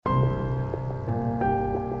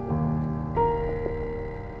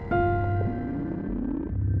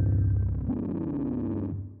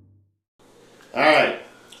Alright,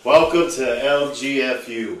 welcome to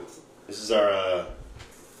LGFU. This is our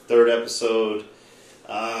third episode.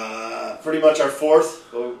 Pretty much our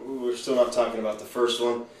fourth. We're still not talking about the first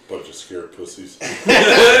one. Bunch of scared pussies. Damn.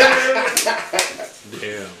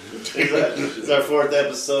 It's our fourth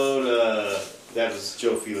episode. That was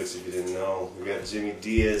Joe Felix, if you didn't know. We got Jimmy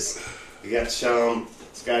Diaz. We got Chum,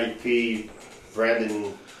 Scotty P,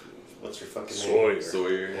 Brandon. What's your fucking name?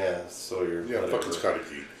 Sawyer. Yeah, Sawyer. Yeah, whatever. fucking Scotty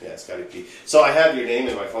P. Yeah, Scotty P. So I have your name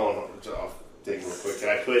in my phone. I'll take it real quick. And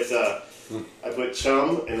I put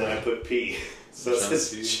Chum and then I put P. So it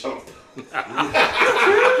says Chump. But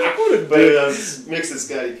mix it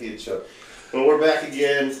Scotty P and Chump. Well, we're back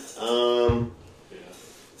again.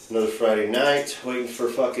 Another Friday night, waiting for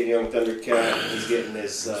fucking young Thundercat. He's getting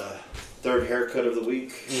his third haircut of the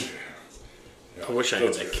week. Yeah. I wish I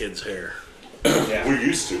had that kid's hair. Yeah. We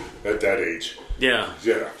used to at that age. Yeah.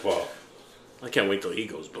 Yeah, well. I can't wait till he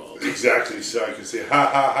goes bald. Exactly, so I can say,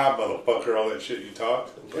 ha ha ha, motherfucker, all that shit you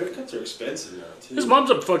talk. Haircuts are expensive now, too. His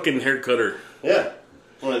mom's a fucking hair cutter. Yeah.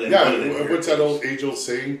 One of them, What's that old age-old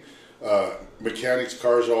saying? Mechanics'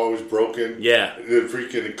 cars are always broken. Yeah. The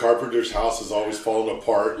freaking carpenter's house is always falling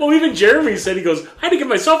apart. Well, even Jeremy said, he goes, I had to give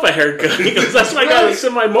myself a haircut. He goes, that's why I got to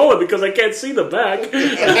semi-mullet because I can't see the back.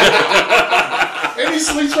 And he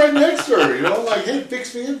sleeps right next to her, you know? Like, hey,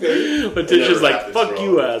 fix me in, baby. But Tish is like, fuck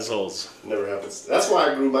you, assholes. Never happens. That's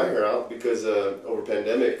why I grew my hair out, because over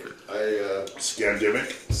pandemic,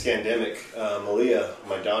 Scandemic, Malia,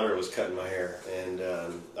 my daughter, was cutting my hair, and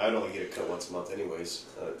I'd only get it cut once a month anyways.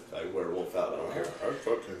 I wear a wolf out, I don't care. I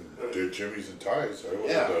fucking did Jimmy's and ties. I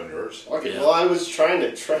wasn't done yours. Okay, well, I was trying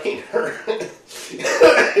to train her.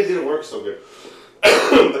 It didn't work so good.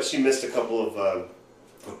 But she missed a couple of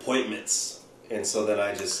appointments, and so then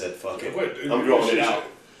I just said, fuck it. I'm growing it out.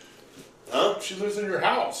 Huh? She lives in your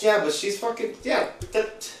house. Yeah, but she's fucking... Yeah,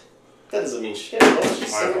 that doesn't mean shit. No,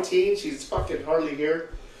 she's 17. She's fucking hardly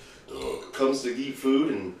here. Comes to eat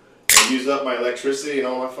food and use up my electricity and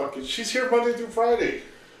all my fucking... She's here Monday through Friday.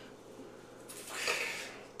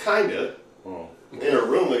 Kinda. Oh. In her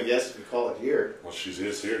room, I guess, if you call it here. Well, she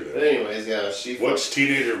is here then. But anyways, yeah, she... Which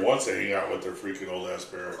teenager wants to hang out with their freaking old ass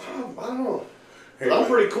parents? I don't know. Hey, but I'm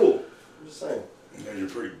pretty cool. I'm just saying. Yeah, you're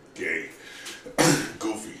pretty gay.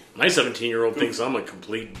 Goofy. My 17-year-old thinks I'm a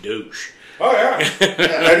complete douche. Oh, yeah.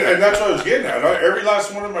 and that's what I was getting at. Every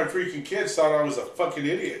last one of my freaking kids thought I was a fucking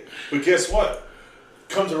idiot. But guess what?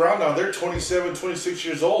 Comes around now, they're 27, 26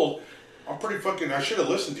 years old. I'm pretty fucking... I should have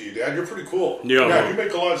listened to you, Dad. You're pretty cool. Yeah. You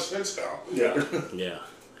make a lot of sense now. Yeah. Yeah.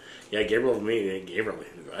 Yeah, Gabriel,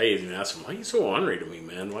 I even asked him, why are you so ornery to me,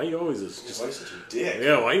 man? Why are you always just... Why such a dick?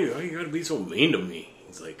 Yeah, why you gotta be so mean to me?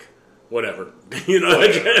 He's like, whatever. You know?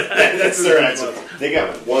 That's their answer. They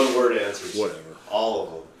got one-word answers. Whatever. All of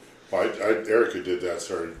them. Well, Erica did that,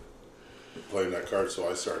 started playing that card, so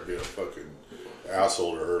I started being a fucking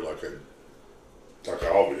asshole to her like I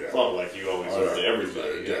always am. Well, like you always do to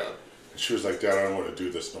everybody. Yeah. And she was like, Dad, I don't want to do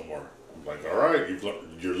this no more. I'm like, all right, you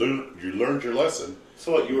learned your lesson.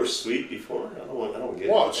 So what, you were sweet before? I don't get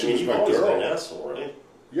it. Well, she was my always girl. been an asshole, right?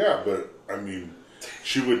 Yeah, but, I mean,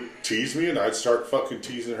 she would tease me and I'd start fucking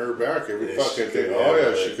teasing her back every fucking thing. Oh,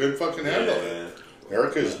 yeah, she couldn't fucking handle it.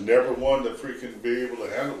 Erica's never one to freaking be able to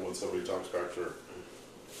handle when somebody talks back to her.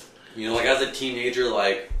 You know, like as a teenager,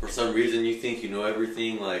 like for some reason you think you know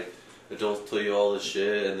everything, like adults tell you all this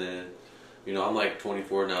shit, and then, you know, I'm like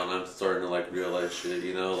 24 now and I'm starting to like realize shit,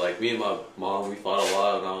 you know, like me and my mom, we fought a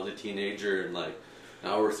lot when I was a teenager, and like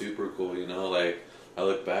now we're super cool, you know, like I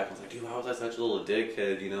look back and I was like, dude, how was I such a little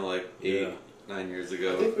dickhead, you know, like 9 years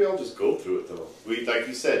ago. I think we all just go through it though. We, like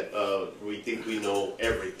you said, we think we know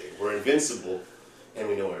everything. We're invincible. And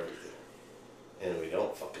we know everything. And we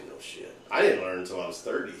don't fucking know shit. I didn't learn until I was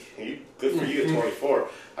 30. Good for you at 24.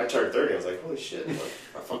 I turned 30. I was like, holy shit. Like,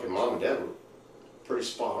 my fucking mom and dad were pretty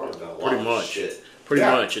spot on about a lot of shit. Pretty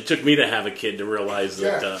much. It took me to have a kid to realize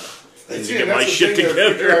that I need to get that's my shit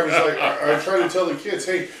together. I was like, I try to tell the kids,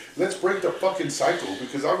 hey, let's break the fucking cycle,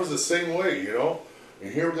 because I was the same way, you know?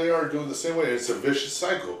 And here they are doing the same way. It's a vicious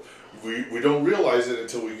cycle. We don't realize it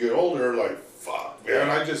until we get older. Like, fuck, man,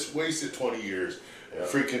 I just wasted 20 years. Yeah.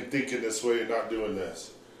 Freaking thinking this way and not doing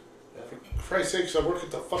this. Yeah. For Christ's sakes, I work at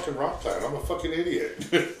the fucking rock plant. I'm a fucking idiot.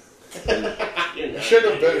 Should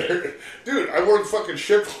have been, dude. I work fucking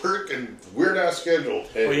shift work and weird ass schedule.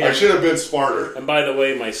 I should have been smarter. And by the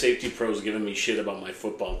way, my safety pro's giving me shit about my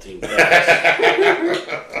football team. Why?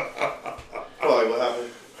 What happened?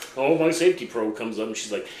 Oh, my safety pro comes up and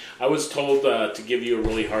she's like, I was told to give you a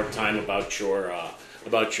really hard time about your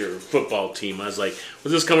football team. I was like,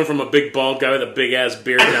 was this coming from a big bald guy with a big ass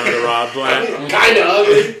beard down the rod plant? Kind of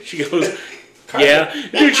ugly. She goes, Yeah,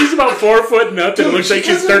 dude, she's about 4 foot nothing. Dude, Looks like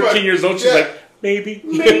she's 13 years old. She's yeah. like, maybe.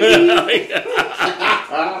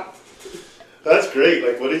 That's great.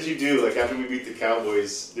 Like, what did you do? Like, after we beat the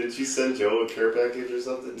Cowboys, did you send Joe a care package or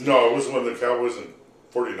something? No, it was when the Cowboys and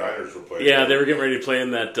 49ers were playing. Yeah, they were getting ready to play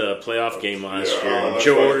in that playoff game last Yeah, year. that's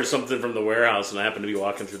Joe right. ordered something from the warehouse, and I happened to be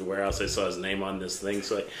walking through the warehouse. I saw his name on this thing,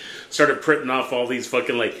 so I started printing off all these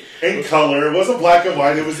fucking, like... In color. It wasn't black and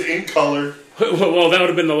white. It was in color. Well, that would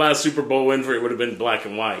have been the last Super Bowl win for it. Would have been black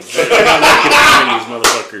and white. These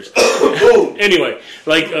motherfuckers. Anyway,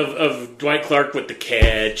 like of Dwight Clark with the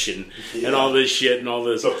catch and all this shit and all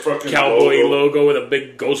this The fucking cowboy logo with a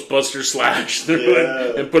big Ghostbuster slash through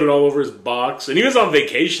it and put it all over his box. And he was on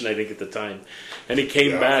vacation, I think, at the time. And he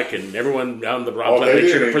came back, and everyone down the Rob plant made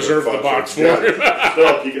sure to preserve the box for him. They're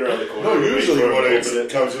all peeking around the corner. No, usually Waiting for when him to open it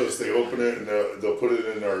comes to us, they open it and they'll put it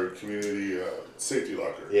in our community safety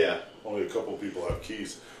locker. Yeah. Only a couple people have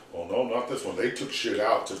keys. Well, no, not this one. They took shit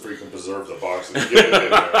out to freaking preserve the box and get it in there.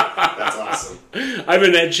 That's awesome. I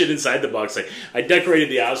even had shit inside the box. Like, I decorated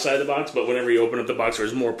the outside of the box, but whenever you open up the box,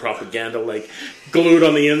 there's more propaganda, like, glued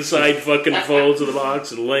on the inside fucking folds of the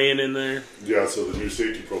box and laying in there. Yeah, so the new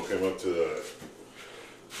safety pro came up to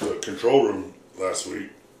the control room last week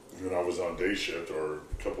when I was on day shift, or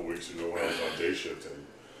a couple weeks ago when I was on day shift, and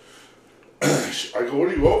I go, "What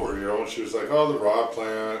are you over?" You know, and she was like, "Oh, the rod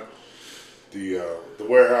plant, the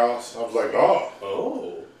warehouse." I was like,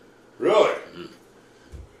 "Oh, really?"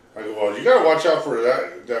 I go, "Well, you gotta watch out for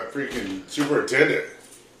that freaking superintendent."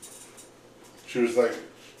 She was like,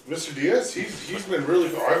 "Mr. Diaz, he's been really."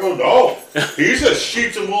 I go, "No, he's a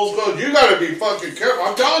sheets and wolves goes. You gotta be fucking careful.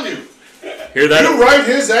 I'm telling you." Hear that? You right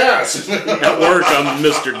his ass. At work, I'm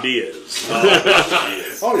Mr. Diaz.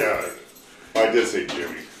 Oh yeah, I did say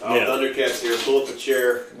Jimmy. Yeah. Thundercat's here. Pull up a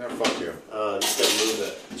chair. No, fuck him. Just gotta move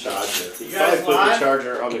the charger. You guys Probably put live? the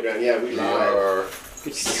charger on the ground. Yeah, we live.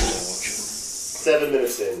 7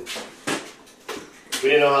 minutes in. We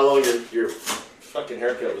didn't know how long your fucking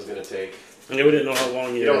haircut was gonna take. And we didn't know how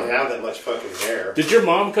long You don't have that much fucking hair. Did your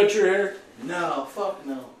mom cut your hair? No, fuck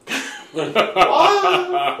no. What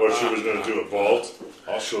she was gonna do at bald?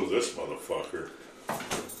 I'll show this motherfucker.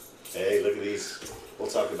 Hey, look at these. We'll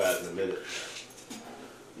talk about it in a minute.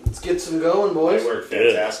 Let's get some going, They boys. work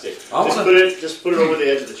fantastic. I Just wanna- put it over the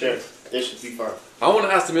edge of the chair. It should be fine. I want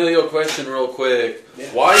to ask Emilio a question real quick. Yeah.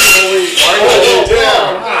 Why are you always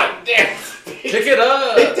God damn! pick it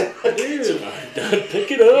up? Dude,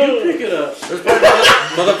 pick it up. You pick it up. There's probably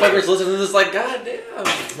motherfuckers listening to this like, God damn.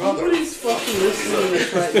 Nobody's fucking listening to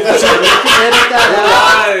this right now. We can edit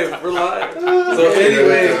that out. We're live. So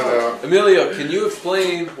anyway, Emilio, can you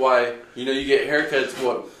explain why you get haircuts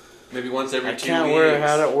maybe once every I 2 can't weeks? wear a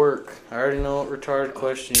hat at work. I already know what retarded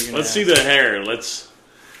question you're gonna Let's ask. see the hair. Let's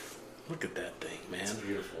look at that thing, man.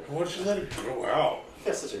 Beautiful. Why don't you let it grow out? You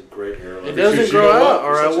got such a great hairline. It doesn't Because you grow know what? out,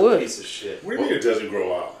 or I You're such a would. piece of shit. What do you mean it doesn't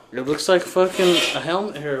grow out? It looks like fucking a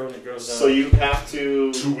helmet hair when it grows out. So you have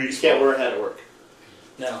to. 2 weeks You can't long. wear a hat at work.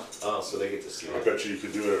 No. Oh, so they get to see I it. bet you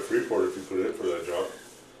could do it at Freeport if you put in for that job.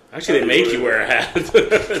 Actually, they make you wear a hat.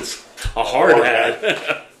 It's a hard Hard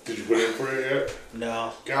hat. Did you put in for it yet?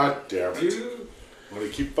 No. God damn it. Why do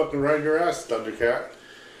you keep fucking riding your ass, Thundercat?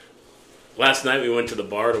 Last night we went to the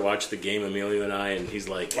bar to watch the game, Emilio and I, and he's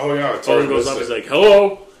like, Oh yeah, I phone goes up, he's like,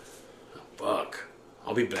 hello? Fuck.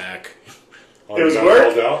 I'll be back. It was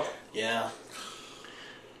work? Out? Yeah.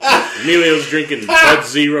 Emilio's drinking Bud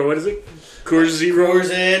Zero. What is it? Coors Zero? Coors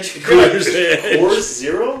Edge. Coors Edge. Coors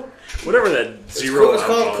Zero? Whatever that zero It's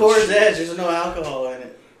called alcohol Coors is. Edge. There's no alcohol in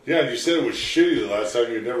it. Yeah, and you said it was shitty the last time.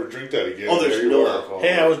 You'd never drink that again. Oh, there's There you no are. alcohol.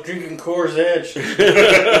 Hey, I was drinking Coors Edge.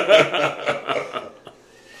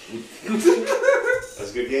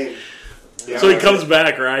 That's a good game. Yeah, So he comes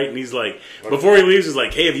back, right? And he's like, before he leaves, he's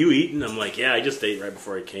like, hey, have you eaten? I'm like, yeah, I just ate right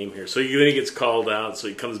before I came here. So then he gets called out. So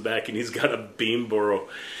he comes back and he's got a bean burrow.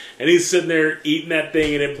 And he's sitting there eating that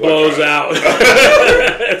thing and it blows out.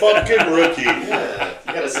 Fucking rookie. Yeah.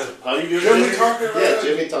 You gotta say, how do you do Jimmy it? talked about Yeah, it.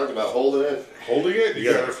 Jimmy talked about holding it. Holding it, you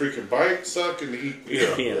Yeah. gotta freaking bite, suck, and eat.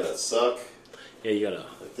 Yeah. Yeah, suck. Yeah, you gotta,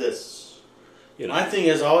 Like this. you know. My thing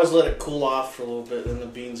is, I always let it cool off for a little bit, then the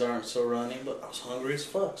beans aren't so runny. But I was hungry as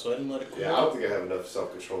fuck, so I didn't let it cool Yeah, I don't off. think I have enough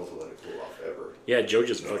self-control to let it cool off ever. Yeah, Joe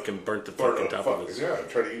just fucking burnt the fucking top of his. Yeah,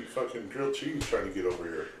 trying to eat fucking grilled cheese, trying to get over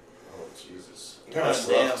here. Oh, Jesus. Yeah, That's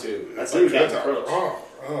damn. rough, too. That's Dude, like that's Captain a, Crunch.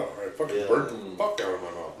 I fucking Yeah. burnt the fuck out of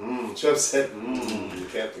my mouth. Chubb said,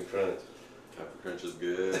 Captain Crunch. Captain Crunch is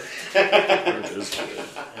good.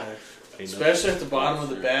 Especially at the bottom of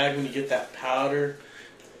the bag when you get that powder.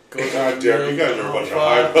 Goes God in the damn, you milk. guys are a bunch of Fuck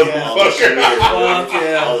high yeah. motherfuckers. Fuck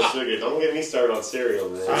yeah. All the sugar. Don't get me started on cereal,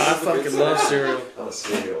 man. I fucking love cereal. I'm a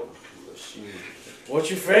cereal machine. What's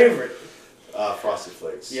your favorite? Frosted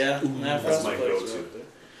Flakes. Yeah, That's my Flakes go-to. are up there.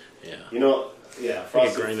 Yeah. You know, yeah, I could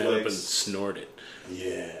Frosted grind that up and Flakes. snort it.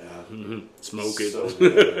 Yeah. Smoke it. So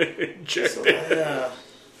good. Check So it. Yeah.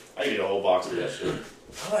 I eat a whole box of that shit.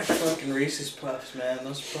 I like fucking Reese's Puffs, man.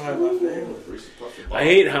 Those are probably my favorite. Reese's Puffs are I bomb.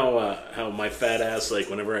 hate how my fat ass, like,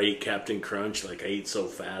 whenever I eat Captain Crunch, like, I eat so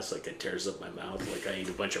fast, like, it tears up my mouth, like, I eat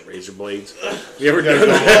a bunch of razor blades. You ever Yeah, done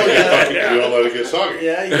that? you don't let it get soggy.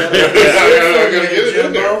 Yeah, you gotta I gotta get it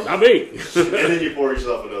in there. Not me. And then you pour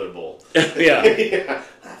yourself another bowl. Yeah. Yeah.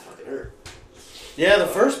 That fucking hurt. Yeah, the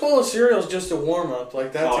first bowl of cereal is just a warm up.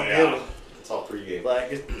 Like that's Oh, a yeah. good one. It's all pregame.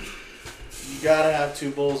 Like you gotta have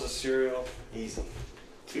 2 bowls of cereal. Easy.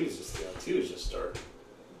 Two is just start.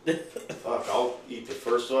 Fuck, I'll eat the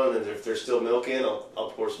first one, and if there's still milk in,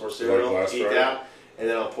 I'll pour some more cereal, last eat Friday? that, and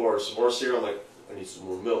then I'll pour some more cereal. I'm like, I need some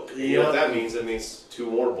more milk. You know what that means? That means 2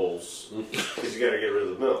 more bowls, because you gotta get rid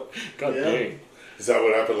of the milk. God Yeah. dang. Is that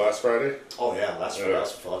what happened last Friday? Oh yeah, last Yeah. Friday I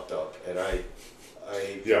was fucked up, and I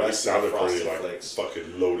Yeah, we less than sounded pretty Frosted like Flakes.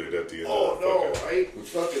 fucking loaded at the end Oh of the no, fucking... I ate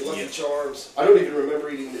fucking Lucky Charms. I don't even remember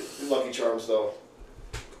eating the Lucky Charms though.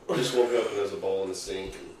 I just woke up and there was a bowl in the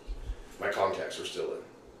sink, and my contacts were still in.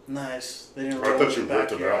 Nice. They didn't I roll thought in you the back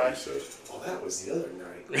ripped of them your out, you eye. said. Oh, that was the other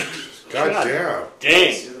night. God damn. That was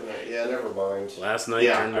Dang. the other night. Yeah, never mind. Last night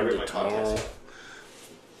Yeah, turned I ripped into my tomorrow. contacts out.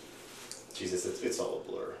 Jesus, it's all a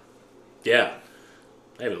blur. Yeah.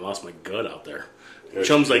 I haven't lost my gut out there. Yeah,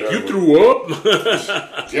 Chum's like, yeah, you threw up?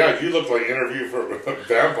 Yeah, you look like Interview for a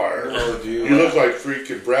Vampire. Oh, dude. You look like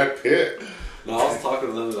freaking Brad Pitt. No, I was talking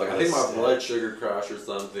to them, like, I think my blood sugar crashed or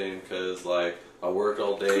something, because, like, I worked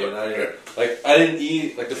all day, and I didn't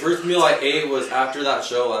eat, like, the first meal I ate was after that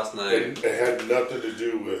show last night. It had nothing to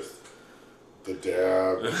do with the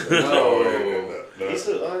dab. No. That's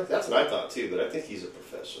what I thought too, but I think he's a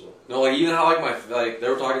professional. No, like, even how, like, they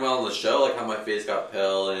were talking about on the show, like, how my face got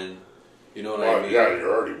pale, and, you know what I Well, mean? yeah,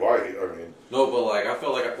 you're already white. I mean, No, but, like, I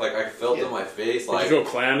felt like I felt in my face, Did like, you go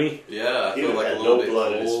clammy? yeah, I He felt like a had little no bit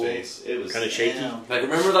blood in his cold. face. It was Kind of shaky? Damn. Like,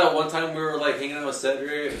 remember that one time we were, like, hanging out with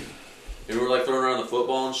Cedric? And we were, like, throwing around the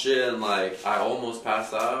football and shit, and, like, I almost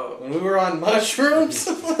passed out. When we were on mushrooms.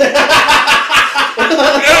 I'm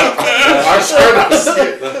starting to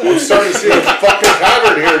see a fucking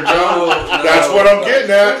pattern here, Joe. No. That's what I'm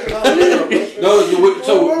getting at. No,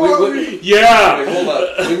 Yeah. wait, hold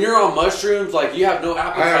up. When you're on mushrooms, like, you have no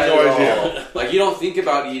appetite I have no at idea. all. Like, you don't think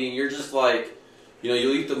about eating. You're just, like, you know,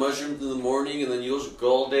 you'll eat the mushrooms in the morning, and then you'll just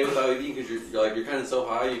go all day without eating because you're kind of so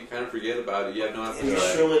high, you kind of forget about it. You have no And you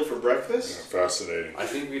appetite. shroom in for breakfast? Fascinating. I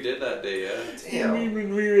think we did that day, yeah. Damn.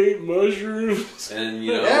 When we ate mushrooms. And,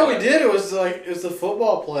 you know. Yeah, we did. It was the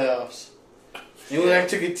football playoffs. And we like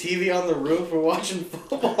took a TV on the roof. We're watching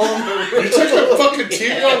football on the You roof. took a fucking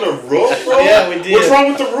TV on the roof, bro? Yeah, we did. What's wrong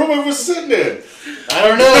with the room I was sitting in? I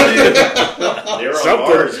don't know, dude. They're on Something.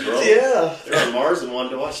 Mars, bro. Yeah. They're on Mars and wanted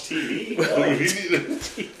to watch TV.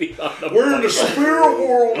 We're in the spirit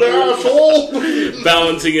world, asshole.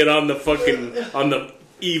 Balancing it on the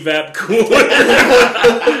evap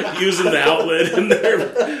cooler. Using the outlet in there.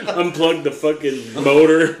 Unplug the fucking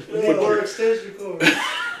motor. extension cord.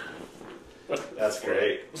 That's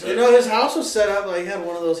great. You know, his house was set up like he had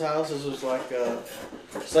one of those houses. It was like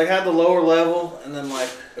it's like had the lower level and then like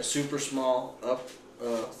a super small up,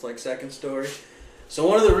 it's like second story. So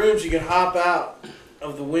one of the rooms you could hop out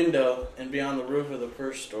of the window and be on the roof of the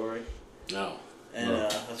first story. No. And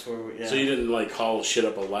that's where we. Yeah. So you didn't like haul shit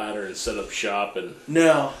up a ladder and set up shop and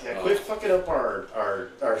No. Yeah, quit fucking up our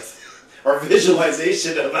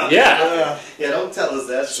visualization about Yeah. Yeah, don't tell us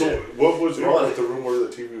that So shit. what was wrong with the room where the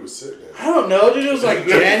TV was sitting in? I don't know, dude. It was like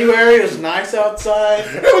January. It was nice outside.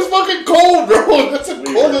 It was fucking cold, bro. That's the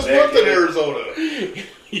We coldest were month in naked. Arizona.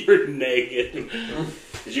 you're naked.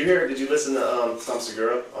 Did you listen to Tom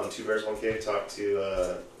Segura on Two Bears, One Cave talk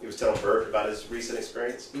to, he was telling Bert about his recent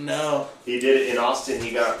experience? No. He did it in Austin.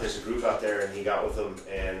 There's a group out there and he got with them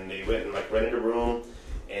and they went and like rented a room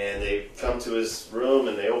and they come to his room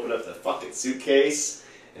and they open up the fucking suitcase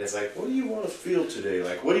and it's like, what do you want to feel today?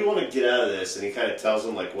 Like, what do you want to get out of this? And he kind of tells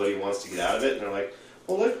them like what he wants to get out of it and they're like,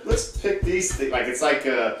 well, let's pick these things. Like, it's like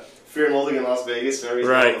Fear and Loathing in Las Vegas. Remember, he's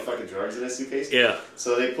got all the fucking drugs in his suitcase? Yeah.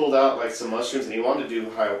 So they pulled out like some mushrooms and he wanted to do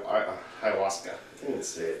ayahuasca. I can't even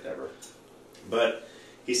say it ever. But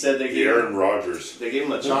he said they gave Aaron him, Rodgers. they gave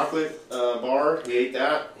him a chocolate bar. He ate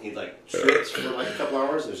that. He like tripped for like a couple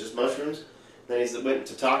hours. It was just mushrooms. Then he went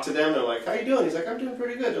to talk to them. They're like, "How you doing?" He's like, "I'm doing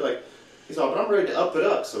pretty good." They're like, "He's all, but I'm ready to up it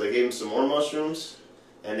up." So they gave him some more mushrooms,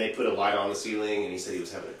 and they put a light on the ceiling. And he said he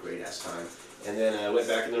was having a great ass time. And then I went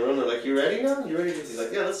back in the room. They're like, "You ready now? You ready?" He's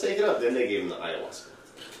like, "Yeah, let's take it up." Then they gave him the ayahuasca.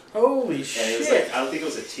 Holy And shit! it was like, I don't think it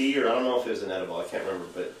was a tea, or I don't know if it was an edible. I can't remember,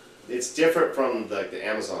 but it's different from like the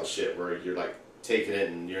Amazon shit where you're like taking it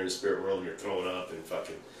and you're in the spirit world and you're throwing up and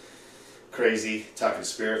fucking crazy talking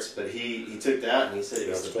spirits. But he took that and he said it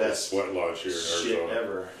was the best sweat lodge here in shit Arizona.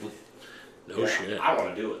 ever. No shit. I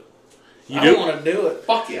want to do it. You I do? want to do it.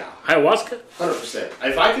 Fuck yeah, Ayahuasca? 100%.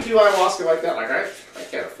 If I could do ayahuasca like that, like I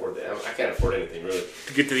can't afford that. I can't afford anything really.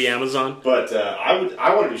 To get to the Amazon? But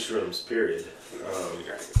I want to do shrooms. Period.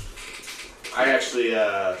 I actually,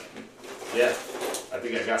 I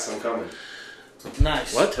think I got some coming.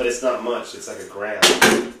 Nice. What? But it's not much. It's like a gram.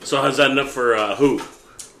 So how's that enough for who?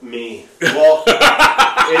 Me. Well,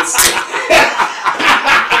 it's.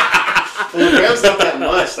 Well, a gram's not that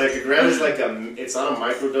much. Like, a gram is like it's not a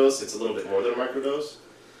microdose. It's a little bit more than a microdose.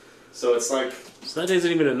 So it's like. So that isn't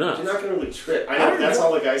even enough. You're not going to really trip. I know that's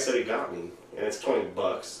all the guy said he got me. And it's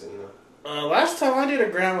 $20, you know. Last time I did a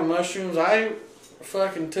gram of mushrooms, I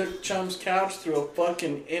fucking took Chum's couch through a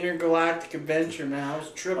fucking intergalactic adventure, man. I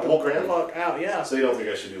was tripping A whole the gram? fuck out, yeah. So you don't think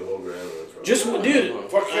I should do a whole gram? Just, dude.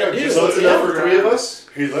 Fuck yeah, I do. just So it's enough for 3 of us?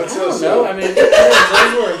 He lets I don't us know. I mean,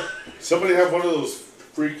 those were. Somebody have one of those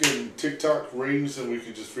freaking TikTok rings and we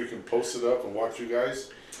could just freaking post it up and watch you guys.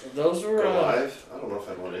 Those were. Go live? I don't know if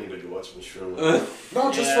I'd want anybody to watch me shroom.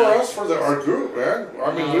 No, just Yeah. for us, for our group, man.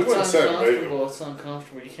 I mean, No, we it's wouldn't say uncomfortable. It's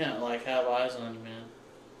uncomfortable. You can't like have eyes on you, man.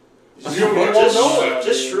 You won't know it.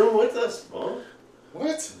 Just shroom with us, Mom.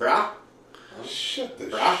 What? Brah. Shut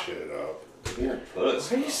this Brah. shit up. Yeah, puss.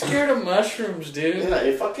 Why are you scared of mushrooms, dude? Yeah,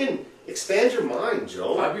 it fucking expand your mind,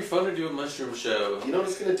 Joe. It'd be fun to do a mushroom show. You know what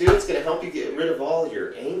it's gonna do? It's gonna help you get rid of all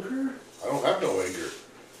your anger. I don't have no anger.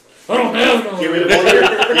 I don't have no. Get rid of all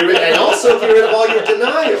your, and also get rid of all your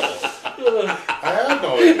denial. I have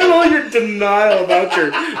no And anger. all your denial about your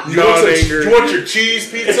You non-anger. want your cheese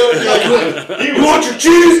pizza? You want your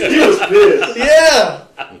cheese? He was pissed. Yeah.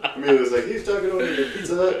 I mean, it was like he's talking over the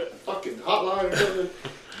Pizza Hut fucking hotline or something.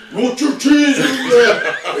 Want your cheese?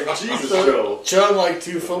 Like, Jesus, Joe. Chum, like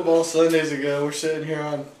 2 football Sundays ago, we're sitting here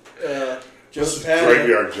on This Joe's is patio.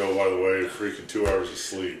 Graveyard Joe, by the way. Freaking 2 hours of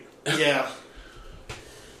sleep. Yeah.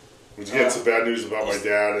 I was getting some bad news about my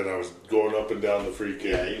dad, and I was going up and down the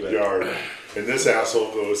freaking you bet. yard. And this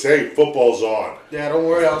asshole goes, "Hey, football's on." Yeah, don't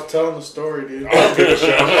worry, I was telling the story, dude. I don't give a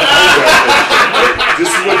shit. This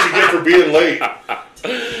is what you get for being late.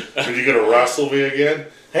 Are you gonna wrestle me again?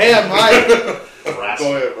 Hey, I might.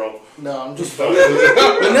 Go ahead, bro. No, I'm just fucking.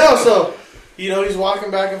 But no, so he's walking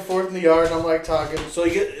back and forth in the yard, and I'm like talking. So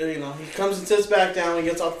he comes and sits back down, and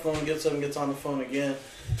gets off the phone, gets up, and gets on the phone again.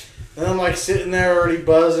 And I'm like sitting there already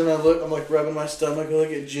buzzing. I'm like rubbing my stomach. I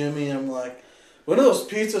look at Jimmy, and I'm like, when are those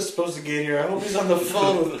pizzas supposed to get here? I hope he's on the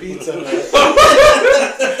phone with Pizza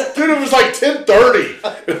Hut. Dude, it was like 10:30.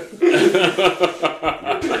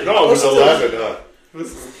 No, it was 11. It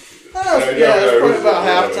was probably about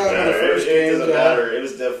halftime of the first It game. doesn't matter. It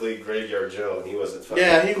was definitely Graveyard Joe, and he wasn't fucking.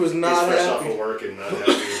 Yeah, he was not He's fresh off happy. of work and not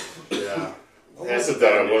happy. Yeah. Wasn't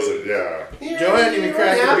that I wasn't? Yeah. Joe hadn't even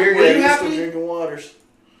cracked a beer Were yet. you He was still happy? drinking waters.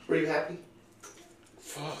 Were you happy?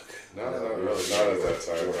 Fuck. Not really. Not at that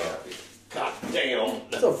time. We're No. happy. God damn.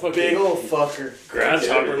 That's a big old fucker.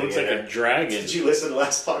 Grasshopper looks like a dragon. Did you listen to the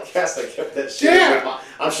last podcast? I kept that shit. Yeah.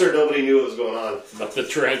 I'm sure nobody knew what was going on. About the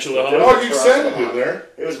tarantula Oh, hawk. you said it in there.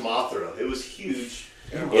 It was Mothra. It was huge.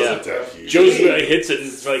 It wasn't that huge. Joe's hits it and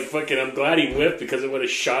it's like fucking, I'm glad he whiffed because it would have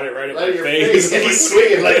shot it right at Right my in your face. face. And he's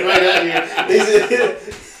swinging like right at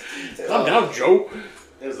you. Calm down, Joe.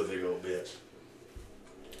 It was a big old bitch.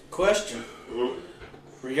 Question. Mhm.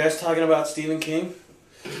 Were you guys talking about Stephen King?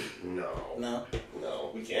 No. No.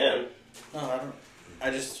 No, we can. No, I don't.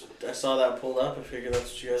 I saw that pulled up. I figured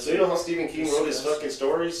that's what you guys So you know how Stephen King wrote his fucking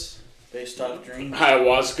stories? based off dreams.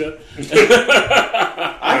 Ayahuasca.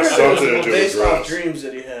 I heard something it to was do with based off drugs. dreams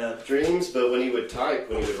that he had. Dreams, but when he would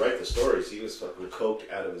write the stories, he was fucking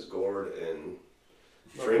coked out of his gourd and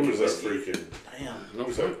Who drinking was that whiskey. freaking? Damn. No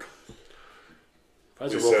Who's that? fuck. They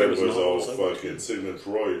That's a said famous was all novel. fucking. Sigmund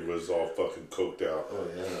Freud was all fucking coked out. Oh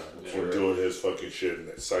yeah. For doing his fucking shit and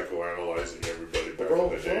psychoanalyzing everybody back Bro,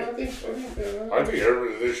 in the day. I I think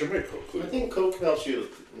everybody they should make coke. I think coke helps you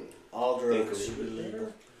All think drugs a should little be bit legal.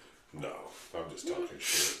 better. No, I'm just talking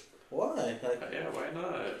shit. Why? Like, Yeah, why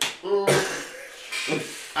not?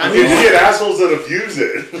 I mean, you get assholes that abuse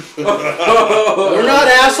it. we're not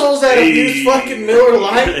assholes that abuse fucking Miller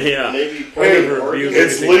Lite. Yeah. Maybe Hey, Portland, Oregon.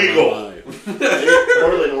 it's legal. Maybe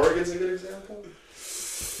Portland, Oregon's a good example.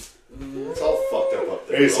 It's all fucked up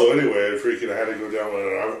there. Hey, so anyway, I had to go down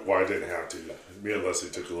I didn't have to. Me and Leslie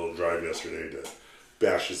took a little drive yesterday to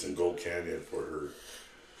Bashes in Gold Canyon for her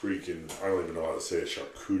freaking, I don't even know how to say it,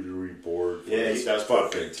 charcuterie board. Yeah, this that was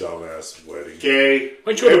fucking perfect. dumbass wedding. Gay.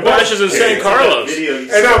 Why don't you go to Bashes in San Carlos?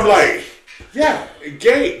 And I'm like, yeah,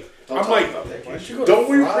 gay. Don't I'm talk like, about that, Why kid. don't you go to don't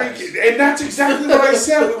we Fry's? freaking, and that's exactly what I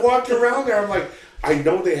said. We walked around there. I'm like, I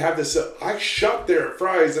know they have this. I shop there at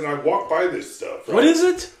Fry's and I walk by this stuff. Right? What is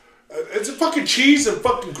it? It's a fucking cheese and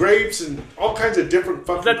fucking grapes and all kinds of different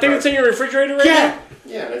fucking. That thing that's in your refrigerator right Yeah, now?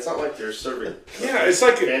 Yeah, and it's not like they're serving. yeah. It's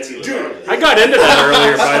like, Fancy dude. lasagna. I got into that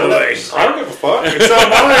earlier, by the way. I don't give a fuck. It's not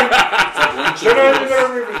mine. They're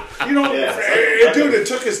not even, you know, Yeah, it's like- dude. It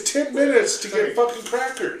took us 10 minutes to get fucking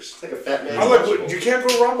crackers. It's like a fat man. I'm like, you can't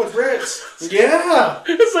go wrong with Ritz. Yeah.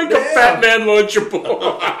 It's like a Yeah. fat man lunchable.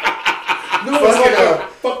 No, it's like a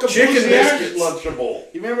fucking chicken Louisiana biscuits. Lunchable.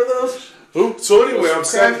 You remember those? So anyway, I'm Those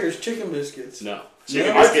saying. crackers, chicken biscuits. No.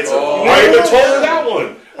 Chicken I, biscuits are I even told her that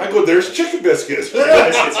one. I go, there's chicken biscuits. Chicken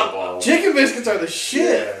biscuits are bomb. Chicken biscuits are the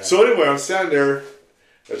shit. So anyway, I'm standing there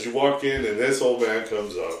as you walk in, and this old man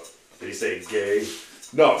comes up. Did he say gay?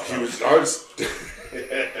 No, he was.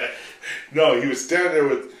 No, he was standing there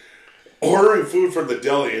with ordering food from the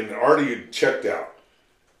deli and already checked out.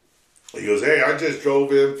 He goes, "Hey, I just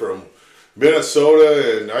drove in from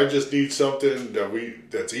Minnesota, and I just need something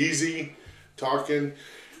that's easy talking."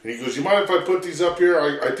 And he goes, "You mind if I put these up here?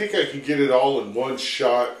 I think I can get it all in one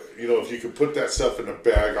shot. You know, if you could put that stuff in a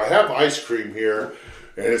bag. I have ice cream here,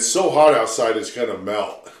 and it's so hot outside, it's gonna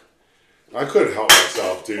melt." I couldn't help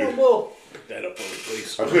myself, dude. Whoa. Pick that up for me,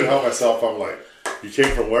 please. I couldn't help myself. I'm like, "You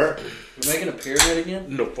came from where?" You're making a pyramid again?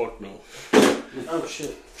 No, fuck no. Oh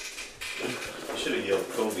shit. I should have yelled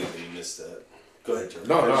Kobe, but you missed that. Go ahead, Jeremy.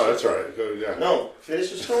 No, that's all right. Yeah. No, finish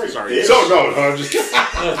your story. Sorry. bitch. So no, I'm just.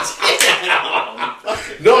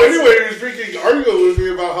 No, anyway, he was freaking arguing with me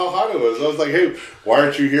about how hot it was. I was like, "Hey, why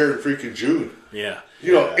aren't you here in freaking June? Yeah.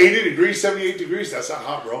 You know, 80 degrees, 78 degrees. That's not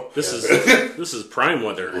hot, bro. This is prime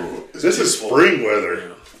weather. This is spring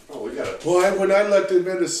weather." Oh, we got it. Well, when I left in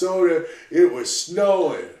Minnesota, it was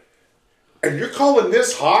snowing, and you're calling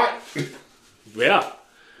this hot? Yeah.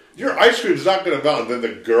 Your ice cream's not going to melt. And then the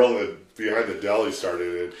girl behind the deli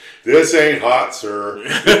started it. "This ain't hot, sir.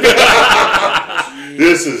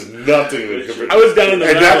 This is nothing." I was down in the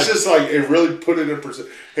and valley. that's just like, it really put it in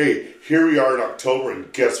perspective. Hey, here we are in October,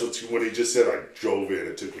 and guess what he just said? I drove in.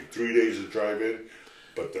 It took me 3 days to drive in,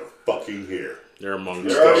 but they're fucking here. They're among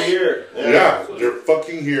us. They're already here. Yeah, they're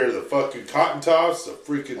fucking here. The fucking cotton tops, the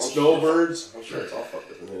freaking snowbirds. I'm sure it's all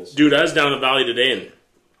fucked up in this. Dude, I was down in the valley today and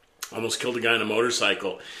almost killed a guy on a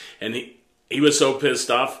motorcycle. And he was so pissed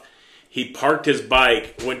off, he parked his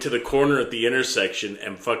bike, went to the corner at the intersection,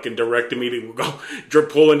 and fucking directed me to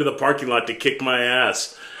pull into the parking lot to kick my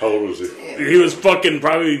ass. How old was he? He was fucking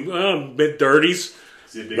probably mid-30s.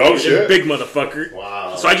 No shit. Big motherfucker.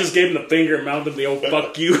 Wow. So I just gave him the finger and mounted the old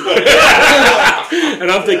fuck you.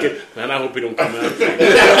 And I'm thinking, man, I hope he don't come after me. I'm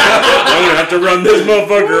going to have to run this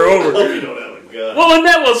motherfucker over. Hope you don't have a gun.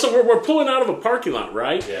 Well, so we're pulling out of a parking lot,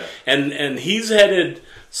 right? Yeah. And he's headed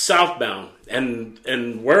southbound,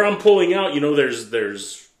 and where I'm pulling out, you know, there's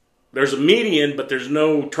a median, but there's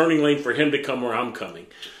no turning lane for him to come where I'm coming.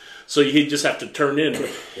 So you just have to turn in.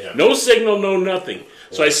 Yeah. No signal, no nothing.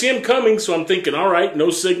 So I see him coming, so I'm thinking, all right, no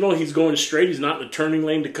signal. He's going straight. He's not in the turning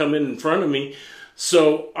lane to come in front of me.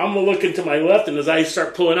 So I'm looking to my left, and as I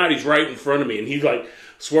start pulling out, he's right in front of me, and he like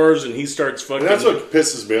swerves and he starts fucking. And that's what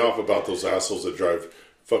pisses me off about those assholes that drive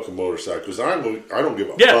fucking motorcycles. I don't give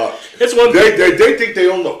a Yeah, fuck. it's one thing. They think they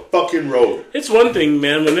own the fucking road. It's one thing,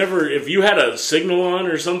 man. If you had a signal on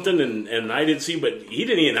or something, and I didn't see, but he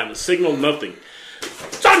didn't even have a signal, nothing.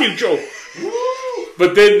 It's on you, Joe.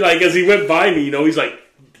 But then, like, as he went by me, you know, he's like,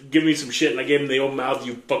 give me some shit, and I gave him the old mouth,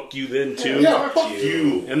 you fuck you then, too. Yeah, fuck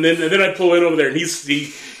you. And then I pull in over there, and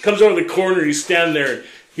he comes over the corner, he's standing there, and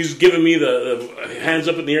he's giving me the hands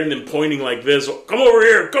up in the air and then pointing like this, come over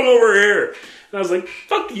here, come over here. And I was like,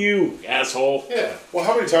 fuck you, asshole. Yeah. Well,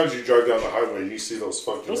 how many times do you drive down the highway and you see those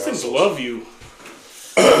fucking Those things assholes? love you.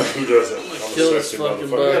 Who doesn't? I'm a kill this sexy fucking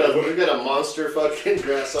motherfucker. We got a monster fucking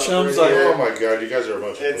grasshopper. Chum's in like, here. Oh my god, you guys are a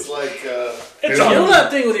bunch of It's pussies. like, It's Yeah. Kill on.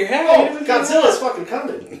 that thing with your hat. oh, Godzilla's fucking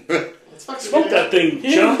coming. It's fucking Smoke that thing, Hit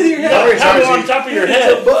him chum. with your Have head. it have it on top of your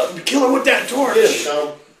head. Kill him with that torch. Get him, chum.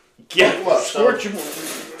 Yeah, Fuck him up, scorch him.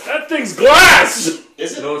 That thing's glass.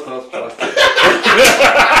 Is it? No, it's not plastic.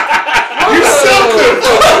 You suck it!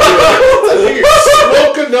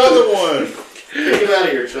 Smoke another one! Get him out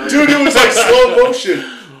of here, chum. Dude, it was like slow motion.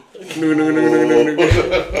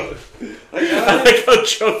 I like how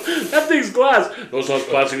Chum, that thing's glass. Those ones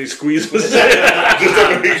plastic, he squeezes it. Just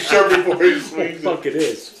like a big sharp before he Oh, swings it. fuck, it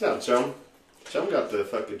is. What's up, chum? Chum got the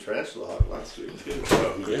fucking tarantula hawk last week, too. Oh,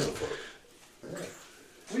 who gives a fuck?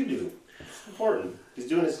 We do. It's important. He's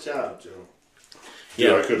doing his job, Joe.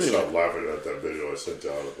 Yeah, I couldn't stop laughing at that video I sent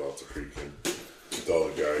out about the freaking with all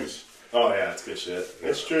the guys. Oh yeah, it's good shit.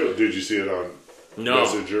 It's true. Did you see it on No,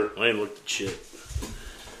 Messenger? I ain't looked at shit.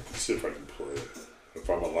 Let's see if I can play it. If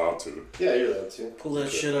I'm allowed to. Yeah, you're allowed to. Pull that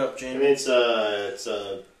shit up, I Jamie. mean, it's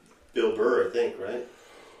Bill Burr, I think, right?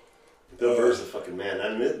 Bill Burr's a fucking man.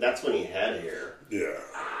 I mean, that's when he had hair. Yeah.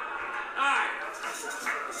 Alright.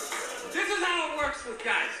 This is how it works with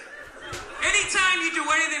guys. Anytime you do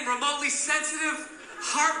anything remotely sensitive,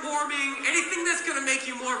 heartwarming, anything that's going to make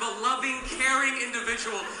you more of a loving, caring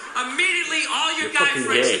individial, immediately all your guy fucking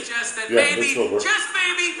friends gay. suggest that Yeah, maybe, that's what we're- just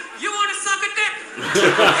maybe, you want to suck a dick.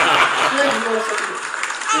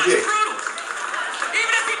 Oh, Okay. it's brutal.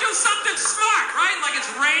 Even if you do something smart, right? Like it's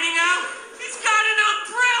raining out, he's got an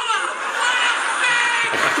umbrella. What a fag!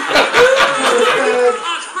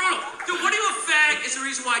 Oh, it's brutal. Dude, what are you a fag is the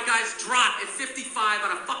reason why guys drop at 55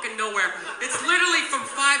 out of fucking nowhere. It's literally from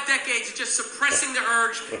 5 decades of just suppressing the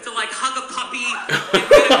urge to like hug a puppy and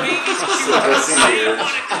get a baby's cute and say you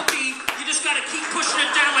want a cookie. You just gotta keep pushing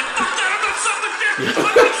it down like, fuck that, I'm not sucking dick.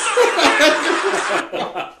 I'm not sucking dick.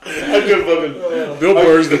 I could fucking. Bill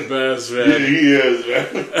Burr's the best, Yeah, man. he is, man.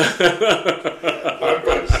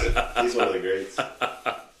 He's one of the greats.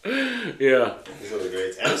 Yeah. He's one of the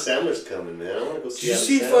greats. Adam Sandler's coming, man. I want to go see Did you Adam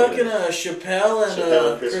see Sandler. fucking Chappelle and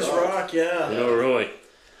Chappelle and Chris Chris Rock? Rock? Yeah. No, really.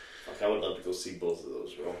 Fuck, I would love to go see both of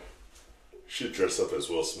those, bro. Should dress up as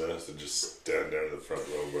Will Smith and just stand there in the front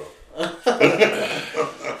row, bro.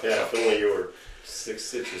 Yeah, if only you were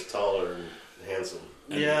 6 inches taller and handsome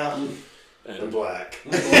Yeah. and black.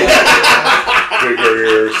 Bigger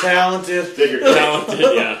ears. Talented. Bigger dick. Talented,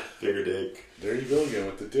 yeah. Bigger dick. There you go again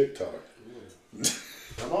with the dick talk.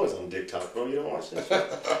 I'm always on TikTok, bro. You don't watch that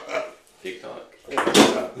shit? TikTok. Yeah,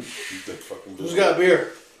 TikTok. That fucking Who's got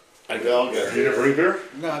beer? We all got You didn't beer. bring beer?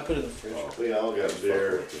 No, I put it in the fridge. We all got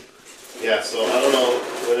beer. Yeah, so I don't know.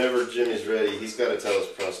 Whenever Jimmy's ready, he's got to tell his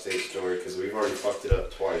prostate story because we've already fucked it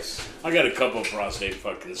up twice. I got a couple prostate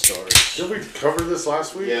fucking stories. Did we cover this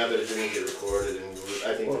last week? Yeah, but it didn't get recorded, and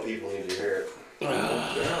I think the people need to hear it.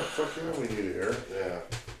 Yeah, fuck yeah, we need to hear it. Yeah.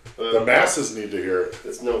 The But masses need to hear it.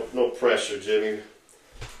 it's no pressure, Jimmy.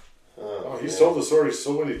 Oh, he's man. told the story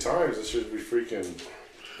so many times, it should be freaking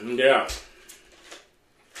Yeah.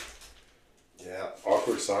 Yeah.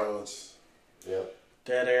 awkward silence. Yep.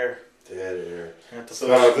 Dead air. Dead air. At the So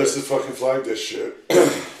This is fucking flag this shit.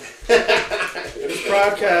 This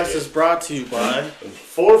broadcast is brought to you by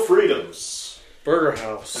Four Freedoms Burger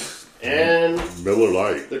House. and Miller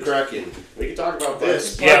Lite. the Kraken. We can talk about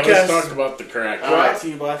this. Yeah, Podcast- let's talk about the crack. Brought to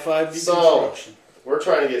you by 5D So- Construction. We're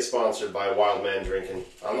trying to get sponsored by Wild Man Drinking.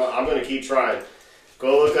 I'm going to keep trying.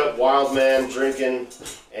 Go look up Wild Man Drinking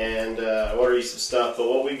and order you some stuff. But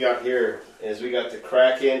what we got here is we got the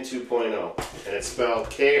Kraken 2.0. And it's spelled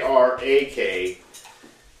K-R-A-K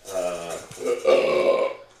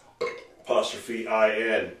apostrophe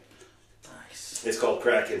I-N. Nice. It's called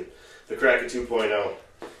Kraken. The Kraken 2.0.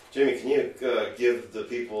 Jimmy, can you give the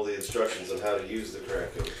people the instructions on how to use the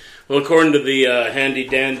Kraken? Well, according to the handy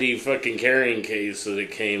dandy fucking carrying case that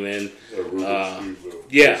it came in.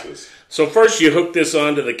 Yeah. So first you hook this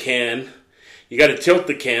onto the can. You got to tilt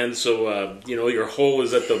the can so your hole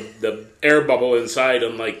is at the air bubble inside,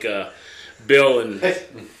 unlike Bill, and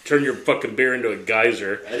turn your fucking beer into a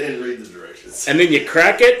geyser. I didn't read the directions. And then you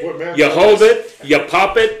crack it, What, man? you hold it, you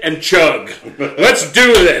pop it, and chug. Let's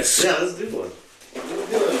do this. Yeah, let's do one.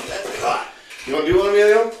 That's hot. You want to do one,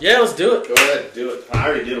 Emilio? Yeah, let's do it. Go ahead, do it. I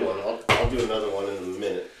already did one. I'll do another one in a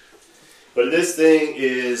minute. But this thing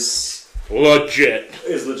is Legit.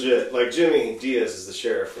 legit. Like Jimmy Diaz is the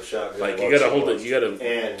sheriff for shotgun. Like you gotta hold it, you gotta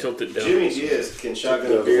and tilt it down. Jimmy Diaz can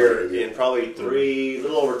shotgun a beer in probably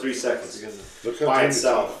little over 3 seconds Look how by Jimmy-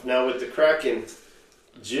 itself. Now with the Kraken,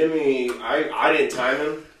 Jimmy, I didn't time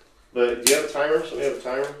him, but do you have a timer? Somebody have a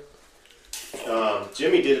timer?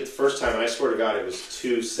 Jimmy did it the first time, and I swear to God, it was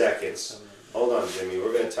 2 seconds. Hold on, Jimmy,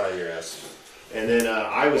 we're gonna time your ass. And then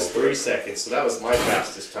I was 3 seconds, so that was my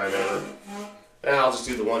fastest time ever. And I'll just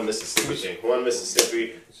do the 1 Mississippi thing. 1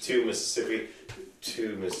 Mississippi, 2 Mississippi,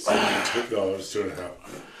 2 Mississippi. No, it's 2.5.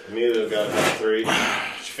 Emilio got it at 3. Did you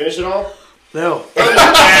finish it all? No.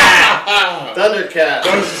 Thundercat.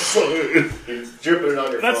 You're dripping it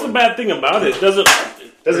on your That's phone. the bad thing about it. It doesn't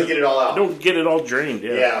Doesn't get it all out. don't get it all drained.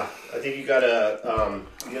 Yeah. Yeah, I think you gotta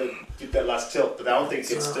get that last tilt, but I don't think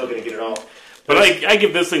it's still gonna get it all. But I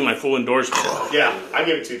give this thing my full endorsement. Yeah, I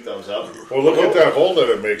give it 2 thumbs up. Well, look at that hole that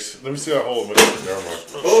it makes. Let me see that hole it makes. Never mind.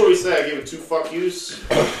 What would we say? I give it 2 fuck yous.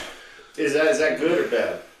 Is that good or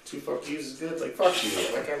bad? 2 fuck yous is good. Like fuck you.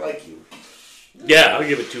 Like I like you. Yeah, I'll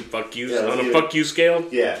give it 2 fuck yous Yeah, let's on a give fuck you scale.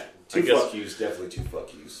 Yeah, Two fuck yous, definitely two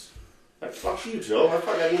fuck yous. Like, fuck you, Joe. I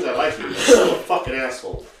thought that means I like you. You're still a fucking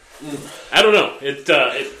asshole. I don't know. It's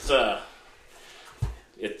Let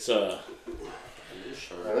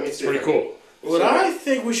me see pretty cool. What I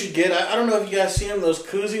think we should get, I don't know if you guys see them, those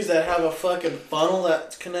koozies that have a fucking funnel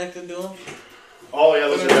that's connected to them. Oh yeah,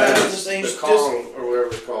 those are Just- bad. just- The Kong, or whatever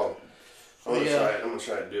it's called. I'm gonna Yeah. try it. I'm gonna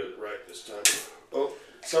try to do it right this time. Oh,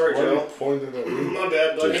 sorry, Why are you Joe. pointing at me? My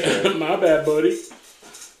bad, buddy. My bad, buddy.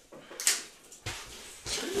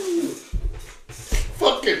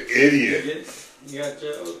 Fucking idiot. You got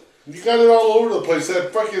Joe. You got it all over the place.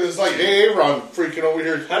 That fucking is like Aaron freaking over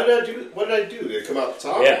here. How did I do? What did I do? Did it come out the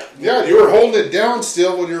top? Yeah. Yeah, you were holding it down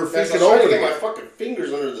still when you were That's freaking I'm trying to opening get my it. fucking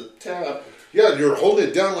fingers under the tab. Yeah, you're holding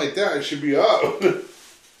it down like that. It should be up.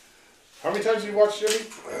 How many times have you watched Jimmy?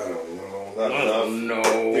 I don't know. Not I enough. don't know.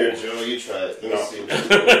 Here, Joe, you try it. Let me No. see.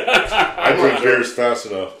 I drink beers fast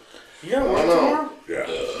enough. You got I one don't know. tomorrow? Yeah.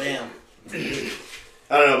 Damn.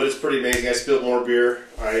 I don't know, but it's pretty amazing. I spilled more beer.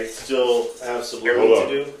 I still have some Here, learning hold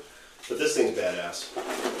to do. But this thing's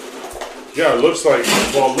badass. Yeah, it looks like,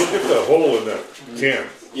 well, look at the hole in that can.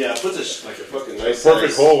 Yeah, it puts a, like a fucking nice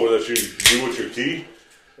Perfect size- hole that you do with your tea.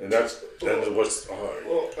 And that's, and what's,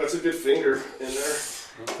 Well, that's a good finger in there.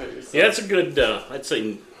 Yeah, it's a good, I'd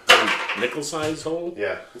say, nickel size hole.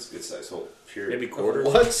 Yeah, it's a good size hole. Period. Maybe quarter.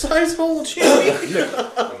 What size hole, Jimmy?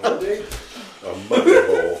 On Monday. a Monday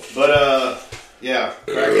hole. But, yeah,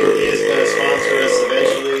 Kraken is going to sponsor us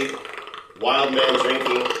eventually. Wild Man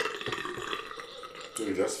Drinking.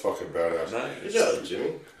 Dude, that's fucking badass. Good job,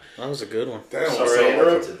 Jimmy. That was a good one. That almost Sorry, I sounded like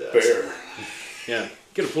interrupted a that. bear. Yeah.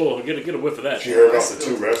 Get a pull. Get a whiff of that. Did you hear about the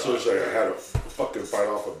two wrestlers that had a fucking fight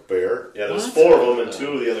off a bear? Yeah, there's What? 4 of them, and 2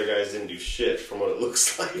 of the other guys didn't do shit from what it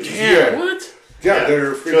looks like. Yeah. What? Yeah,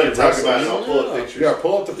 they're If you want freaking to talk about it, wrestling. I'll pull up pictures. Yeah,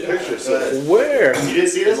 pull up the pictures. Go ahead. Where? You didn't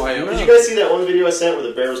see this? Wyoming. Did you guys see that one video I sent where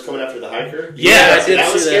the bear was coming after the hiker? Yeah, I did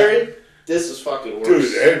that was see that. scary. This is fucking worse.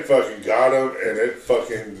 Dude, Ed fucking got him, and Ed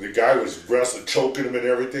fucking, the guy was wrestling, choking him and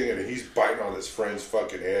everything, and he's biting on his friend's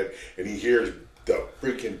fucking head, and he hears the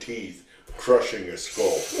freaking teeth crushing his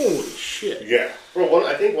skull. Holy shit. Yeah. Bro,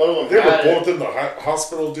 I think one of them They were had both in the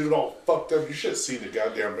hospital, dude, all fucked up. You should have seen the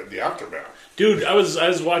goddamn, the aftermath. Dude, I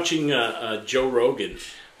was watching Joe Rogan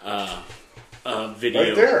video.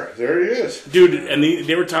 Right there. There he is. Dude, and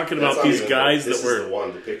they were talking That's about not these even- guys this that were is the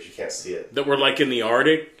one, the picture, you can't see it. that were like in the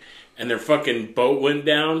Arctic, and their fucking boat went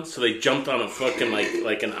down, so they jumped on a fucking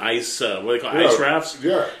like an ice what do they call ice rafts?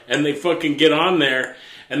 Yeah. And they fucking get on there,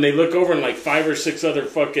 and they look over, and like 5 or 6 other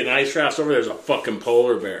fucking ice rafts over there's a fucking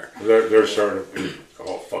polar bear. They're starting to,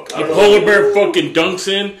 oh, fuck. A polar bear fucking dunks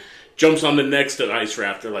in, jumps on the next ice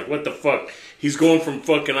raft. They're like, what the fuck? He's going from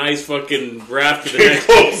fucking ice fucking raft to the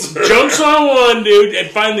next. Jumps on one, dude, and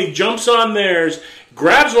finally jumps on theirs,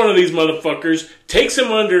 grabs one of these motherfuckers, takes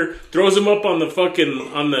him under, throws him up on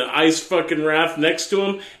the ice fucking raft next to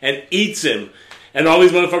him, and eats him. And all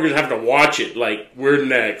these motherfuckers have to watch it like, we're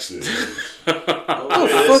next. What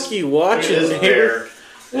the fuck you watching, This man? bear. This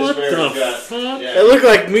What bear's the got- fuck? yeah. It looked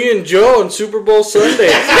like me and Joe on Super Bowl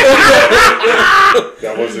Sunday.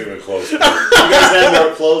 That wasn't even close. You guys had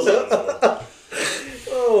more clothes on.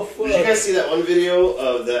 Oh, Did you fuck. guys see that one video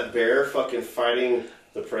of that bear fucking fighting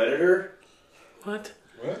the predator? What?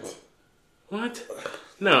 What? What?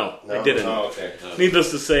 No, I didn't. Oh, okay.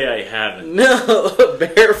 Needless to say, I haven't. No,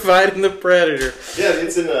 bear fighting the predator. Yeah,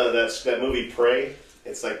 it's in that movie Prey.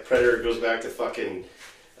 It's like Predator goes back to fucking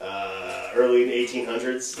early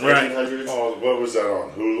 1800s. Right. 1900s. Oh, what was that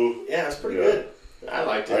on Hulu? Yeah, it's pretty Yeah. good. I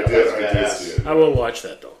liked it. I thought did it was badass. see it. I will watch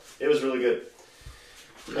that though. It was really good.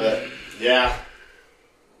 Yeah.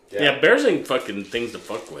 Yeah, bears ain't fucking things to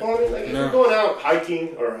fuck with. Well, I mean, like, if you're going out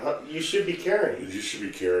hiking or you should be carrying. You should be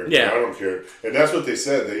carrying. Yeah. I don't care. And that's what they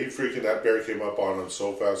said. That bear came up on them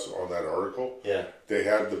so fast on that article. Yeah. They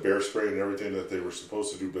had the bear spray and everything that they were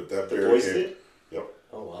supposed to do, but that The bear boys came. did? Yep.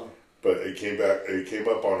 Oh, wow. But it came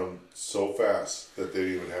up on them so fast that they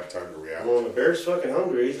didn't even have time to react. Well, when the bear's fucking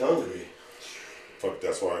hungry, he's hungry. Fuck,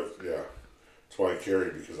 that's why, that's why I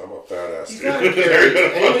carry, because I'm a fat ass. You gotta carry.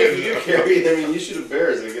 And even if you carry, I mean, you shoot a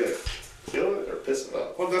bear, is it gonna kill it or piss it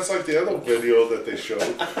off? Well, that's like the other video that they showed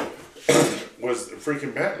was the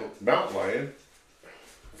freaking mountain lion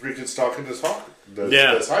freaking stalking this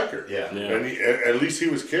this hiker. Yeah. Yeah. And at least he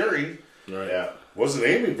was carrying. Right. Yeah. Wasn't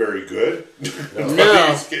aiming very good.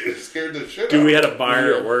 No. He scared the shit Dude, out we of had him. a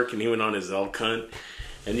buyer at work, and he went on his elk hunt.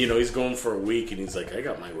 And, you know, he's going for a week, and he's like, I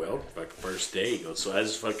got my elk like first day. He goes, so I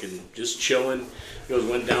was fucking just chilling. He goes,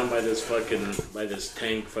 went down by this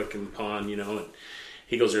tank fucking pond, you know, and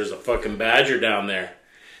he goes, there's a fucking badger down there.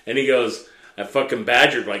 And he goes, That fucking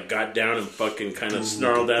badger like got down and fucking kind of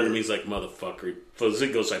snarled at him. He's like, motherfucker.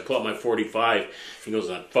 He goes, I pull out my 45. He goes,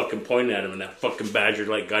 I'm fucking pointing at him, and that fucking badger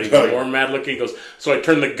like got even more mad looking. He goes, so I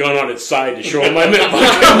turned the gun on its side to show him I meant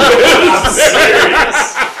I'm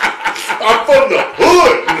serious. I'm from the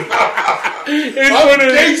hood. I'm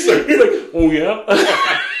gangster. He's like, oh yeah.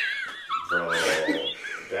 Bro,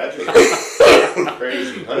 badgers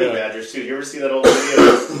crazy. Honey badgers too. You ever see that old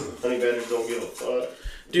video? Honey badgers don't give a fuck.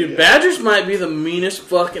 Dude, badgers might be the meanest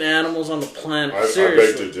fucking animals on the planet. I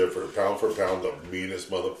Seriously. beg to differ. Pound for pound, the meanest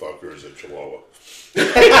motherfucker is a Chihuahua. Dude,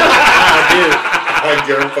 I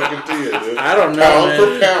guarantee you, dude. I don't know, Pound man. for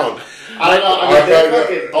pound. I don't know. I mean, they're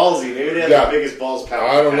fucking ballsy. Maybe they have the biggest balls pound.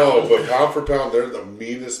 I don't know, but pound for pound, they're the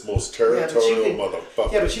meanest, most territorial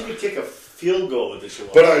motherfucker. Yeah, but you could kick a field goal with the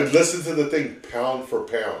Chihuahua. But I listened to the thing, pound for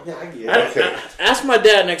pound. Yeah, I get it. Okay. Ask my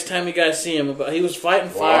dad next time you guys see him. About he was fighting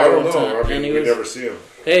fire I don't one time. know. I mean, and he we was, never see him.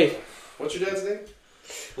 Hey, What's your dad's name?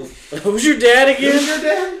 who's your dad again? Who's your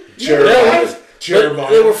dad? Jeremiah. But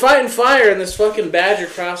they were fighting fire, and this fucking badger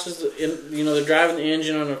crosses. They're driving the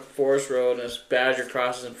engine on a forest road, and this badger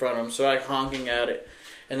crosses in front of them. So like honking at it,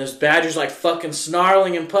 and this badger's like fucking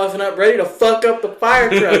snarling and puffing up, ready to fuck up the fire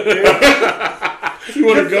truck. Dude. You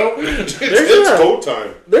want to go? It's go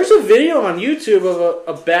time. There's a video on YouTube of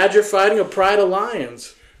a badger fighting a pride of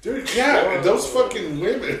lions. Dude, yeah, and those fucking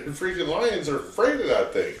women and freaking lions are afraid of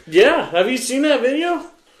that thing. Yeah, have you seen that video?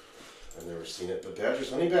 I've never seen it, but badgers,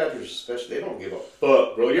 honey badgers especially, they don't give a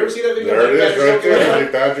fuck, bro. You ever see that video? There it is, Badgers right don't give a there. fuck?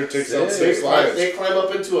 Honey badger takes out 6 lions. They climb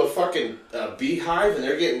up into a fucking beehive and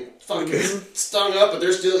they're getting fucking stung up, but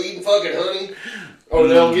they're still eating fucking honey. Or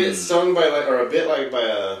they'll get stung by or a bit like by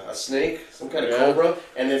a snake, some kind of cobra,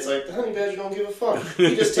 and it's like the honey badger don't give a fuck.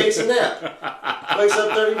 He just takes a nap, wakes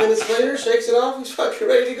up 30 minutes later, shakes it off, he's fucking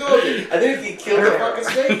ready to go again. I think he killed the fucking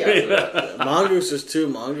snake after that. Mongooses too.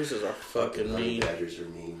 Mongooses are fucking Honey mean. badgers are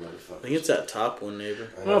mean, I motherfuckers. think it's that top one, neighbor.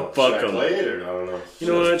 I know. Oh, fuck Should I 'em. play it or I don't know. You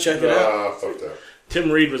know what? Check it out. Fuck that. Tim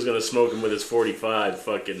Reed was gonna smoke him with his 45.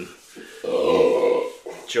 Fucking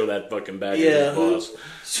show that fucking badger his boss.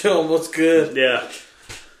 Show him what's good. Yeah,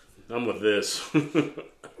 I'm with this.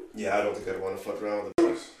 Yeah, I don't think I'd want to fuck around with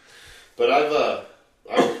it. But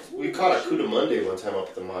we caught a Cuda Monday one time up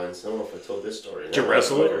at the mines. I don't know if I told this story. Did you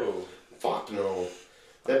wrestle it? Oh, fuck no.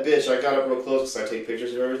 That bitch, I got up real close because I take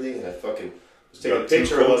pictures of everything, and I fucking was taking a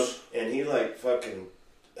picture of him, and he like fucking,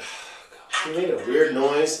 he made a weird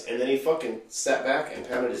noise, and then he fucking sat back and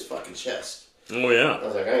pounded his fucking chest. Oh yeah. I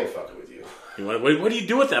was like, I ain't fucking with you. What do you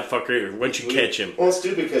do with that fucker once you catch him? Well, it's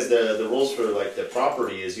stupid because the rules for like the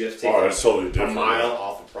property is you have to take that's totally a different. mile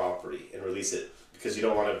off of property and release it because you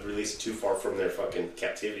don't want to release it too far from their fucking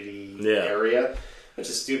captivity area, which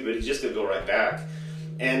is stupid. He's just gonna go right back.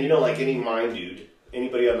 And you know, like any mine dude,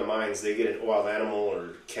 anybody on the mines, they get a wild animal or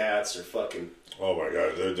cats or fucking. Oh my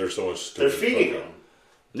god, they're so much stupid. They're feeding them.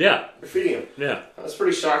 Yeah. They're feeding them. Yeah. I was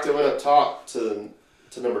pretty shocked. I went up top to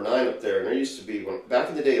number 9 up there, and there used to be back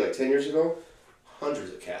in the day, like 10 years ago,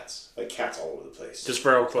 hundreds of cats, like cats all over the place. Just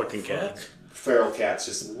feral fucking cats. Feral cats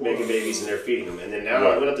just making babies and they're feeding them. And then now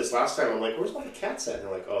I went up this last time. I'm like, where's all the cats at? And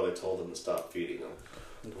they're like, oh, they told them to stop feeding them.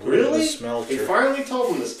 Really? They finally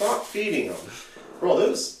told them to stop feeding them. Bro,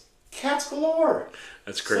 those cats galore.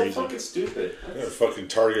 That's crazy. So fucking stupid. Yeah, fucking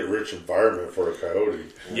target-rich environment for a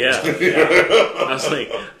coyote. Yeah.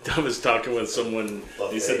 I was talking with someone.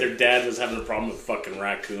 They said their dad was having a problem with fucking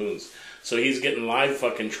raccoons. So he's getting live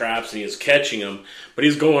fucking traps and he is catching them, but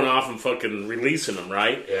he's going off and fucking releasing them,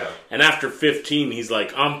 right? Yeah. And after 15, he's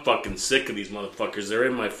like, I'm fucking sick of these motherfuckers. They're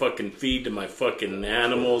in my fucking feed to my fucking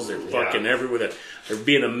animals. They're fucking everywhere. They're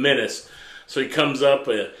being a menace. So he comes up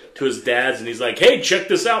to his dad's and he's like, hey, check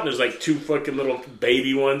this out. And there's like 2 fucking little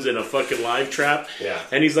baby ones in a fucking live trap. Yeah.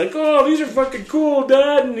 And he's like, oh, these are fucking cool,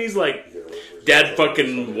 Dad. And he's like, Dad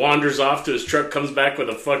fucking wanders off to his truck, comes back with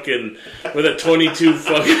a 22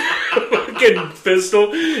 fucking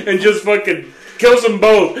pistol and just fucking kills them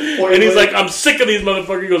both. And he's like, I'm sick of these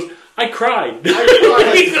motherfuckers. He goes, I cried.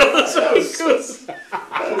 That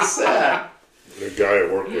was sad. The guy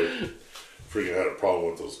I work with freaking had a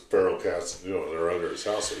problem with those feral cats, they're under his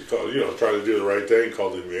house. So he called, trying to do the right thing,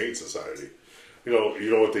 called the Humane Society. You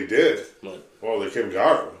know what they did? What? Well, they came and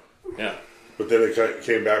got him. Yeah. But then they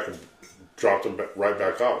came back and dropped him right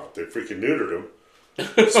back off. They freaking neutered him.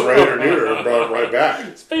 Sprayed or neutered him, brought him right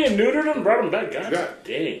back. They neutered him, brought him back. God Yeah.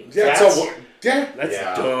 dang. That's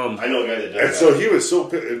Dumb. I know a guy that does and that. so he was so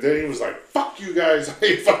pissed. And then he was like, fuck you guys. I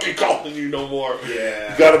ain't fucking calling you no more.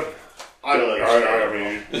 Yeah. You gotta... I don't understand. I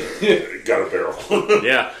mean, got a barrel.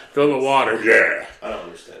 Yeah. Fill it with water. Yeah. I don't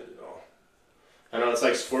understand it at all. I know it's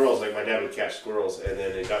like squirrels. Like my dad would catch squirrels, and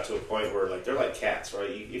then it got to a point where like they're like cats, right?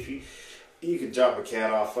 You could drop a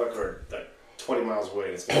cat off, or like 20 miles away,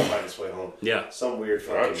 and it's gonna find its way home. Yeah. Some weird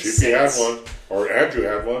fucking Chiefy had sense. one, or Andrew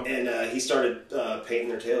had one. And he started painting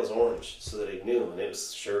their tails orange so that he knew. And it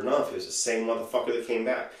was, sure enough, it was the same motherfucker that came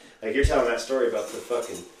back. Like, you're telling that story about the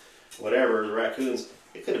fucking whatever, the raccoons.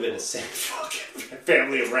 It could have been the same fucking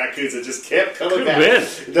family of raccoons that just kept coming back. Been.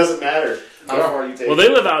 It doesn't matter how far you take Well, they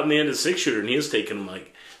live out in the end of 6-shooter, and he was taking them,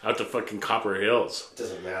 like, out to fucking Copper Hills. It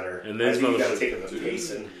doesn't matter. And then you gotta take them to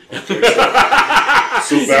Payson.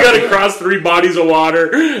 So You gotta cross 3 bodies of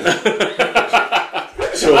water.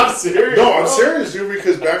 So, I'm serious. No, I'm bro. serious, dude.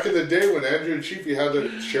 Because back in the day when Andrew and Chiefy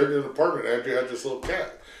shared an apartment, Andrew had this little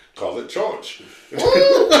cat. Called it Chonch.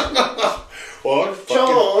 Well,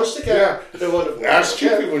 Chonch, the cat. Yeah. The wonderful. Ask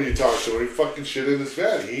Chiefy when you talk to him. He fucking shit in his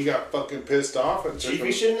bed. He got fucking pissed off and took him.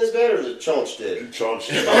 Chiefy shit in his bed, or the Chonch did? Chonch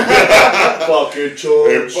did. Fucking They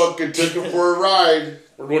Chonch. fucking took him for a ride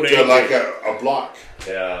What to age? like a block.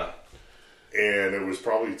 Yeah. And it was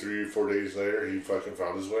probably 3 or 4 days later, he fucking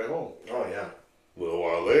found his way home. Oh, yeah. A little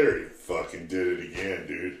while later, he fucking did it again,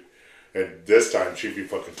 dude. And this time, Chiefy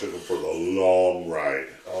fucking took him for the long ride.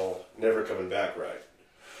 Oh, never coming back, right?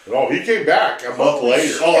 No, he came back a month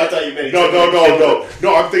later. Oh, I thought you meant he No, took no, it. no, no.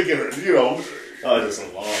 No, I'm thinking, you know. Oh, it's a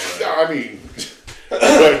long ride. I mean,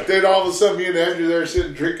 but then all of a sudden, me and Andrew there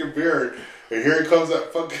sitting drinking beer, and here comes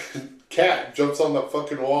that fucking cat, jumps on the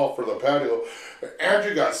fucking wall for the patio.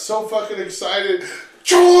 Andrew got so fucking excited.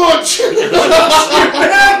 George! George!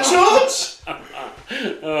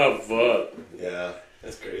 Oh, fuck. Yeah,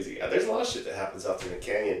 that's crazy. Yeah, there's a lot of shit that happens out there in the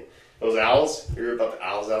canyon. Those owls, you hear about the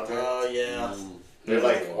owls out there? Oh yeah. They're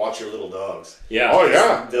like, watch your little dogs. Yeah. Oh,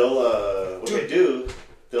 yeah. They'll, what they do,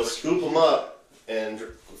 they'll scoop them up and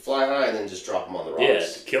fly high and then just drop them on the Yeah,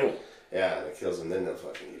 rocks. to kill them. Yeah, and it kills them, then they'll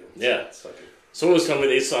fucking eat them. Yeah. It's fucking... Someone was telling me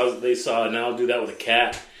they saw an owl do that with a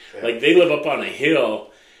cat. Yeah. Like, they live up on a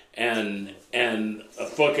hill, and a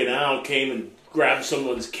fucking owl came and grabbed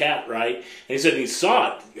someone's cat, right? And he said he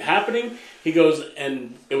saw it happening. He goes,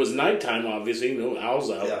 and it was nighttime, obviously. No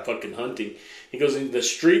owls out fucking hunting. He goes, in the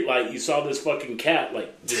street light, you saw this fucking cat,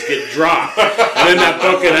 like, just get dropped. And then that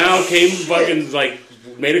fucking owl came, fucking, like,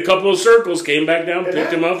 made a couple of circles, came back down,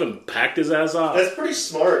 picked him up, and packed his ass off. That's pretty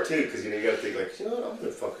smart, too, because, you gotta think, like, you know what, I'm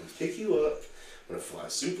gonna fucking pick you up, I'm gonna fly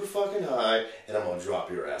super fucking high, and I'm gonna drop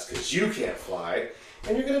your ass, because you can't fly,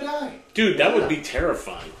 and you're gonna die. Dude, that would be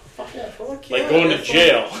terrifying. Fuck yeah, fuck Like going to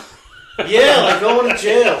jail. Yeah, like going to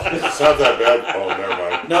jail. It's not that bad. Oh, never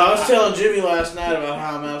mind. No, I was telling Jimmy last night about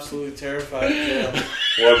how I'm absolutely terrified of jail.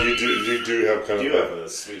 Well, you do have kind You of have a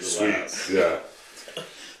sweet little sweet, ass. yeah.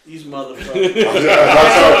 These motherfuckers. Bro,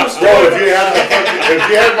 if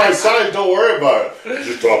you had my side, don't worry about it.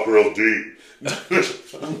 Just talk real deep.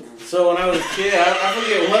 So when I was a kid, I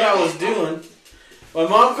forget what I was doing. My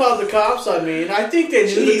mom called the cops on me, and I think they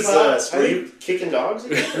knew the cops. Jesus, were you kicking dogs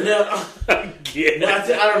again? No, Yeah. no, I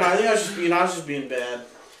don't know. I think I was just being bad.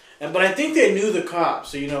 But I think they knew the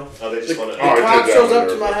cops. So Oh, they the just want to... Oh, I did cop that shows when up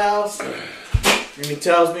they to were- my house, and he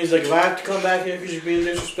tells me, he's like, if I have to come back here because you're being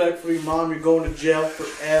disrespectful to your mom, you're going to jail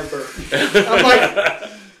forever. I'm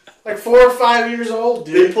like 4 or 5 years old,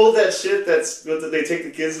 They dude. pulled that shit that's... What, did they take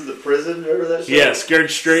the kids to the prison? Remember that shit? Yeah,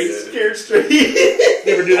 scared straight. Scared straight.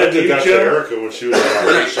 You ever do I that to did you, that to Joe? Erica when she was at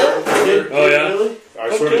our show. Oh, yeah? Really?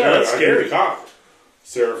 I swear to yeah, God, that's I scary. knew the cop,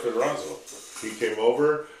 Sarah Finrazzo. He came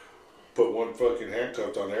over, put one fucking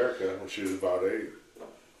handcuff on Erica when she was about 8.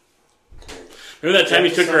 Remember that time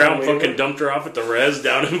you took her out and fucking dumped her off at the res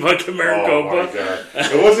down in fucking Oh my Maricopa? God!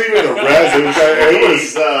 It wasn't even the res. It was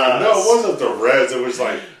Jesus. no, it wasn't the res. It was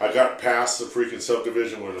like I got past the freaking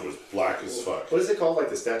subdivision when it was black as fuck. What is it called? Like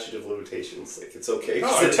the statute of limitations? Like, it's okay. No,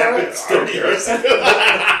 Because it's it happened fine. I don't 30 care. years ago.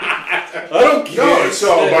 I don't care. No,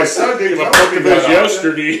 so my son didn't My come up fucking with was that often.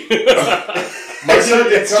 yesterday. My son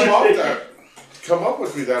didn't come up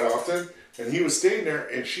with me that often, and he was staying there,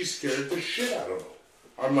 and she scared the shit out of him.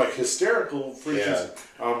 I'm like hysterical, freaking. Yeah.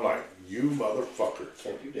 I'm like, you motherfucker,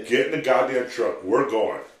 Can't do that. get in the goddamn truck. We're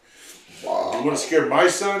going. You want to scare my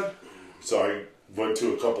son? So I went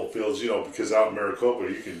to a couple fields, because out in Maricopa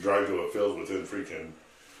you can drive to a field within freaking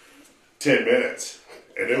 10 minutes,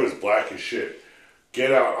 and it was black as shit.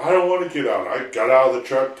 Get out! I don't want to get out. I got out of the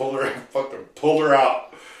truck, pulled her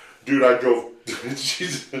out, dude. I drove.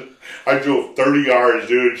 I drove 30 yards,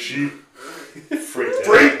 dude. She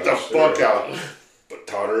freaked the fuck out, but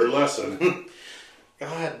taught her a lesson.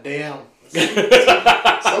 God damn.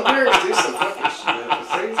 Some parents do some fucking shit.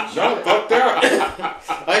 Crazy shit. No, fuck that.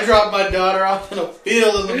 I dropped my daughter off in a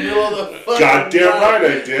field in the middle of the fucking Goddamn right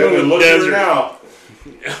I did. And look at her Desert. now.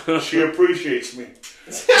 She appreciates me.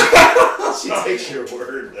 She takes your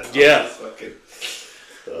word. Yeah. Fucking,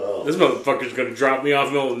 This motherfucker's gonna drop me off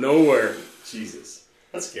in the middle of nowhere. Jesus.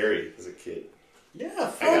 That's scary as a kid. Yeah,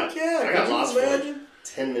 fuck yeah. I got lost for like imagine?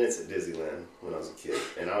 10 minutes at Disneyland when I was a kid,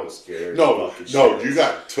 and I was scared. No, you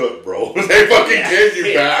got took, bro. They fucking gave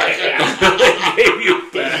you back. They gave you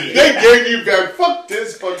back. They gave you back. Fuck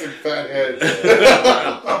this fucking fathead.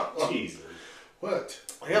 Jesus. What?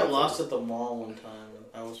 I got lost at the mall one time, and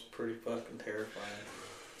that was pretty fucking terrifying.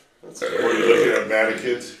 That's Were you looking at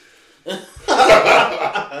mannequins?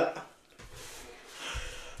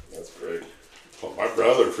 That's great. Well, my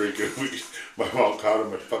brother freaking, my mom caught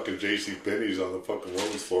him at fucking J.C. Penney's on the fucking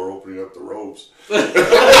women's floor opening up the robes.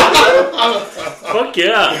 Fuck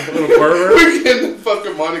yeah, little pervert. We get in the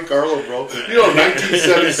fucking Monte Carlo, bro.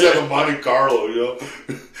 1977 Monte Carlo,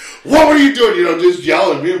 What were you doing? Just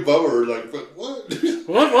yelling. Me and Bubba were like, what?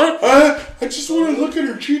 What? I just want to look at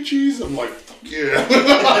her chi-chis. I'm like, fuck yeah.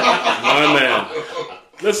 My man.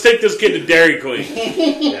 Let's take this kid to Dairy Queen.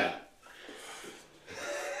 Yeah.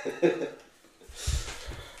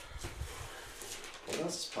 What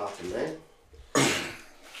else is popping, man? I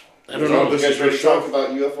don't know. You guys ready to talk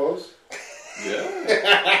about UFOs?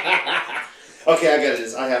 Yeah. Okay, I got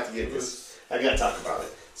this. I have to get this. I got to talk about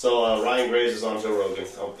it. So Ryan Graves is on Joe Rogan.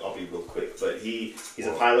 I'll be real quick, but he's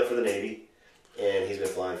a pilot for the Navy, and he's been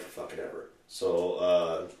flying for fucking ever.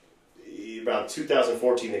 So around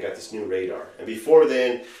 2014, they got this new radar, and before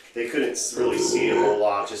then, they couldn't really see a whole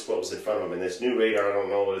lot, just what was in front of them. And this new radar, I don't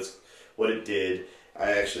know what it did.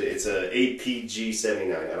 It's a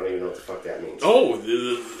APG-79. I don't even know what the fuck that means. Oh,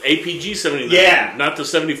 the APG-79. Yeah. Not the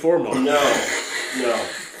 74 model. No.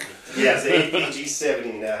 Yeah, it's the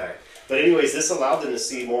APG-79. But anyways, this allowed them to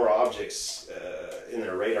see more objects in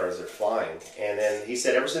their radar as they're flying. And then he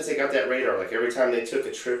said ever since they got that radar, like every time they took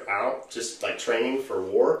a trip out, just like training for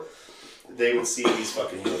war, they would see these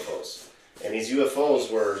fucking UFOs. And these UFOs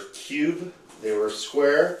were cube, they were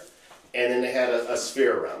square, and then they had a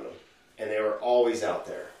sphere around them. And they were always out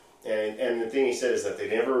there. And the thing he said is that they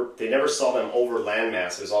never saw them over land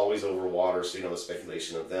masses, always over water. So the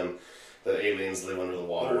speculation of them, the aliens live under the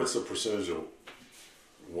water. What's the percentage of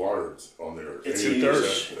water on there? It's 80%?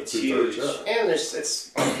 huge. It's huge. Yeah. And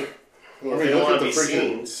it's. I They mean, don't look want at to the be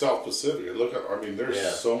freaking seen. South Pacific.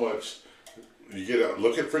 There's so much. You get out.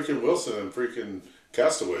 Look at freaking Wilson and freaking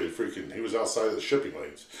Castaway. Freaking, he was outside of the shipping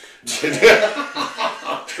lanes.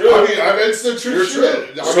 True. It's the true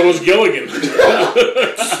shit. So was Gilligan.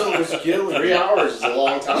 So was Gilligan. 3 hours is a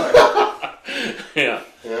long time. Yeah.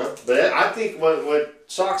 But I think what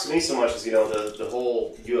shocks me so much is the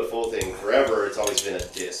whole UFO thing. Forever, it's always been a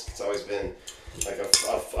disc. It's always been like a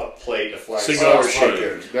plate, a flag. Cigar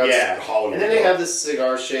shape. That's Hollywood. And then they have the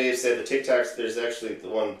cigar shapes. They have the Tic Tacs. There's actually the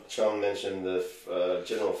one Chum mentioned, the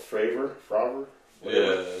General Fravor.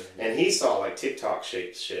 Yeah. And he saw like TikTok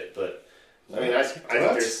shaped shit, but I mean, I think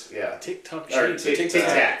there's TikTok or shape. Tic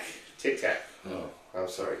Tac. Tic Tac. Oh, I'm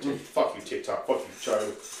sorry. Fuck you, TikTok. Fuck you,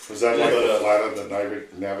 Charlie. Was that like the flat of the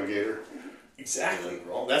Navigator? Exactly,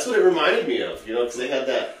 bro. That's what it reminded me of. Because they had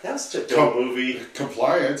that. That was such a dope movie.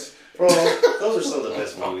 Compliance. Bro, those are some of the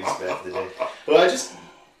best movies back in the day. But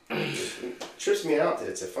it trips me out that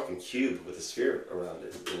it's a fucking cube with a sphere around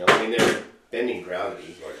it. I mean, they're bending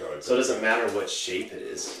gravity, so it doesn't matter what shape it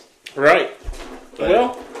is. Right. But,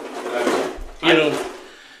 Well,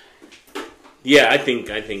 yeah, I think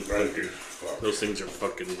those things are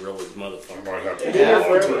fucking real as motherfuckers. I might have They've to been there go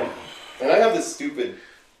on forever. to And I have this stupid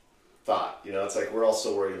thought. It's like we're all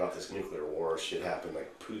so worried about this nuclear war shit happen.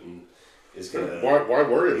 Like Putin is gonna. Why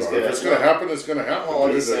worry about it? If it's gonna happen, it's gonna happen. Well, I'm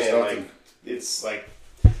dude. just There's saying, nothing. it's like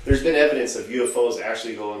there's been evidence of UFOs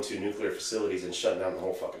actually going to nuclear facilities and shutting down the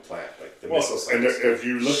whole fucking plant. Like the missile sites. And if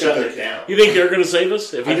you look shutting at it down. You think they're going to save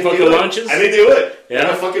us if I he think fucking they would. launches? I think they would. Yeah.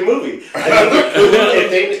 Like a fucking movie. I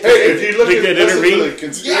think if you look Think at they'd intervene? the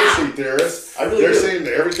conspiracy theorists, I really they're do. saying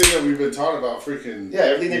that everything that we've been taught about freaking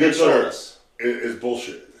everything they've been showing us. is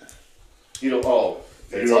bullshit. It's all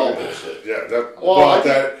bullshit. Yeah,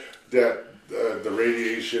 the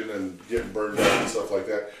radiation and getting burned out and stuff like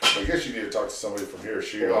that. I guess you need to talk to somebody from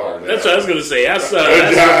Hiroshima. That's what I was going to say. That's the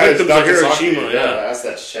victims of Nagasaki, Hiroshima. Yeah. That's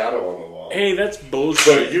that shadow on the wall. Hey, that's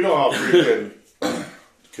bullshit. But you know how freaking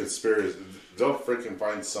conspiracy, they'll freaking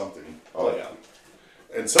find something. Oh yeah.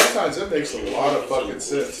 And sometimes it makes a lot of fucking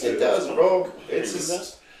sense. It does, bro. It's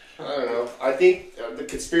just, I don't know. I think the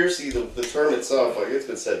conspiracy, the term itself, like it's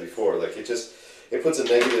been said before, like it puts a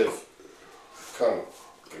negative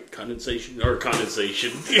Condensation. You know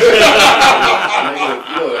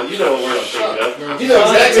what word I'm thinking of. You know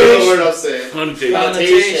exactly what word I'm saying.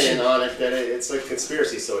 Connotation on it that it's like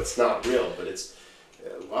conspiracy, so it's not real, but a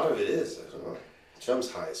lot of it is. I don't know. Chum's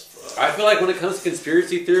high as fuck. I feel like when it comes to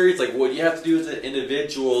conspiracy theories, like what you have to do as an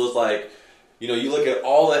individual is like you know, you look at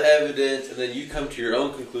all the evidence and then you come to your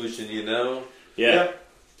own conclusion, you know? Yeah.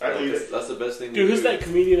 I believe it. That's the best thing to Dude, do. who's that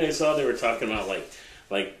comedian I saw? They were talking about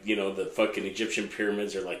like you know, the fucking Egyptian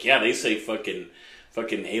pyramids are like, yeah, they say fucking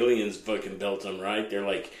aliens fucking built them, right? They're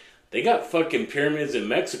like, they got fucking pyramids in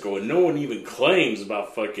Mexico and no one even claims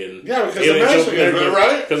about fucking Yeah, because the aliens Mexicans, over there,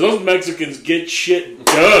 right? Because those Mexicans get shit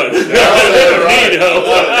done. Right. You know?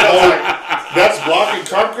 That's blocking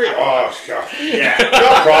concrete? Oh, God. Yeah.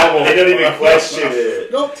 No problem. They don't even question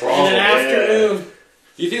it. No In problem. an afternoon.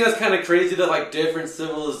 Do you think that's kind of crazy that like different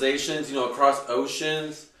civilizations, you know, across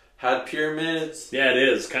oceans had pyramids? Yeah, it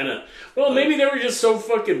is kind of. Well, maybe they were just so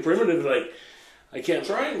fucking primitive. Like, I can't.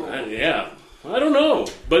 Triangle. Yeah, I don't know,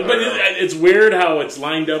 but it's weird how it's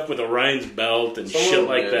lined up with Orion's belt and shit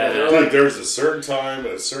like that. Dude, there's a certain time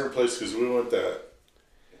at a certain place, because we went that.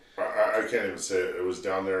 I can't even say it. It was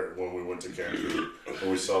down there when we went to Cancun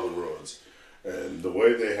and we saw the ruins. And the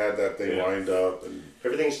way they had that thing lined up and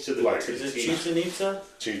Everything's to the Like, to the Is it T. Chichen Itza?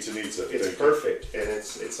 Chichen Itza. It's Thank you. perfect, and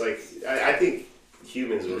it's like I think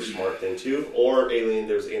humans were smart then too, or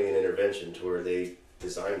there was alien intervention to where they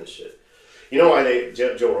designed the shit. You know why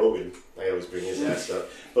Joe Rogan? I always bring his ass up,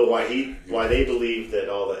 but why they believe that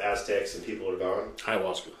all the Aztecs and people are gone?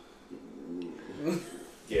 Ayahuasca.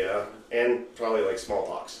 Yeah, and probably like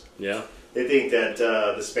smallpox. Yeah, They think that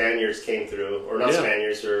the Spaniards came through, or not Yeah.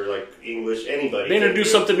 Spaniards, or like English, anybody. they came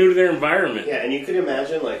introduced through. something new to their environment. Yeah, and you could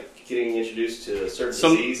imagine like getting introduced to a certain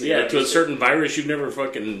disease. and to a just certain virus you've never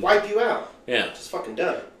fucking. wipe you out. Yeah, Just fucking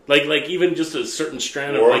done. like even just a certain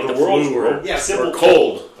strand of War like of the the Worlds, flu or, bro. Yeah, simple or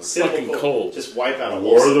cold, Simple fucking cold. Just wipe out a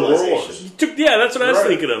War whole of the Worlds. civilization. Yeah, that's what I was Right.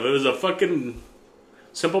 thinking of. It was a fucking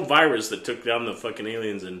simple virus that took down the fucking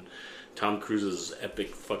aliens in Tom Cruise's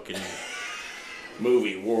epic fucking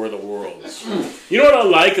movie, War of the Worlds. You know what I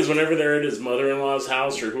like is whenever they're at his mother-in-law's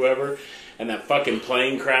house or whoever, and that fucking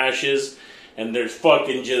plane crashes, and there's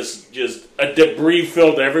fucking just a debris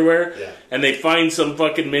filled everywhere, Yeah. and they find some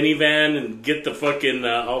fucking minivan and get the fucking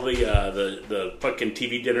all the fucking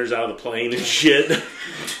TV dinners out of the plane and shit.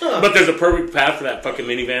 But there's a perfect path for that fucking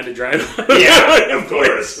minivan to drive. Yeah, of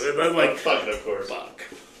course. And I'm like, fucking of course. fuck.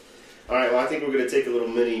 All right, well, I think we're going to take a little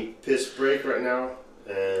mini piss break right now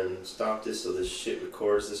and stop this so this shit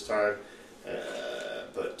records this time.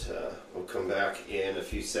 But we'll come back in a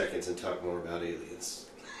few seconds and talk more about aliens.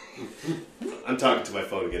 I'm talking to my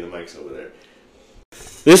phone again. The mic's over there.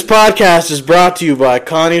 This podcast is brought to you by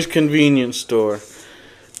Connie's Convenience Store.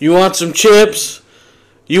 You want some chips?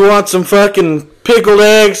 You want some fucking pickled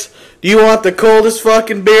eggs? Do you want the coldest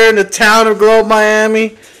fucking beer in the town of Globe,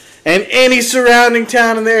 Miami? And any surrounding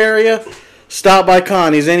town in the area? Stop by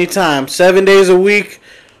Connie's anytime, 7 days a week,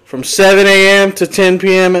 from 7 a.m. to 10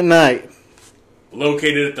 p.m. at night.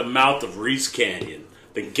 Located at the mouth of Reese Canyon,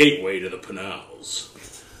 the gateway to the Pinals.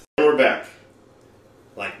 And we're back.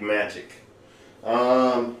 Like magic.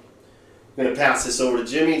 I'm going to pass this over to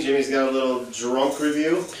Jimmy. Jimmy's got a little drunk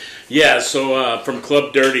review. Yeah, so from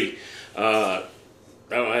Club Dirty, I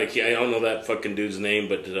don't know that fucking dude's name,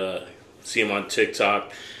 but see him on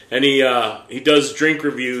TikTok, and he does drink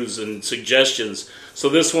reviews and suggestions. So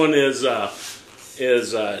this one is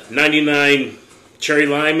 99 cherry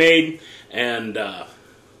limeade and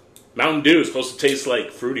Mountain Dew is supposed to taste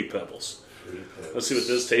like Fruity Pebbles. Let's see what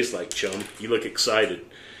this tastes like, chum. You look excited.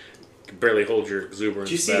 You can barely hold your exuberance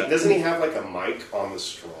Do you see? back. Doesn't he have like a mic on the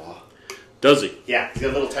straw? Does he? Yeah, he's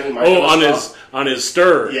got a little tiny mic. Oh, on the on straw. his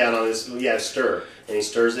stir. Yeah, and on his stir, and he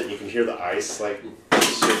stirs it, and you can hear the ice like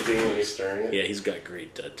shifting when he's stirring it. Yeah, he's got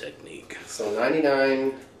great technique. So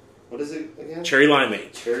 99. What is it again? Cherry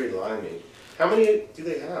limeade. Cherry limeade. How many do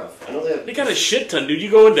they have? I know they have. They got a shit ton, dude.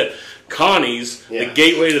 You go into Connie's, Yeah. the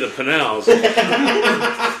gateway to the Pinals.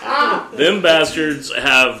 Them bastards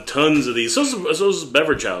have tons of these. So's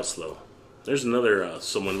Beverage House, though. There's another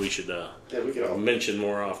someone we should Yeah, we could all. mention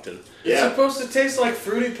more often. It's Yeah. supposed to taste like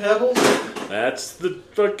Fruity Pebbles? That's the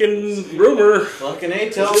fucking rumor. Fucking A,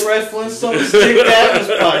 tell Fred Flintstone to stick that in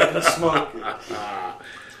his pipe and smoke it.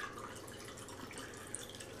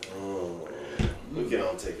 Oh, we can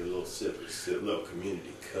all take a little sip, little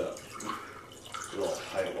community cup. A little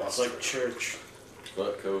ayahuasca. It's like church.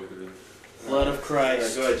 Fuck COVID. Blood of Yeah,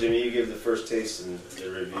 Christ. go ahead, Jimmy. You give the first taste and the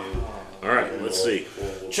review. All right, And let's see.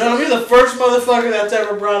 we'll Trying to be the first motherfucker that's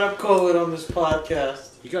ever brought up COVID on this podcast.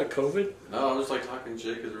 You got COVID? No, I'm just like talking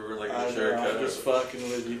shit because we were like I in the share know, I'm couch. just fucking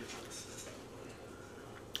with you.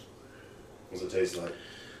 What's it taste like?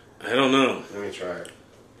 I don't know. Let me try it.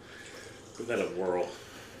 Give that a whirl.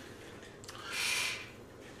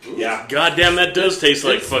 Yeah, God damn, that does taste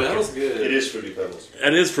like It smells fucking. good. it is Fruity Pebbles.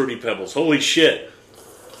 That is Fruity Pebbles. Holy shit.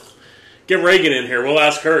 Get Reagan in here. We'll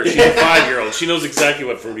ask her. She's a 5-year-old. She knows exactly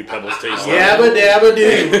what Fruity Pebbles taste like. Yabba dabba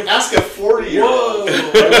do. Ask a 40-year-old.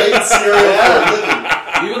 I ate cereal for a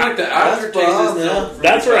living. Even like the aftertaste is still.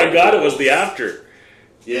 That's where I got it, was the after.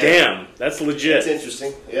 Yeah. Damn, that's legit. That's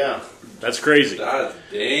interesting. Yeah. That's crazy. That's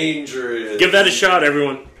dangerous. Give that a shot,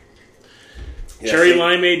 everyone. Yeah, Cherry see?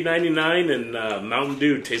 Limeade 99 and Mountain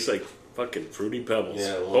Dew tastes like fucking Fruity Pebbles.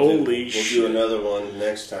 Yeah, Holy we'll shit. do another one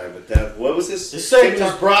next time. But that, what was this? This segment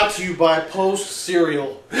is brought to you by Post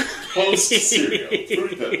Cereal. Post cereal.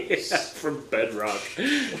 Fruity Pebbles. Yeah, from Bedrock.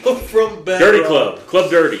 From Bedrock. Dirty Club.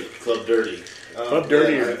 Club Dirty. Club Dirty. Club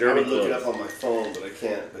Dirty or I Dirty would look it Club? up on my phone, but I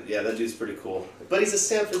can't. But yeah, that dude's pretty cool. But he's a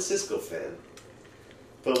San Francisco fan.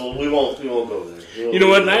 But we won't go there. You know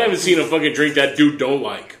what? And I haven't seen a fucking drink that dude don't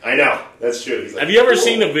like. I know. That's true. He's like, Have you ever cool.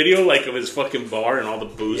 seen a video like of his fucking bar and all the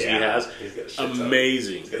booze Yeah, he has? he's got a shit ton.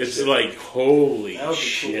 Amazing. He's got a It's shit like, holy That would be cool as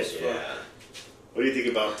shit. fuck. Yeah. What do you think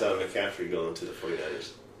about McCaffrey going to the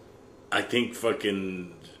 49ers? I think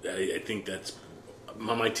fucking, I think that's,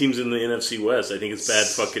 my team's in the NFC West. I think it's bad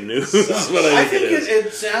fucking news. That's what I I think think it is.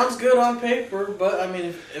 it sounds good on paper, but I mean,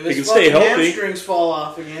 if He his can stay fucking healthy. hamstrings fall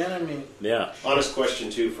off again, I mean, Yeah. Honest question,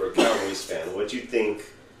 too, for a Cowboys fan. What'd you think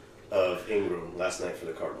of Ingram last night for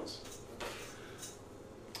the Cardinals?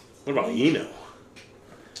 What about Eno?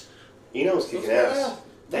 Eno was kicking those ass. guys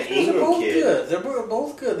That are Ingram both kid. good. They're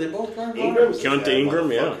both good. They both learn Ingram's a Keontae bad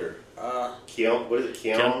Ingram, yeah. motherfucker. Keon, what is it?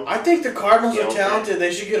 Keon? I think the Cardinals are Keontae. talented.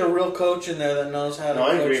 They should get a real coach in there that knows how to No,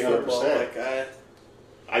 I coach agree football. 100%. Like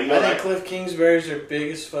I think Cliff Kingsbury's their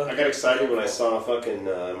biggest fucking. I got excited when I saw fucking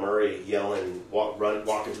Murray yelling,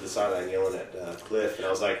 walking to the sideline yelling at Cliff, and I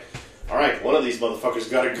was like, all right, one of these motherfuckers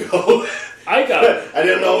got to go. I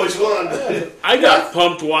didn't know which one. I got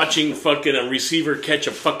pumped watching fucking a receiver catch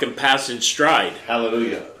a fucking pass in stride.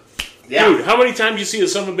 Hallelujah. Yeah. Dude, how many times you see a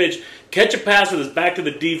son of a bitch catch a pass with his back to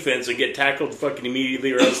the defense and get tackled fucking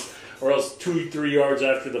immediately, or else 2-3 yards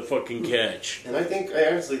after the fucking catch? And I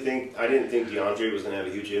honestly think, I didn't think DeAndre was going to have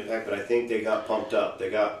a huge impact, but I think they got pumped up.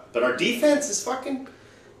 But our defense is fucking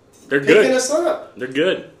They're picking good. us up. They're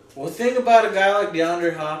good. Well, the thing about a guy like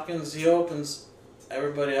DeAndre Hopkins, he opens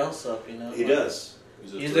everybody else up. You know, He does.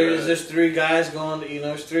 There's three guys going.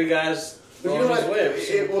 There's three guys But you going know his what? way. every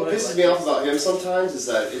single What play. pisses Like, me off about him sometimes is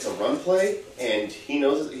that it's a run play, and he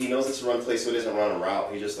knows it's a run play, so he doesn't run a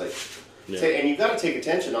route. He just like, Yeah. and you've got to take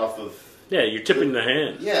attention off of. Yeah, you're tipping the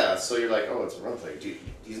hand. Yeah, so you're like, oh, it's a run play. Dude,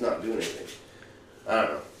 he's not doing anything. I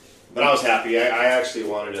don't know. But I was happy. I actually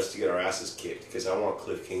wanted us to get our asses kicked because I want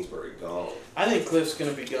Cliff Kingsbury gone. I think Cliff's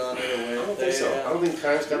going to be gone either way. I don't think so. I don't think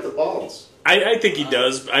Kyle's got the balls. I think he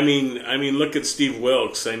does. I mean, look at Steve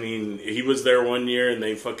Wilkes. I mean, he was there one year and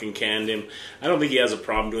they fucking canned him. I don't think he has a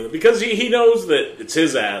problem doing it because he knows that it's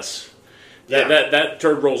his ass. That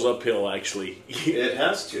turd rolls uphill. Actually, It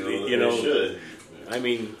has to. You know, it should. I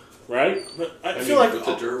mean, right? But I feel like With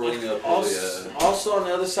the dirt rolling up. also on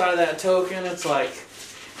the other side of that token, it's like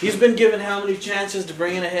he's been given how many chances to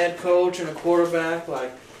bring in a head coach and a quarterback,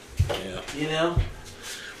 like Yeah. you know.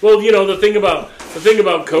 Well, the thing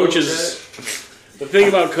about coaches. The thing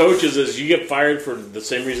about coaches is you get fired for the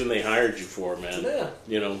same reason they hired you for, man.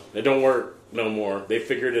 Yeah. They don't work no more. They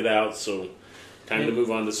figured it out, so time to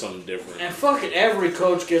move on to something different. And fucking every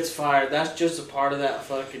coach gets fired. That's just a part of that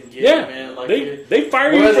fucking gig, Yeah, man. Like they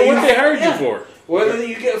fire you for what they hired you for. Whether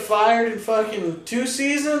you get fired in fucking 2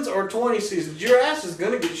 seasons or 20 seasons, your ass is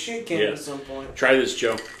gonna get shit canned at some point. Try this,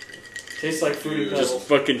 Joe. Tastes like Fruity Pebbles. Just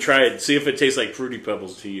fucking try it. See if it tastes like Fruity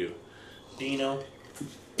Pebbles to you. Dino.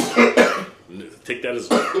 Take that as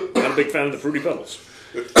I'm not a big fan of the Fruity Pebbles.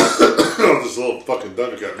 This little fucking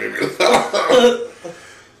Thundercat made me.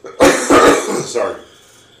 Sorry.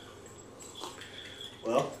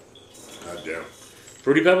 Well, God damn.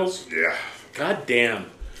 Fruity Pebbles? Yeah. God damn.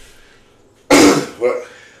 What?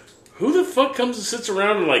 Who the fuck comes and sits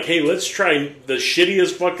around and like, hey, let's try the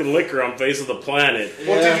shittiest fucking liquor on face of the planet?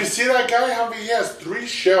 Well, Yeah. did you see that guy? How many he has 3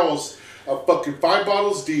 shells of fucking 5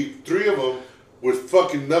 bottles deep, 3 of them with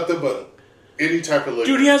fucking nothing but any type of liquor.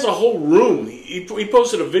 Dude, he has a whole room. He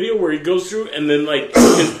posted a video where he goes through and then like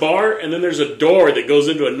his bar, and then there's a door that goes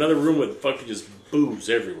into another room with fucking just booze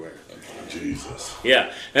everywhere. Jesus.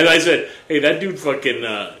 Yeah, and I said, hey, that dude fucking.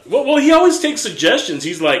 Well, he always takes suggestions.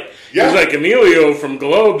 He's like, Emilio from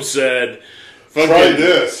Globe said, fucking Try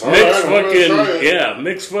this. All mix right, I'm gonna try it.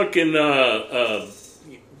 mix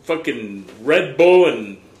fucking Red Bull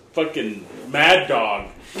and fucking Mad Dog.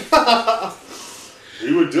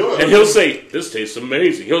 He would do it. And he'll say, this tastes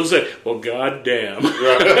amazing. He'll say, well, goddamn.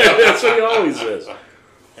 That's what he always says.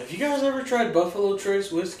 have you guys ever tried Buffalo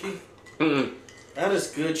Trace whiskey? Mm-mm. That is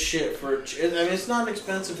good shit for. I mean, it's not an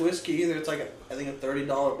expensive whiskey either. It's like I think a $30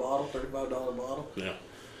 bottle, $35 bottle. Yeah.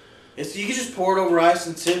 It's you can just pour it over ice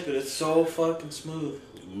and sip it. It's so fucking smooth.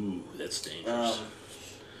 Ooh, that's dangerous.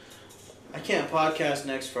 I can't podcast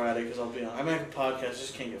next Friday because I'll be on. I make a podcast,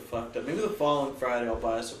 just can't get fucked up. Maybe the following Friday I'll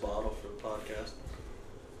buy us a bottle for the podcast.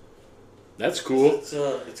 That's cool. It's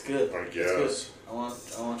good. I It's guess. good. I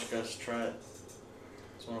want you guys to try it.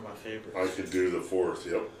 It's one of my favorites. I could do the 4th.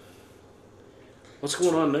 Yep. What's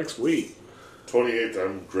going on next week? 28th,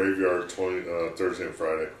 I'm graveyard. Thursday and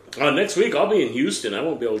Friday. Next week I'll be in Houston. I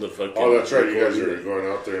won't be able to fucking. Oh, that's right. You record guys are either. going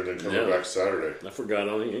out there and then coming back Saturday. I forgot.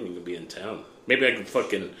 I ain't gonna be in town. Maybe I can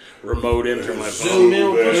fucking remote in through my Zoom phone.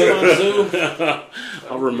 in, we'll put you on Zoom.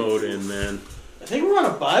 I'll remote in, man. I think we're on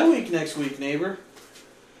a bye week next week, neighbor.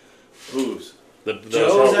 Who's? The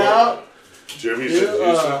Joe's out. Jimmy's in Houston.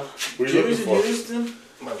 What are you Jimmy's looking in for? Houston.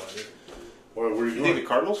 My buddy. What are you You think doing? the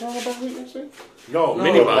Cardinals are on a bye week next week? No,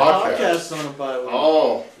 Mini the pod. podcast. Podcast's on a bye week.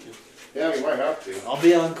 Oh. Yeah, we might have to. I'll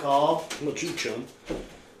be on call. How about you, chum?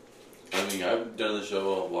 I mean, I've done the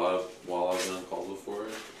show while I've been on calls before.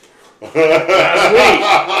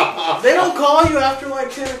 They don't call you after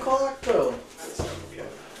like 10 o'clock, though.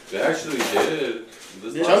 They actually did.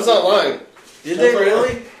 This Yeah. Chum's not lying. Did they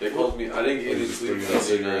really? They called me. I didn't get any Just sleep bring that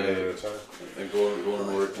Sunday cigarette in at night. a time. And going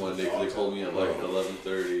to work one day because they called me at like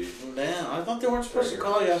 11:30. Damn, I thought they weren't supposed to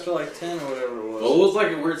call you after like 10 or whatever it was. Well, it was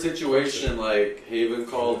like a weird situation. Like Haven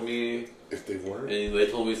called me If they weren't. and they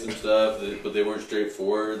told me some stuff, but they weren't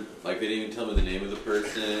straightforward. Like they didn't even tell me the name of the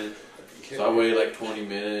person. So I waited like 20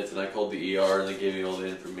 minutes and I called the ER and they gave me all the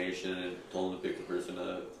information and told them to pick the person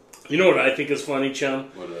up. You know what I think is funny,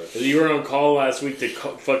 chum? What You were on call last week to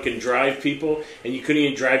fucking drive people, and you couldn't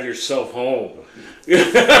even drive yourself home. Hey,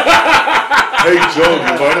 Joe, do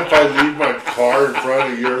you mind if I leave my car in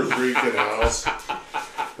front of your freaking house?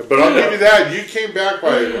 But I'll give you that. You came back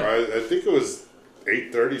by, I think it was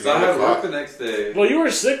 8:30. So I had work the next day. Well, you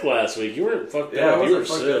were sick last week. You weren't fucked Yeah, I up. You were wasn't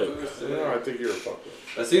fucked sick. up. I was sick. No, I think you were fucked up.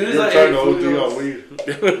 As soon as You were I trying ate to food, OD on weed.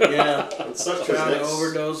 Yeah. It sucks Trying to because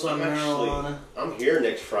overdose on actually, marijuana. I'm here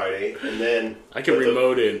next Friday, and then I can but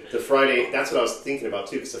remote in. the Friday. That's what I was thinking about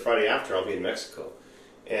too. Because the Friday after, I'll be in Mexico,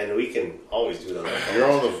 and we can always do it on that.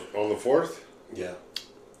 You're on the 4th? Yeah.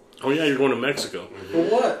 Oh yeah, you're going to Mexico. For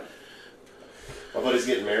what? My buddy's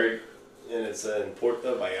getting married, and it's in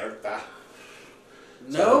Puerto Vallarta.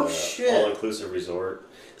 No It's shit. all-inclusive resort.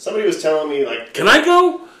 Somebody was telling me like, Can I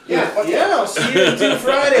go? yeah, fuck Yeah, I'll see you in 2 I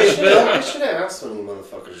Fridays, should Bill. have asked one of you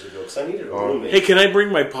motherfuckers to go because I needed a roommate. Hey, can I bring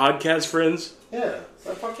my podcast friends? Yeah,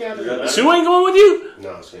 so fuck yeah. You got that? Sue ain't going with you?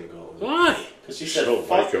 No, she ain't going. Why? Because she said, She'll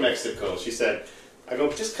fuck like him. Mexico. She said, I go,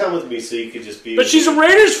 just come with me so you could just be. But she's a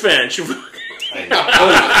Raiders fan. She, I know.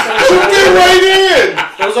 Get right in!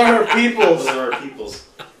 Those are her peoples. Those are our peoples.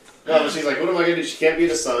 No, but she's like, what am I going to do? She can't be in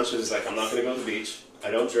the sun. She's like, I'm not going to go to the beach. I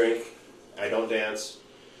don't drink. I don't dance.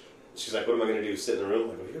 She's like, what am I going to do? Sit in the room?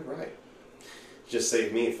 I go, you're right. Just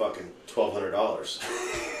save me fucking $1,200.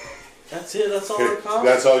 That's it. That's all it costs.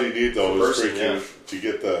 That's all you need, though, is Person, freaking yeah. to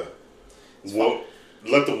get the.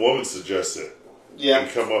 Let the woman suggest it. Yeah. And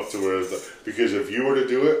come up to her. Because if you were to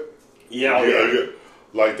do it, Yeah.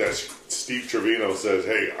 like that Steve Trevino says,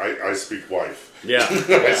 hey, I speak wife. yeah.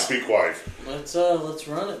 I speak wife. Let's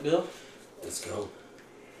run it, Bill. Let's go.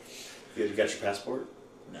 You got your passport?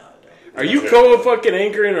 No, I don't. Are you co-fucking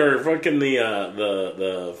anchoring or fucking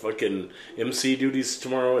the fucking MC duties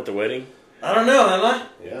tomorrow at the wedding? I don't know, am I?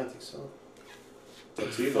 Yeah, I think so.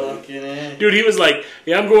 Up to you, buddy. Fucking A. Dude, he was like,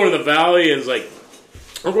 yeah, I'm going to the valley, and it's like,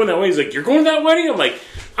 I'm going that way. He's like, you're going to that wedding? I'm like,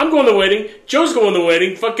 I'm going to the wedding. Joe's going to the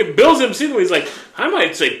wedding. Fucking Bill's MC. He's like, I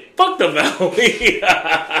might say, fuck the valley.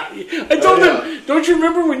 I told him, don't you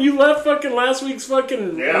remember when you left fucking last week's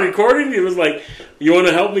fucking recording? He was like, you want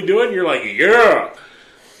to help me do it? And you're like, yeah.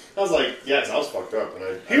 I was like, yeah, 'cause I was fucked up.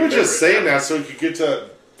 And He was just saying that so he could get to that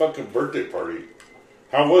fucking birthday party.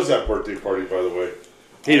 How was that birthday party, by the way?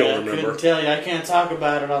 He don't I remember. couldn't tell you. I can't talk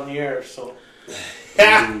about it on the air, so.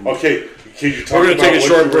 Okay, can you talk We're going to about take a when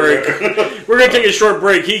short you were break. there? We're going to take a short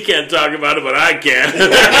break. He can't talk about it, but I can.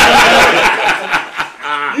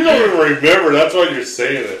 You don't even remember. That's why you're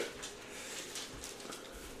saying it.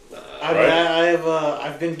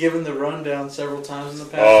 I've been given the rundown several times in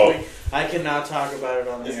the past week. I cannot talk about it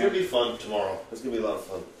on the It's air. going to be fun tomorrow. It's going to be a lot of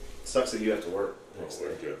fun. Sucks that you have to work next day.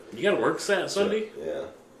 You got to work Sunday? Yeah.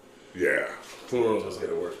 Yeah. I was going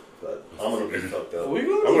to work, but I'm going to be fucked up. Are we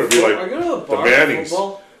going I'm to gonna be like are we going to the bar Mannings.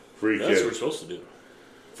 football? Free That's what we're kid. supposed to do.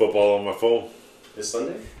 Football on my phone. This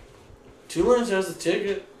Sunday? Tulane has the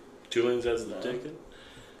ticket. Tulane's has the ticket.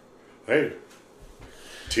 Hey,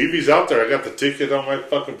 TV's out there. I got the ticket on my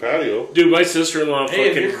fucking patio. Dude, my sister-in-law Hey,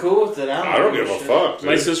 if fucking... you're cool with it, I don't give a fuck. Dude.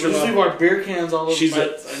 My We just leave sister-in-law... our beer cans all over She's my...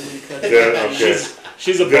 Yeah, okay.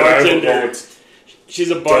 She's a Then I will bartender. go She's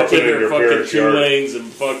a dump it bartender in your at fucking parents' Two yard. Lanes and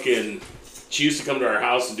fucking... She used to come to our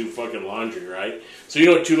house and do fucking laundry, right? So you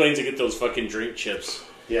know at 2 Lanes they get those fucking drink chips.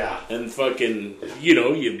 Yeah. And fucking, you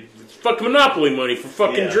know, you fucking Monopoly money for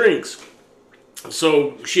fucking Yeah. drinks.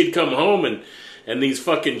 So she'd come home and these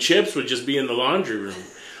fucking chips would just be in the laundry room.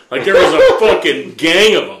 Like there was a fucking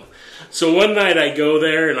gang of them. So one night I go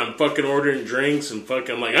there and I'm fucking ordering drinks and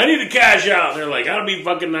fucking like, I need to cash out. And they're like, that'll be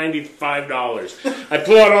fucking $95. I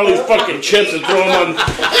pull out all these fucking chips and throw them on. And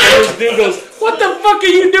this dude goes, what the fuck are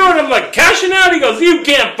you doing? I'm like, cashing out? He goes, you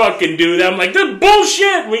can't fucking do that. I'm like, this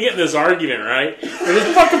bullshit. And we get in this argument, right? And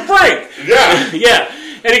it's fucking Frank. Yeah. Yeah.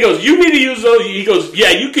 And he goes, you need to use those. He goes, yeah,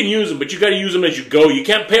 you can use them, but you got to use them as you go. You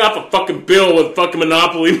can't pay off a fucking bill with fucking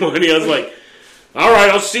Monopoly money. I was like, all right,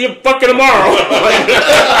 I'll see you fucking tomorrow.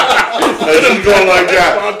 It doesn't go like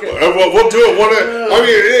that. We'll do it one at... I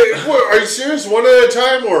mean, are you serious? One at a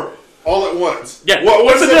time or all at once? Yeah.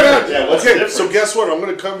 What's the difference? Yeah, what's the Okay, difference? so guess what? I'm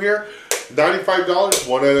going to come here. $95,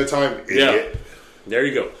 one at a time. Idiot. Yeah. There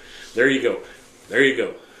you go. There you go. There you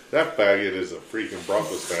go. That faggot is a freaking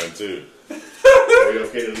Broncos fan, too. Are you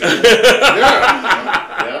okay to leave?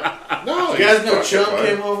 Yeah. Yeah. No, You guys he's know fucking Chum fine.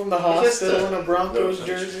 came home from the hospital in a Broncos No,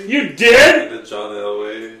 jersey? You did? And John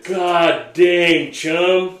Elway. God dang,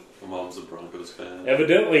 chum. My mom's a Broncos fan.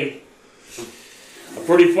 Evidently. A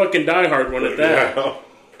pretty fucking diehard one at that. Yeah.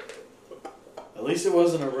 At least it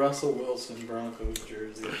wasn't a Russell Wilson Broncos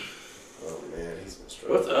jersey. Oh man, he's been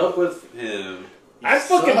struggling. What's up with him? I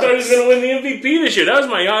fucking thought he was going to win the MVP this year. That was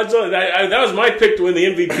my odds on. That was my pick to win the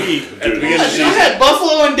MVP at the beginning of the I season. had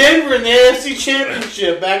Buffalo and Denver in the AFC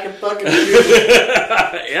Championship back in fucking June.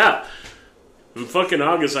 Yeah. In fucking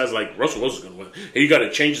August, I was like, Russell Wilson's going to win. He got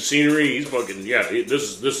to change the scenery. He's fucking,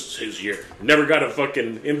 this is his year. Never got a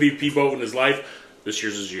fucking MVP vote in his life. This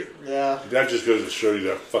year's his year. Yeah. That just goes to show you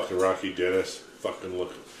that fucking Rocky Dennis. Fucking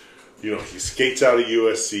look. You know, he skates out of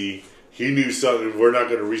USC. He knew something. We're not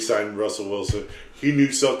going to re-sign Russell Wilson. He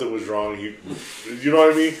knew something was wrong. You know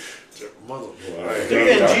what I mean?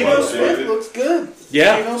 Geno Smith looks good.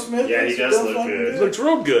 Yeah. Geno Smith Yeah, he looks does still look fucking good. He looks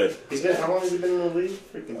real good. He's been, how long has he been in the league?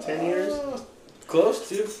 Freaking 10 years? Close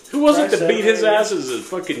to. Who was it that Probably beat his 7 ass as a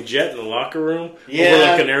fucking jet in the locker room? Yeah, Over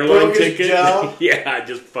like an airline broke his ticket? jaw. Yeah,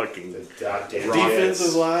 just fucking... Goddamn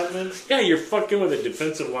Defensive lineman. Yeah, you're fucking with a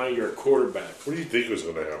defensive line. You're a quarterback. What do you think was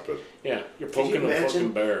going to happen? Yeah, you're Can you poking a fucking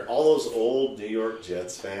imagine bear. all those old New York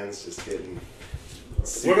Jets fans just getting What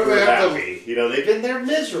super do they have happy? You know, they've been there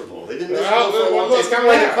miserable. They've been miserable Well, for a long time. It's kind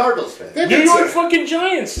of yeah. like a Cardinals fan. They- New York fucking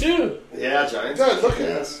Giants, too. Yeah, Giants. Yeah, look at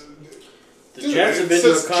yes. The Jets have been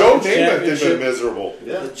Since to a Joe conference Namath, they've been championship. miserable.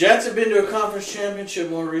 Yeah. The Jets have been to a conference championship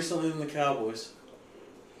more recently than the Cowboys.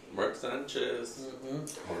 Mark Sanchez.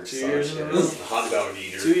 Mark 2 years in a Sanchez, row. hot dog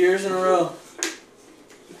eater. 2 years in a row.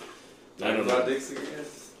 I don't know. Dixie again.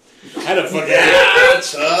 I had a fucking... Yeah,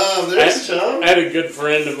 Chum. There's Chum. I had a good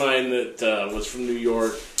friend of mine that was from New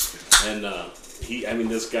York, and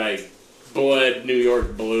this guy bled New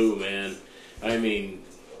York blue, man. I mean,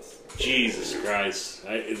 Jesus Christ.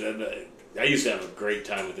 I used to have a great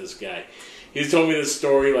time with this guy. He told me this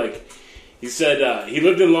story, like, he said he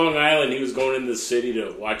lived in Long Island. He was going into the city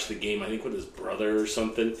to watch the game, I think with his brother or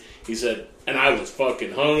something. He said, and I was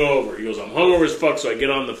fucking hungover. He goes, I'm hungover as fuck, so I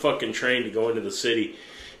get on the fucking train to go into the city.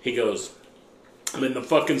 He goes, I'm in the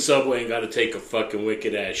fucking subway and got to take a fucking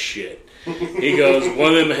wicked ass shit. He goes,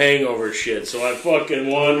 one of them hangover shit. So I fucking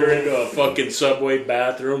wander into a fucking subway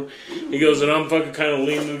bathroom. He goes, and I'm fucking kind of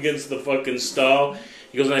leaning against the fucking stall.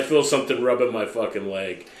 He goes, and I feel something rubbing my fucking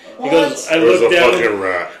leg. He goes, I There's look a down. fucking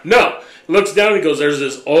rat. No. Looks down and he goes, there's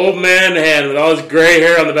this old man hand with all his gray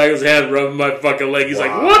hair on the back of his head rubbing my fucking leg. He's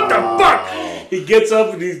like, what the fuck? He gets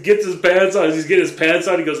up and he gets his pants on. As he's getting his pants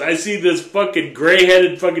on, he goes, I see this fucking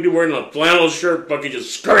gray-headed fucking dude wearing a flannel shirt fucking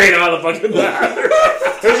just scurrying out of the fucking bathroom.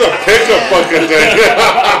 There's a pickup fucking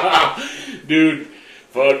thing. Dude,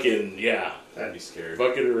 fucking, yeah. That'd be scary.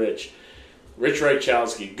 Fucking Rich. Rich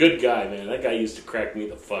Rychowski. Good guy, man. That guy used to crack me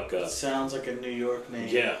the fuck up. Sounds like a New York name.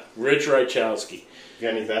 Yeah, Rich Rychowski. You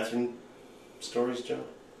got any bathroom stories, Joe?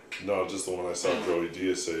 No, just the one I saw Joey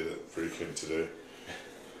Diaz say that freaking today.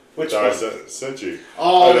 Which I one? sent you.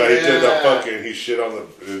 Oh, He did that yeah. fucking, he shit on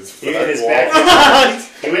his He went in his wall. backyard.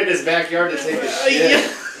 He went in his backyard to take a shit. Yeah.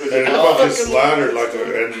 With And it a dog. fucking slattered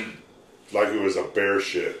like it was a bear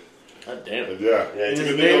shit. God damn. And yeah. Yeah, he In took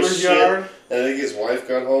his a big old neighbor's shit. yard. And I think his wife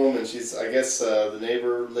got home, and I guess the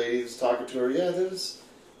neighbor lady was talking to her. Yeah, there's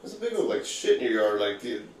a big old like shit in your yard. Like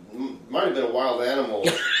might have been a wild animal,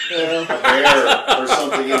 a bear or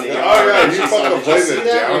something in the yard. Oh yeah, you She's fucking like, played "Did you see it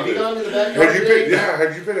that? down. Have you gone to the backyard Have you today?" been? Yeah,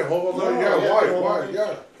 have you been at home all night? No, Yeah, why? well, Why?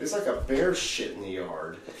 Yeah. It's like a bear shit in the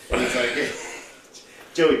yard. And it's like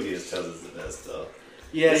Joey Diaz tells us the best though.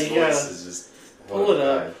 Yeah, His you voice gotta is just pull it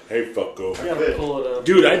up. Hey, fucko. You gotta pull it up.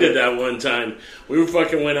 Dude, I did that one time. We were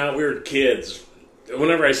fucking went out. We were kids.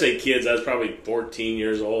 Whenever I say kids, I was probably 14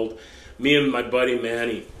 years old. Me and my buddy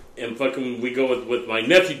Manny, and fucking we go with my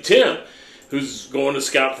nephew Tim, who's going to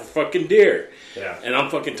scout for fucking deer. Yeah. And I'm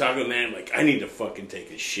fucking talking to man like, I need to fucking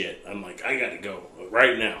take a shit. I'm like, I gotta go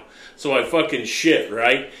right now. So I fucking shit,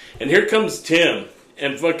 right? And here comes Tim.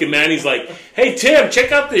 And fucking Manny's like, hey Tim,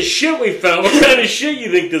 check out this shit we found. What kind of shit you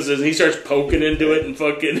think this is? And he starts poking into it and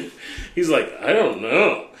fucking, he's like, I don't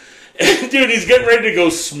know. And dude, he's getting ready to go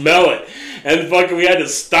smell it. And fucking we had to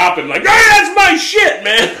stop him like, hey, that's my shit,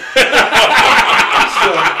 man.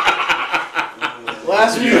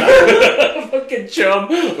 Last week, Fucking chum.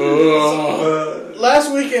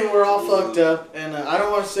 last weekend we're all fucked up, and I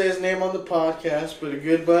don't want to say his name on the podcast, but a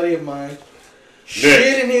good buddy of mine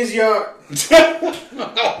shit in his yard.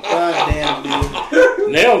 God damn,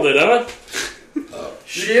 dude. Nailed it, huh?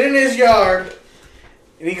 Shit in his yard,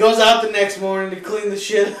 and he goes out the next morning to clean the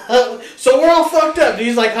shit up. So we're all fucked up. Dude,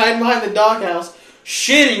 he's like hiding behind the doghouse,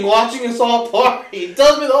 shitting, watching us all party. He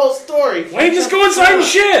tells me the whole story. Why don't you just go inside and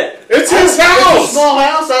shit? It's his It's a house! small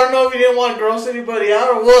house. I don't know if he didn't want to gross anybody out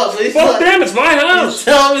or what. But he's Fuck like, them, it's my he's house.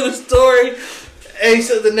 telling me the story. And he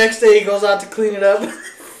said the next day he goes out to clean it up.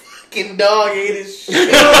 Fucking dog ate his shit.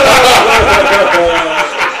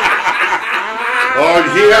 Oh,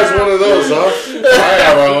 he has one of those, huh? I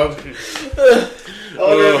have one. I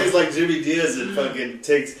wonder if he's like Jimmy Diaz and fucking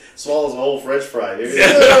swallows a whole French fry. Maybe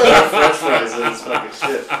French fries in his fucking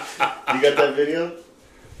shit. You got that video?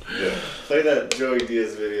 Yeah. Play that Joey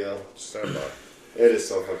Diaz video. Stand by. It is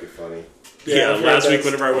so fucking funny. Yeah, I've heard last that week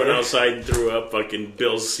whenever I went story. outside and threw up, fucking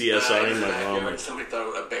Bill's CSI and my mom. Somebody thought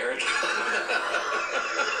it was a barrack.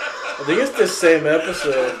 I think it's the same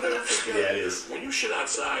episode. Yeah, it is. When you shit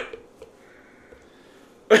outside,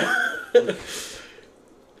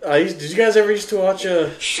 Did you guys ever used to watch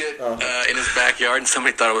shit in his backyard, and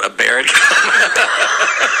somebody thought it was a barrack.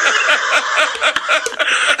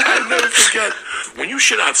 I'll never forget. When you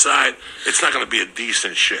shit outside, it's not going to be a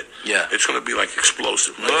decent shit. Yeah. It's going to be like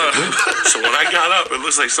explosive. Right? So when I got up, it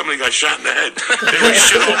looks like somebody got shot in the head. There was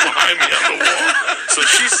shit all behind me on the wall. So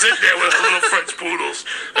she's sitting there with her little French poodles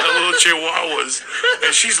and her little chihuahuas,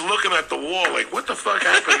 and she's looking at the wall like, what the fuck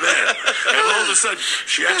happened there? And all of a sudden,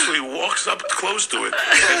 she actually walks up close to it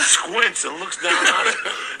and squints and looks down on it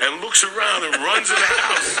and looks around and runs in the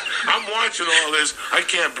house. I'm watching all this. I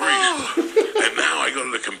can't breathe. And now I go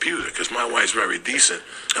to the computer because my wife's very decent.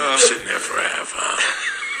 And I'm sitting there for a half hour.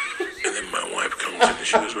 And then my wife comes in and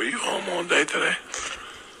she goes, were you home all day today?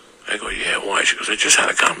 I go, yeah, why? She goes, I just had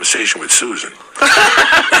a conversation with Susan.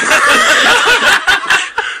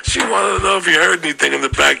 She wanted to know if you heard anything in the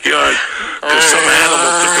backyard. Because some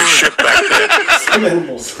animal took a shit back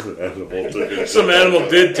there. Some animal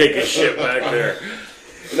did take a shit back there.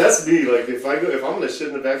 And that's me. Like if I'm gonna shit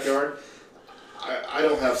in the backyard, I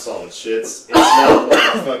don't have solid shits. It's not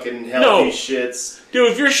like fucking healthy shits.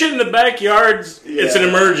 Dude, if you're shit in the backyard, it's an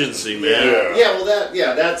emergency, man. Yeah. Well,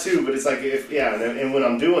 that too. But it's like and when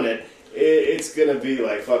I'm doing it, it's gonna be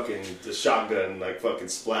like fucking the shotgun, like fucking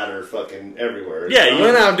splatter, fucking everywhere. Yeah,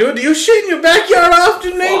 When I'm doing, do you shit in your backyard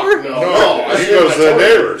often, neighbor? No, No, he shit in goes my to the toilet.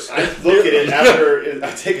 neighbors. I look at it after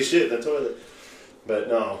I take a shit in the toilet. But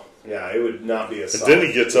no, yeah, it would not be a And solid. then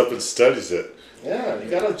he gets up and studies it. Yeah, you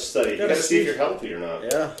gotta study. You gotta see if you're healthy or not.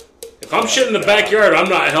 Yeah. If I'm shit in the backyard, I'm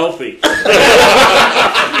not healthy.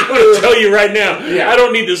 I'm going to tell you right now, I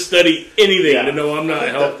don't need to study anything to know I'm not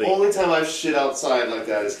healthy. The only time I've shit outside like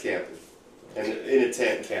that is camping. And in a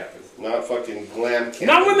tent camping. Not fucking glam camping.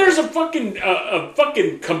 Not when there's a fucking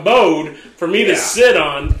commode for me to sit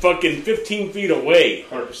on fucking 15 feet away.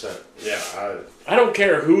 100%. Yeah, I don't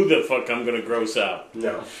care who the fuck I'm going to gross out.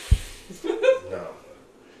 no. No.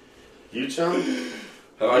 You, chum?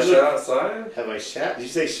 Have I shit outside? Have I shat? Did you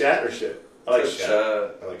say shat or shit? I like shat.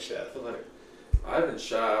 I like shat. I feel like I haven't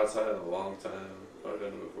shot outside in a long time. I've done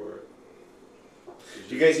it before.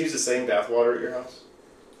 Do you guys use the same bathwater at your house?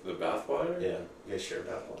 The bathwater? Yeah. You guys share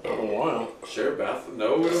bathwater? Oh, wow. Share bath?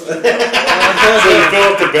 No, we don't. So you fill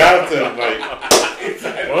up the bathroom, like,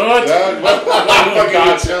 What?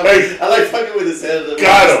 hey, I like fucking with his head.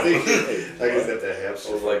 Got him. Like he's got that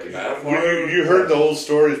hamster. Like bathwater? you heard the old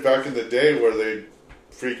stories back in the day where they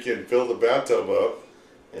freaking fill the bathtub up,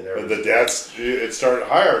 and the dads, it started a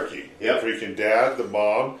hierarchy. Yep. The freaking dad, the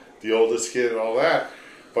mom, the oldest kid, and all that.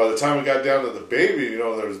 by the time we got down to the baby, you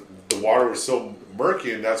know, the water was so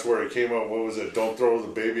murky, and that's where it came up. What was it? Don't throw the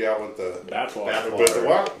baby out with the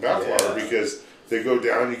bathwater. Bathwater, because they go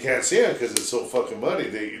down, you can't see them because it's so fucking muddy.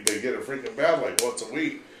 They get a freaking bath like once a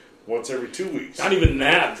week, once every 2 weeks. Not even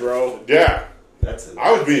that, bro. Yeah.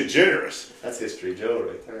 I was being generous. That's History Joe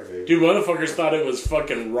right there, baby. Dude, motherfuckers thought it was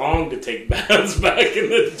fucking wrong to take baths back in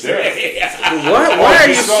the day. Why are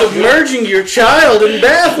you submerging your child in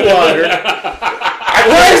bathwater?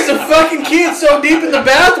 Why is the fucking kid so deep in the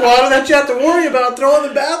bathwater that you have to worry about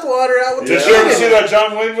throwing the bathwater out with the Did you ever see that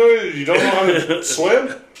John Wayne movie? You don't know how to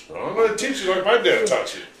swim? I'm going to teach you like my dad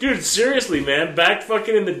taught you. Dude, seriously, man. Back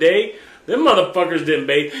fucking in the day, them motherfuckers didn't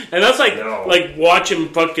bathe. And that's like watching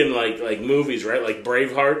fucking like movies, right? Like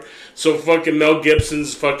Braveheart. So fucking Mel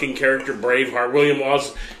Gibson's fucking character Braveheart, William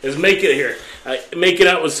Wallace, is making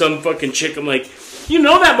out with some fucking chick. I'm like, you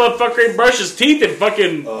know that motherfucker ain't brushed his teeth and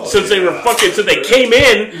fucking since they came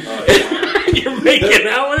in. You're making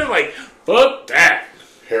out with him, like, fuck that.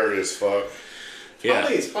 Hairy as fuck. Yeah.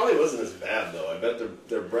 It probably wasn't as bad though. I bet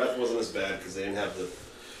their breath wasn't as bad because they didn't have the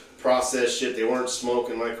processed shit. They weren't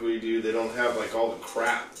smoking like we do. They don't have like all the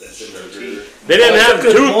crap that's in their teeth. They didn't have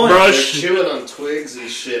toothbrush. They're chewing on twigs and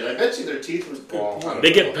shit. I bet you their teeth was bomb.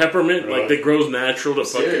 They get peppermint like that grows natural to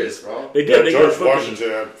fucking. Serious, bro. They did. Yeah, George Washington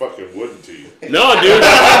had fucking wooden teeth. No, dude.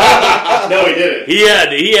 No, he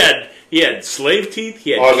didn't. He had slave teeth.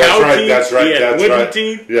 He had that's cow right, teeth. That's right. He had That's wooden right.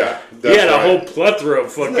 teeth. Yeah. He had a whole plethora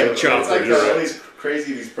of fucking It's choppers. like all these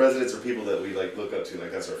crazy, these presidents are people that we like look up to.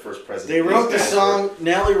 Like that's our first president. They wrote the song.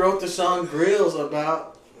 Nelly wrote the song "Grills"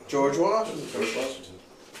 about George Washington. George Washington.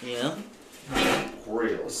 Yeah.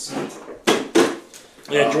 Grills.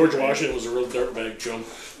 Yeah, George Washington was a real dirtbag chum.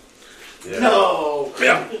 Yeah. No.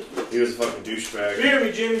 Yeah. He was a fucking douchebag. Hear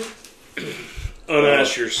me, Jimmy.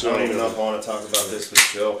 Unask your I son. don't even know if I want to talk about this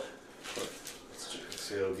with Joe.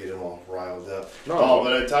 See, it'll get him all riled up. No.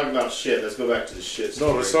 But I talk about shit. Let's go back to the shit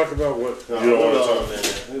story. No, let's talk about what No, you don't want to hold talk on a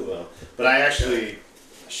minute. We will. But I actually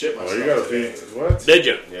shit myself. Oh, you gotta today. be what? Did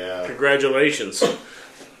you? Yeah. Congratulations.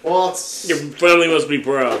 Well, it's. Your family must be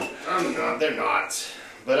proud. I'm not. They're not.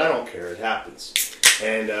 But I don't care. It happens.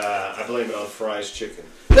 And I blame it on Fry's Chicken.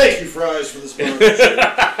 Thank you, Fry's, for the sponsorship.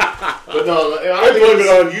 But no, I blame it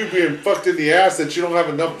on you being fucked in the ass that you don't have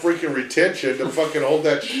enough freaking retention to fucking hold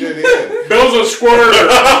that shit in. Bill's a squirter.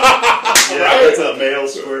 Yeah, it's a male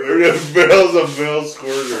squirter. Bill's a male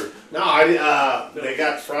squirter. No, they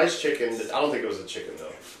got Fry's Chicken. I don't think it was a chicken,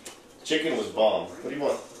 though. Chicken was bomb. What do you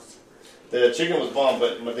want? The chicken was bomb,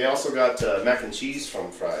 but they also got mac and cheese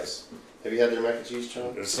from Fry's. Have you had their mac and cheese,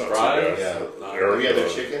 John? It's not Fries? too bad. Yeah. Have you had their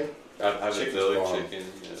chicken? I've had Chicken's Philly bomb. chicken.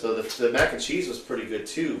 Yeah. So the mac and cheese was pretty good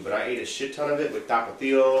too, but I ate a shit ton of it with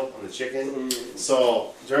tapatio on the chicken.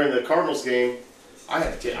 So during the Cardinals game, I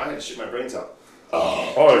had to shit my brains out.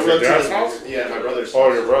 Oh, it's your dad's house? Yeah, my brother's Oh,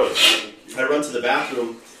 house. your brother's. I run to the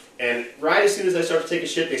bathroom, and right as soon as I start to take a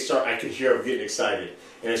shit, I could hear them getting excited.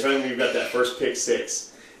 And it's right when we got that first pick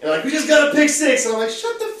six. And they're like, we just got a pick six. And I'm like,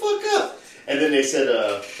 shut the fuck up. And then they said,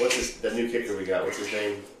 the new kicker we got? What's his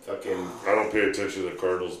name? Fucking. I don't pay attention to the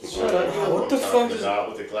Cardinals. Shut up. What the fuck is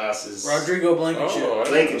with the glasses? Rodrigo Blankenship? Oh,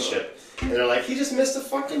 Blankenship. And they're like, he just missed a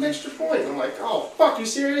fucking extra point. I'm like, oh, fuck, you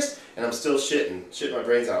serious? And I'm still shitting my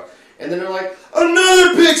brains out. And then they're like,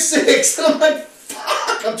 another pick six! And I'm like,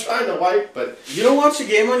 fuck, I'm trying to wipe, but... You don't watch the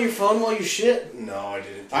game on your phone while you shit? No, I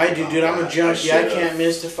didn't. I do, dude. I'm a junkie. I can't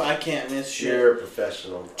miss shit. You're a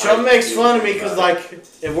professional. Chum makes fun of me because, like,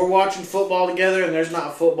 if we're watching football together and there's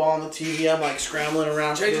not football on the TV, I'm, like, scrambling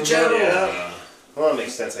around. Change the channel! Yeah. Well, that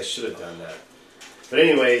makes sense. I should have done that. But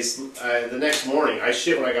anyways, the next morning, I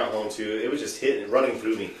shit when I got home, too. It was just running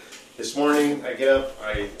through me. This morning, I get up,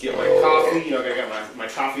 I get my coffee. You know, I got my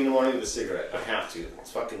coffee in the morning with a cigarette. I have to. It's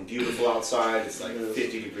fucking beautiful outside. It's like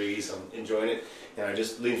 50 degrees. I'm enjoying it. And I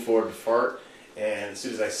just leaned forward to fart. And as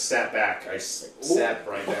soon as I sat back, I sat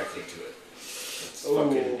right back into it.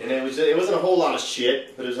 And it wasn't a whole lot of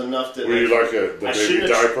shit, but it was enough that... Were you like the baby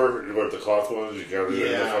diaper with the cloth ones? You got it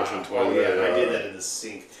in the fucking toilet? Oh, yeah, I did that in the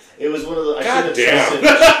sink. It was one of the... God damn.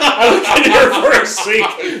 I looked in here for a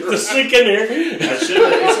sink. The sink in here.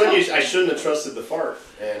 I shouldn't have trusted the fart.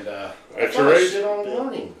 And at your age? Shit all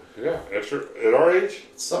morning. Yeah, at our age?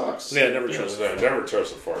 It sucks. Yeah, never trust I never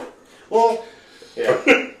trust a fart. Well, yeah.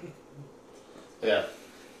 Yeah.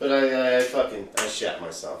 But I shat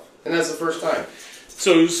myself. And that's the first time.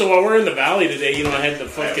 So while we're in the valley today, you know, I had the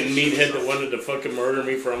fucking meathead that wanted to fucking murder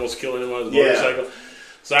me for almost killing him on his motorcycle.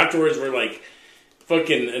 So afterwards, we're like,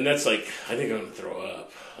 fucking, and that's like, I think I'm gonna throw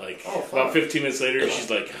up. Like, about 15 minutes later, she's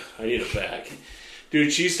like, I need a bag.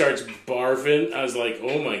 Dude, she starts barfing. I was like,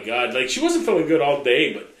 oh my god. Like, she wasn't feeling good all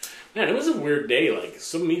day, but Man, it was a weird day. Like,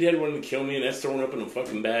 some meathead wanted to kill me, and that's thrown up in a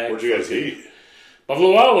fucking bag. Where'd you guys eat?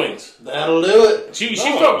 Buffalo Wild Wings. That'll do it. She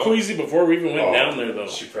felt queasy before we even went down there, though.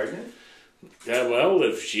 Is she pregnant? Yeah, well,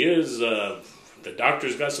 if she is, the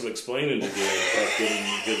doctor's got some explaining to do. Fucking,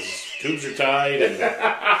 because tubes are tied and...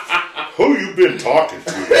 Who you been talking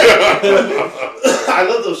to? I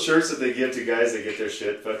love those shirts that they give to guys that get their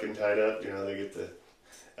shit fucking tied up. You know, they get the...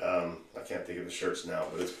 I can't think of the shirts now,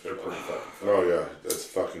 but they're pretty fucking funny. Oh, yeah. That's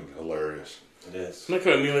fucking hilarious. It is. I'm like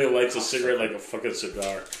how Amelia lights a cigarette like a fucking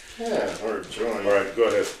cigar. Yeah, or a joint. All right, go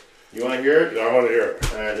ahead. You want to hear it? I want to hear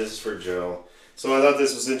it. All right, this is for Joe. So I thought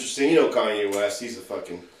this was interesting. You know Kanye West. He's a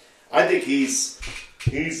fucking... I think he's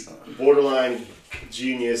borderline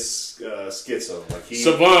genius schizo. Like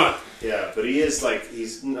Savant. Yeah, but he is like...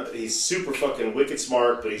 He's super fucking wicked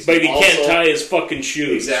smart, but he's But he also, can't tie his fucking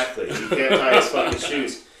shoes. Exactly. He can't tie his fucking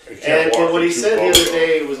shoes. can't And walk what he with two said the balls other on.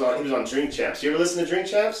 day was he was on Drink Champs. You ever listen to Drink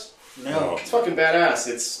Champs? No. It's fucking badass.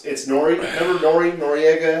 It's Nori. Remember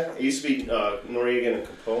Noriega? It used to be Noriega and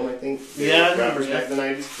Capone, I think. They Yeah, were I remember, rappers back in the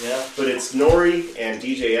 90s. Yeah. But it's Nori and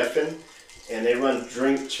DJ Effin, and they run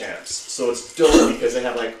Drink Champs. So it's dope because they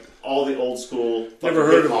have like all the old school. Never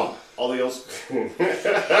heard of hip-hop, them. All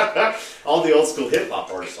the old school hip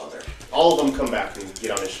hop artists on there. All of them come back and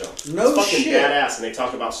get on his show. No it's fucking shit. badass, and they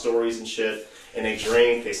talk about stories and shit, and they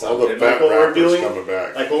drink. They All stop the like fat what we're rappers doing, coming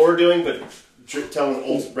back. like what we're doing, but telling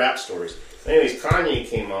old rap stories. Anyways, Kanye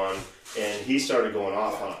came on and he started going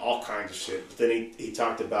off on all kinds of shit. But then he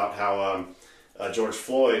talked about how George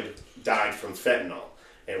Floyd died from fentanyl.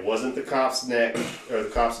 It wasn't the cop's neck or the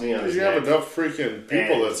cop's knee on his You neck. have enough freaking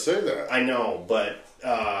people And- that say that. I know, but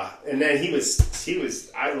and then he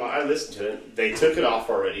was. I listened to it. They took it off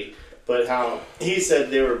already. But how he said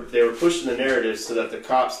they were pushing the narrative so that the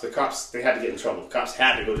cops they had to get in trouble. The cops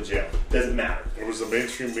had to go to jail. Doesn't matter. It was the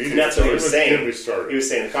mainstream media. And that's what he was Don't saying. even get me started. He was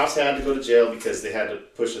saying the cops had to go to jail because they had to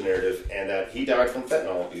push the narrative, and that he died from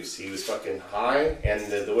fentanyl abuse. He was fucking high, and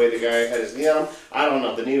the way the guy had his knee on him, I don't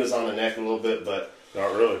know. The knee was on the neck a little bit, but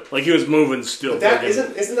Not really. Like he was moving still. that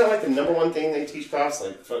fucking- isn't that like the number one thing they teach cops?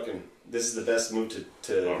 Like fucking, this is the best move to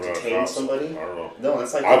don't know, detain cops. somebody. I don't know. No,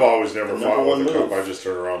 that's like I've always never the fought number with a one cop. move. I just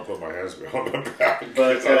turn around and put my hands behind my back.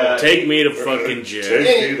 But Take me to fucking jail.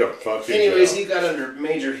 Take me to fucking anyways, jail. he got under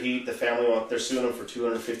major heat. The family they're suing him for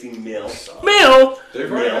 $250 million. Mel!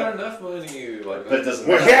 They've already Yeah. got enough money. Like, But it doesn't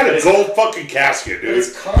Well, matter. he had But a it's- gold fucking casket, But dude.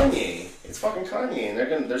 it's Kanye. It's fucking Kanye, and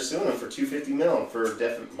they're suing him for $250 million for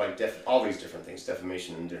all these different things,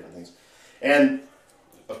 defamation and different things. And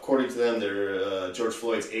according to them, their George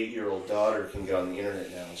Floyd's 8-year-old daughter can get on the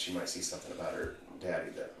internet now, and she might see something about her daddy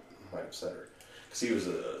that might upset her, because he was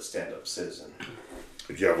a stand-up citizen.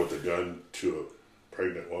 Yeah, with a gun to a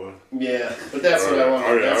pregnant woman. Yeah, but that's what I Alright,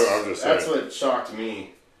 wanted. I'm That's, just that's saying. what shocked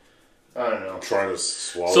me. I don't know. Trying to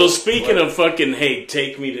swallow. So speaking of fucking, hey,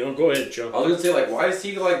 take me to... Oh, go ahead, Joe. I was gonna say, like, why is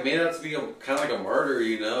he like made out to be kind of like a martyr?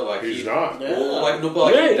 You know, like He's not. Well, like no, but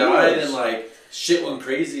like Yeah, he he died was. and like shit went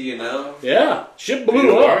crazy. You know. Yeah, shit You blew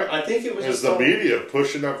know up. why? I think it was It's just the all, media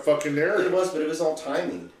pushing that fucking It narrative. was, but it was all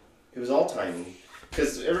timing. It was all timing.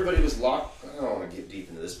 Because everybody was locked. I don't want to get deep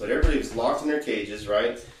into this, but everybody was locked in their cages,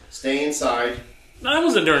 right? Stay inside. No, that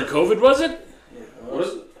wasn't during COVID, was it? What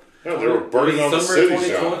is it? Yeah, they were burning all the Summer cities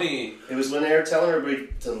down. 2020. It was when they were telling everybody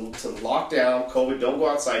to lock down, COVID, don't go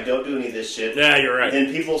outside, don't do any of this shit. Yeah, you're right. And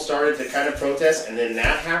then people started to kind of protest, and then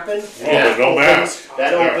that happened. And Oh, that but no opened, mask.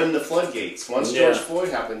 That Yeah. opened the floodgates. Once Yeah. George Floyd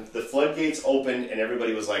happened, the floodgates opened, and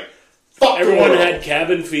everybody was like, fuck the Everyone world. had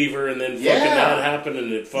cabin fever, and then fucking Yeah. that happened,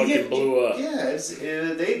 and it fucking blew up. Yeah,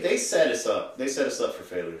 they set us up. They set us up for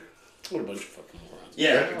failure. What a bunch of fucking morons.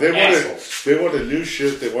 Yeah, They wanted new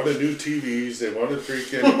shit. They wanted new TVs. They wanted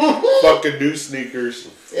freaking fucking new sneakers.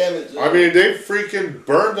 Yeah, but, I mean, they freaking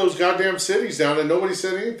burned those goddamn cities down, and nobody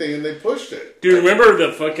said anything, and they pushed it. Dude, remember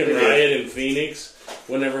the fucking riot in Phoenix?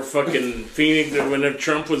 Whenever fucking whenever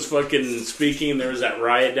Trump was fucking speaking, there was that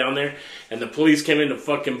riot down there, and the police came in to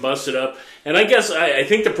fucking bust it up. And I guess I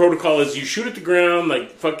think the protocol is you shoot at the ground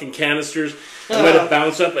like fucking canisters and let it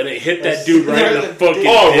bounce up, and it hit that dude right in the fucking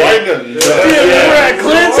Oh, dick. right in the Yeah, we were at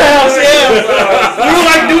Clint's house, yeah. We were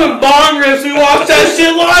like doing bong rips. We watched that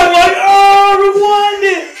shit live. We're like, oh, rewind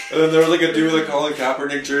it. And then there was like a dude with a Colin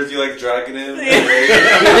Kaepernick jersey, like dragging him.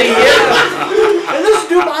 Yeah. And this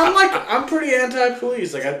dude, I'm pretty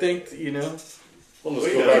anti-police. Like, I think, you know. Well, let's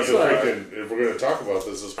Wait, go back that's to all freaking. If we're going to talk about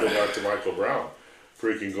this, let's go back to Michael Brown.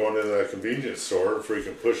 Freaking going into that convenience store,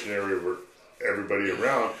 freaking pushing everybody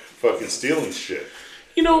around, fucking stealing shit.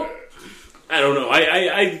 You know, I don't know.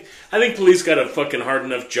 I think police got a fucking hard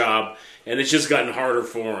enough job, and it's just gotten harder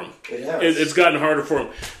for them. It has. It's gotten harder for them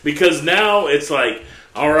because now it's like,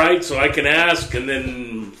 all right, so I can ask, and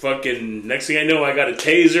then fucking next thing I know, I got a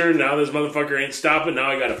taser. Now this motherfucker ain't stopping. Now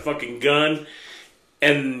I got a fucking gun.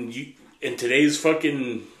 And in today's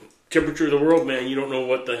fucking temperature of the world, man, you don't know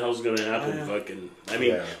what the hell's going to happen. Fucking, I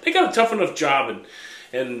mean, they got a tough enough job,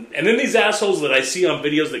 and then these assholes that I see on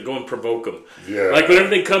videos that go and provoke them. Yeah. Like whenever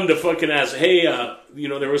they come to fucking ask, hey,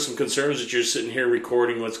 there was some concerns that you're sitting here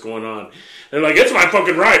recording what's going on. They're like, it's my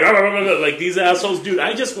fucking right. Like these assholes, dude.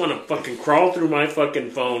 I just want to fucking crawl through my fucking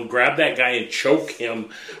phone, grab that guy and choke him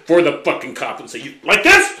for the fucking cop and say, you like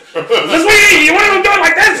this? This way, you want to do it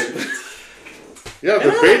like this? Yeah,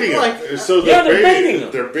 they're baiting him. So they're baiting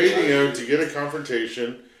him. They're baiting him to get a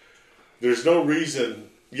confrontation. There's no reason.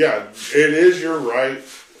 Yeah, it is your right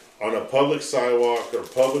on a public sidewalk or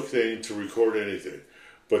public thing to record anything,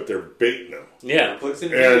 but they're baiting them. Yeah,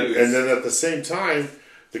 and then at the same time,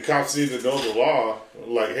 the cops need to know the law.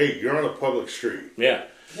 Like, hey, you're on a public street. Yeah.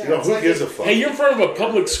 You know, who gives a fuck? Hey, you're in front of a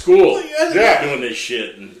public school. Yeah. Doing this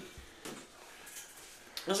shit. And...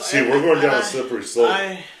 See, we're going down a slippery slope.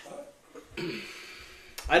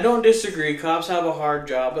 I don't disagree. Cops have a hard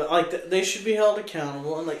job, but like they should be held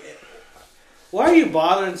accountable. And like, why are you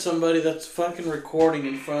bothering somebody that's fucking recording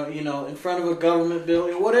in front of a government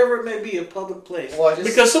building, whatever it may be, a public place? Well,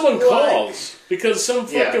 because someone calls. Because some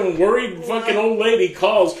fucking worried fucking old lady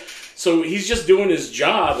calls. So he's just doing his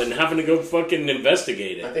job and having to go fucking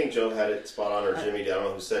investigate it. I think Joe had it spot on, or Jimmy, I don't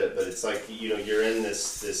know who said it, but it's like, you're in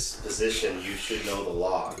this position, you should know the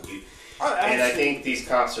law. And I think these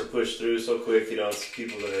cops are pushed through so quick, it's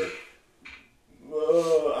people that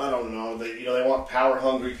are, I don't know, they want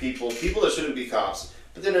power-hungry people that shouldn't be cops.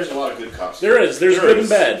 But then there's a lot of good cops. There's good and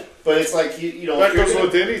bad. But it's like, that goes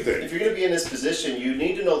with anything. If you're going to be in this position, you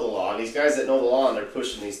need to know the law. And these guys that know the law and they're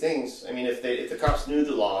pushing these things, I mean, if the cops knew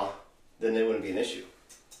the law, then it wouldn't be an issue.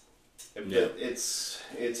 Yeah. It's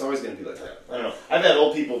always going to be like that. I don't know. I've had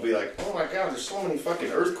old people be like, "Oh my God, there's so many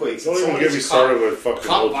fucking earthquakes. Don't even get me started with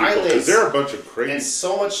fucking old people, because they're a bunch of crazy. And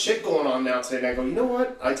so much shit going on now today." And I go, you know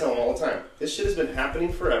what? I tell them all the time, this shit has been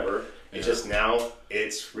happening forever. It's just now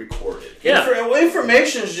it's recorded. Yeah.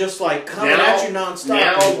 Information is just like coming at you nonstop.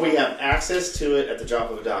 Now we have access to it at the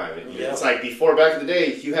drop of a dime. It's like before, back in the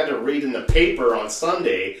day, you had to read in the paper on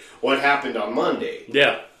Sunday what happened on Monday.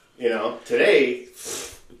 Yeah. Today,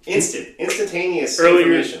 instantaneous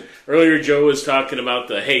information. Earlier, Joe was talking about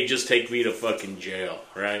hey, just take me to fucking jail,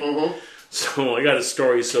 right? Mm-hmm. So I got a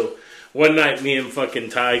story. So one night, me and fucking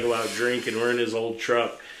Ty go out drinking. We're in his old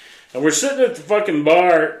truck. And we're sitting at the fucking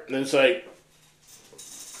bar, and it's like,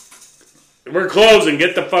 we're closing,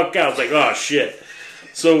 get the fuck out. It's like, oh, shit.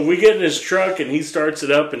 So we get in his truck, and he starts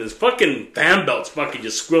it up, and his fucking fan belt's fucking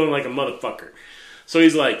just squealing like a motherfucker. So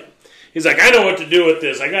he's like, I know what to do with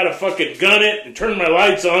this. I gotta fucking gun it and turn my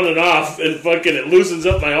lights on and off, and fucking it loosens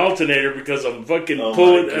up my alternator because I'm fucking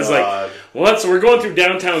pulling. It's like, what? So we're going through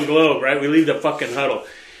downtown Globe, right? We leave the fucking huddle.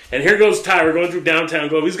 And here goes Ty. We're going through downtown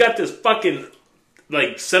Globe. He's got this fucking,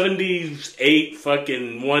 like, 78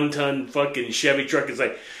 fucking 1-ton fucking Chevy truck. It's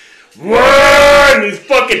like, whoa! And he's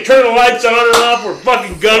fucking turn the lights on and off. We're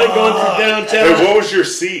fucking gunning going through downtown. Hey, what was your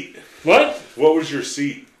seat? What? What was your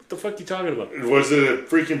seat? What the fuck are you talking about? Was it a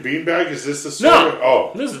freaking beanbag? Is this the story? No.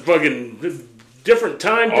 Oh. This is fucking different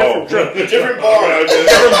time, different truck. Different bar.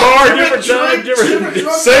 Different bar, different time, different...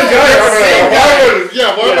 Same guy.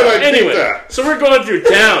 Why would I anyway, think that? So we're going through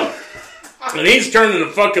town. And he's turning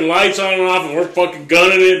the fucking lights on and off, and we're fucking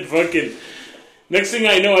gunning it. Fucking... Next thing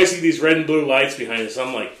I know, I see these red and blue lights behind us.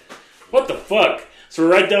 I'm like, what the fuck? So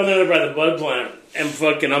we're right down there by the bud plant. And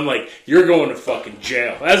fucking, I'm like, you're going to fucking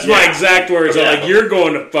jail. That's my exact words. I'm like, you're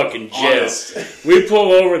going to fucking jail. Honest. We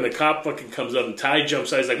pull over and the cop fucking comes up and Ty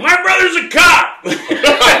jumps out. He's like, my brother's a cop.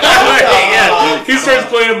 He starts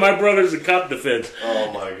playing my brother's a cop defense.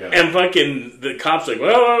 Oh my God. And fucking the cop's like,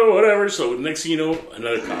 well, whatever. So next thing you know,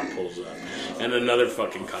 another cop pulls up. And another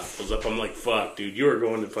fucking cop pulls up. I'm like, fuck, dude, you are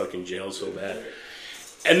going to fucking jail so bad.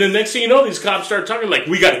 And then next thing you know, these cops start talking like,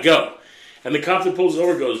 we got to go. And the cop that pulls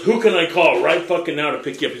over goes, who can I call right fucking now to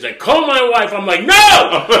pick you up? He's like, call my wife. I'm like, no!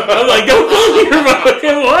 I'm like, don't call your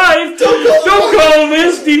fucking wife. Don't call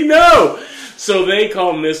Misty, no! So they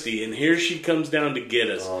call Misty, and here she comes down to get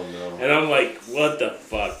us. Oh, no. And I'm like, what the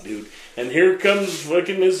fuck, dude? And here comes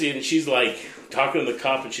fucking Misty, and she's like, talking to the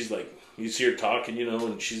cop, and she's like, you see her talking,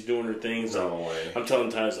 and she's doing her things. No way. I'm telling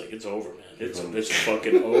Ty, like, it's over, man. It's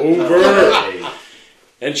fucking over.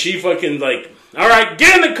 And she fucking like, all right,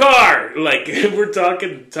 get in the car. Like, we're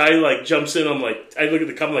talking, Ty like jumps in. I'm like, I look at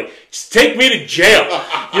the cop, I'm like, just take me to jail.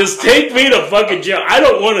 Just take me to fucking jail. I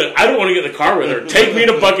don't want to get in the car with her. Take me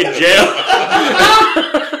to fucking jail.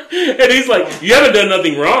 And he's like, you haven't done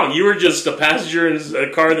nothing wrong. You were just a passenger in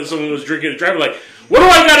a car that someone was drinking and driving. Like, What do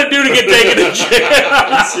I got to do to get taken to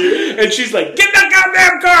jail? And she's like, get in the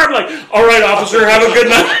goddamn car. I'm like, all right, officer, have a good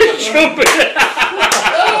night. Jump in.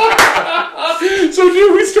 So,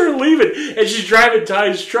 dude, we start leaving, and she's driving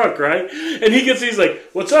Ty's truck, right? And he's like,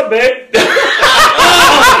 what's up, babe?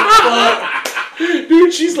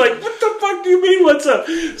 Dude, she's like, what the fuck do you mean, what's up?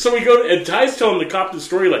 So we go, and Ty's telling the cop the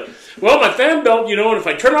story, like, well, my fan belt, you know, and if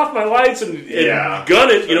I turn off my lights and gun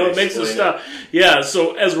it, you know, it makes it stop. Yeah,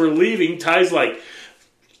 so as we're leaving, Ty's like,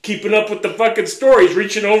 keeping up with the fucking stories,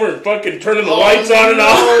 reaching over and fucking turning the lights on and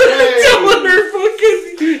off. Telling her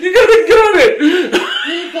fucking, you gotta gun it.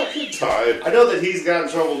 Ty. I know that he's gotten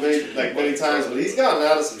in trouble many times, but he's gotten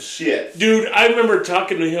out of some shit. Dude, I remember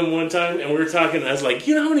talking to him one time, and we were talking, I was like,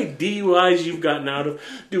 you know how many DUIs you've gotten out of?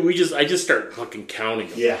 Dude, I just started fucking counting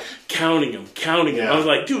them. Yeah. Counting them. I was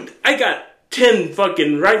like, dude, I got 10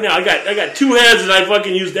 fucking, right now, I got 2 heads and I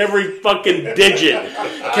fucking used every fucking digit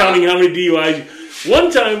counting how many DUIs.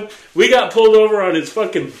 One time, we got pulled over on his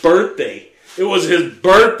fucking birthday. It was his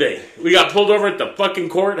birthday. We got pulled over at the fucking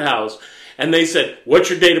courthouse, and they said, what's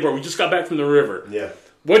your date of birth? We just got back from the river. Yeah.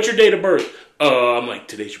 What's your date of birth? I'm like,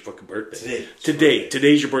 today's your fucking birthday.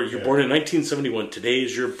 Today's your birthday. You're born in 1971. Today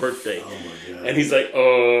is your birthday. Oh, my God. And he's like,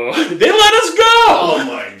 they let us go! Oh,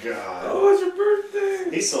 my God. Oh, it's your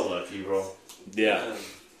birthday. He's so lucky, bro. Yeah.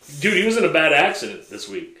 Dude, he was in a bad accident this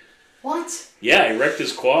week. What? Yeah, he wrecked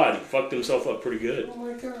his quad. He fucked himself up pretty good. Oh,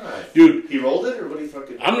 my God. Dude. He rolled it, or what he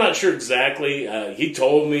fucking... I'm not sure exactly. He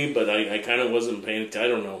told me, but I kind of wasn't paying attention. I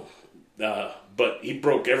don't know. But he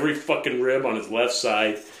broke every fucking rib on his left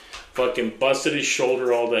side, fucking busted his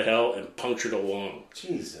shoulder all to hell, and punctured a lung.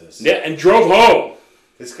 Jesus. Yeah, and drove home.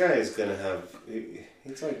 This guy is going to have...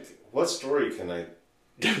 He's like, what story can I...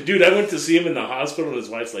 Dude, I went to see him in the hospital, and his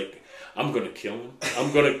wife's like, I'm going to kill him.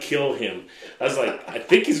 I'm going to kill him. I was like, I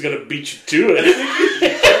think he's going to beat you to it.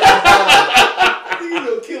 I think he's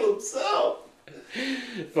going to kill himself.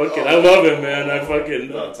 Fucking, I love him, man. I fucking...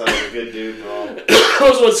 No, Ty's a good dude, bro.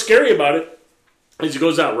 What's scary about it is he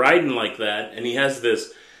goes out riding like that, and he has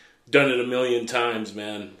this, done it a million times,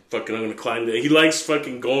 man. Fucking, I'm going to climb that. He likes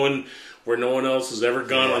fucking going where no one else has ever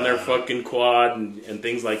gone on their fucking quad and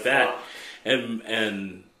things like that.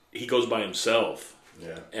 And he goes by himself.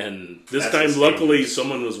 Yeah. And this That's time, luckily, dangerous.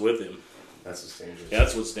 someone was with him. That's what's dangerous.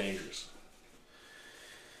 That's what's dangerous.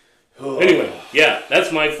 Anyway, yeah,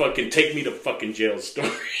 that's my fucking take me to fucking jail story.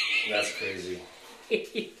 That's crazy.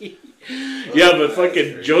 Yeah, but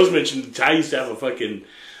fucking Joe's mentioned Ty used to have a fucking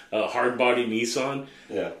hard body Nissan.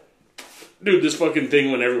 Yeah. Dude, this fucking thing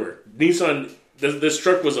went everywhere. Nissan, this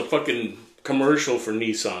truck was a fucking commercial for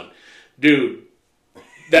Nissan. Dude,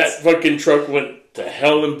 that fucking truck went to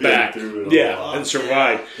hell and back. And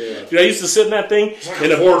survived. Yeah. Dude, I used to sit in that thing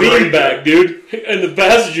in a beanbag, dude. In the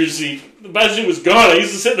passenger seat. The passenger was gone. I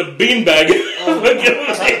used to sit in a beanbag. Oh my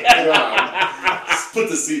God. Just put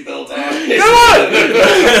the seatbelt on. Come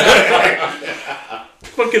on!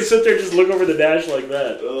 Fucking sit there, just look over the dash like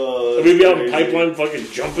that. Oh, we'd be out in the pipeline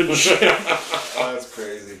fucking jumping shit. Oh, that's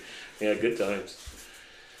crazy. Yeah, good times.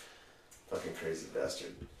 Fucking crazy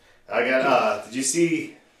bastard. I got, did you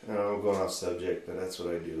see, I'm going off subject, but that's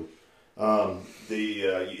what I do.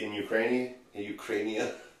 In Ukraine,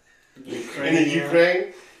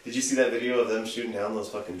 did you see that video of them shooting down those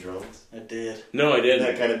fucking drones? I did. No, I Isn't didn't.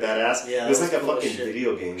 that kind of badass? Yeah, it was like a cool fucking shit.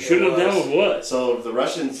 video game. Shooting them down with what? So the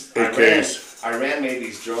Russians, Iran made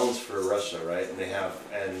these drones for Russia, right? And I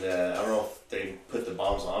don't know if they put the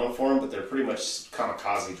bombs on them for them, but they're pretty much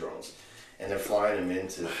kamikaze drones. And they're flying them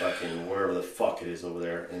into fucking wherever the fuck it is over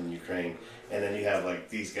there in Ukraine. And then you have like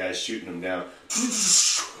these guys shooting them down.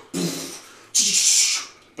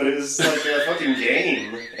 But it was like a fucking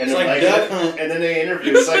game. And It's like Duck Hunt. And then they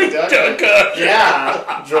interviewed. It's like Duck Hunt.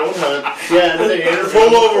 Yeah. Drone hunt. Yeah, and then they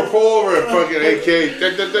Pull over, and fucking AK.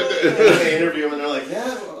 And then they interview them and they're like,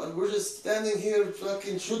 yeah, we're just standing here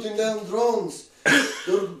fucking shooting down drones.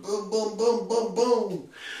 Boom, boom, boom, boom, boom, boom.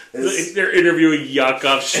 They're interviewing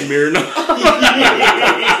Yakov Smirnov.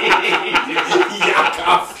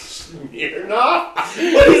 Yakov Smirnov?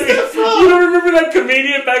 What is that from? You don't remember that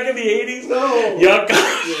comedian back in the 80s? No. Yakov.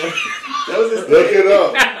 That was his Look name. it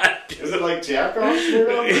up. Is it like Jakov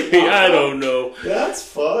Smirnov? I don't know. That's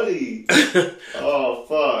funny. Oh,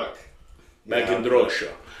 fuck. Back in Drosha.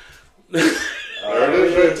 There it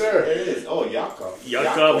is right there. There it is. Oh, Yakov.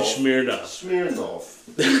 Yakov Smirnov. Smirnov.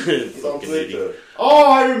 He's on Fucking Twitter. idiot.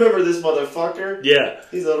 Oh, I remember this motherfucker. Yeah.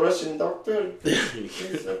 He's a Russian doctor.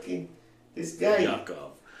 He's fucking this guy.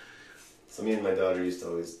 Yakov. So me and my daughter used to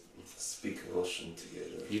always speak Russian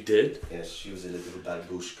together. You did? Yes, she was a little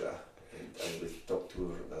babushka, and I would talk to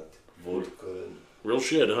her about vodka and Real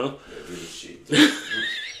shit, huh? really shit.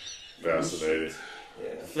 Fascinating.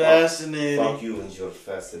 Yeah. Fascinating. Fuck you and your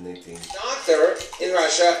fascinating. Doctor in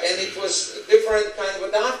Russia, and it was a different kind of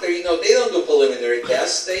a doctor. You know, they don't do preliminary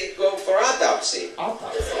tests; they go for autopsy. And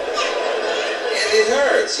it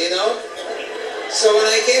hurts, you know. So when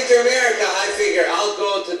I came to America, I figured I'll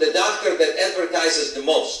go to the doctor that advertises the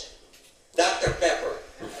most, Dr. Pepper.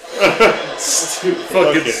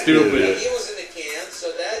 Fucking stupid. He was in the can,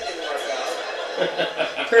 so that didn't work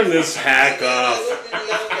out. Turn this hack And then I off. looked in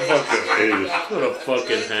the other Fucking page, idiot. What a I'm fucking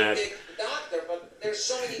trying to hack. pick the doctor, but there's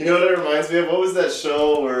so many. You know what it reminds me of? What was that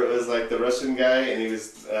show where it was like the Russian guy and he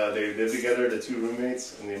was they lived together, the two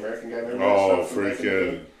roommates, and the American guy? Remember that Oh, show from back in the day?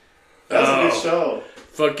 freaking. That was a Oh. good show.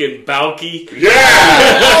 Fucking Balky. Yeah!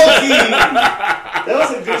 That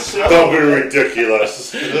was a good show. Don't be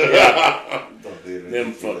ridiculous. Don't be ridiculous.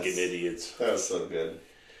 Them fucking idiots. That was so good.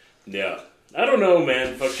 Yeah. I don't know,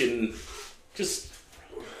 man. Fucking. Just.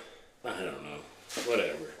 I don't know.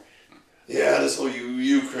 Whatever. Yeah, this whole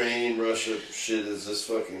Ukraine, Russia shit is just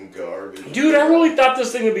fucking garbage. Dude, I really thought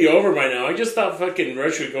this thing would be over by now. I just thought fucking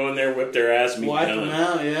Russia would go in there, whip their ass, and be Wipe them done.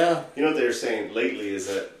 out, yeah. You know what they were saying lately is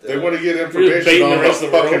that They want to get baiting information the on rest the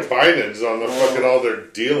of the fucking world. Bidens, on the fucking all their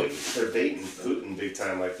dealings. they're baiting Putin big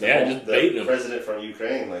time. Like the, Yeah, just baiting him. president from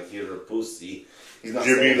Ukraine, like you're a pussy. He's not Did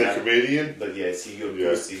you saying mean the that, comedian? but yes, you're a Yeah.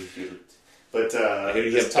 pussy. But He he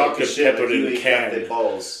just just talking kept shit peppered like in you the ain't got can. the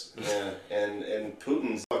balls. Yeah, and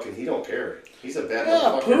Putin's fucking. He don't care. He's a bad Yeah,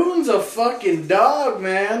 motherfucker. Putin's a fucking dog,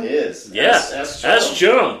 man. He is. Yeah. That's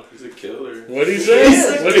Chum. He's a killer. What'd he say?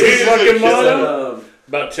 What'd he He's a fucking killer. motto?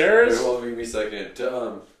 About Wait, terrorists? hold on, give me a second.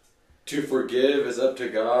 To forgive is up to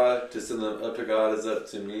God. To send them up to God is up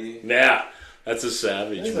to me. Yeah. That's a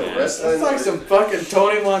savage, He's a man. wrestling. That's like some fucking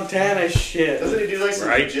Tony Montana shit. Doesn't he do like some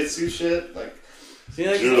Right. jiu-jitsu shit? Like Is he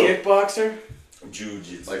like Judo. a kickboxer?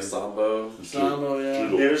 jiu-jitsu. Like Sambo. Sambo, yeah.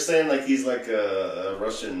 Judo. They were saying like he's like a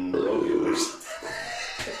Russian Rogan or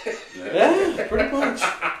something. Yeah, pretty much.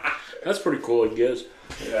 That's pretty cool, I guess.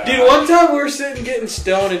 Dude, one time we were sitting getting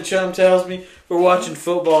stoned and Chum tells me we're watching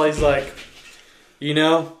football. He's like, you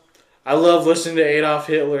know, I love listening to Adolf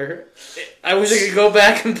Hitler. I wish I could go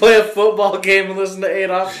back and play a football game and listen to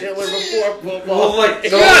Adolf Hitler before football. Well, like,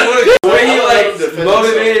 the way he like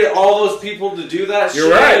motivated all those people to do that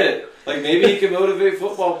You're shit. right. Like maybe he can motivate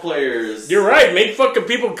football players. You're right. Make fucking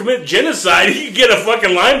people commit genocide. You can get a fucking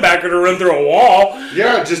linebacker to run through a wall.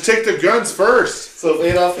 Yeah, just take the guns first. So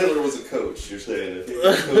if Adolf Hitler was a coach, you're saying if he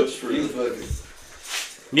was a coach for the fucking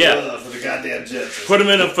Yeah. for the goddamn Jets. Put him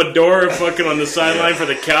in a fedora fucking on the sideline for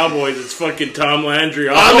the Cowboys. It's fucking Tom Landry.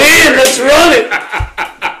 I'm in, let's run it!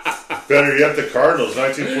 Better yet, the Cardinals,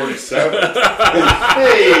 1947.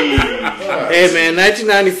 Hey, Hey man,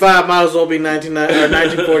 1995 might as well be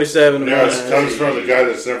 1947. Yeah, it comes from the guy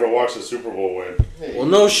that's never watched the Super Bowl win. Well,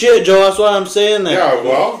 no shit, Joe. That's why I'm saying that. Yeah,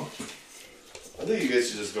 well, I think you guys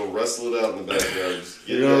should just go wrestle it out in the backyard. Just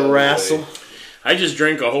get You're it out of gonna the wrestle. way. I just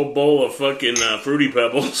drank a whole bowl of fucking Fruity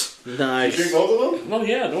Pebbles. You Nice. drink both of them? Well,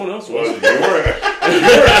 yeah, no one else well was. you were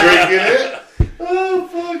drinking it. Oh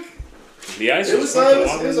fuck! The ice It was was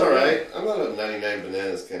fucking it was all right. I'm not a 99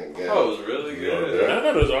 bananas kind of guy. Oh, it was really good. I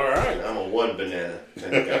thought it was alright. I'm a one banana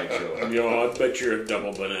kind of guy, Joe. You know, I bet you're a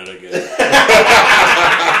double banana guy.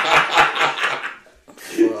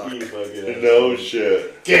 You fucking No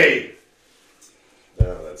shit. gay.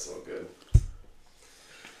 No, that's so good.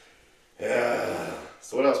 Yeah.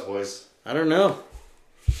 So what else, boys? I don't know.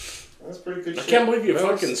 That's pretty good I shit. can't believe you That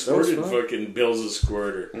was- fucking that was squirted fun. fucking Bill's a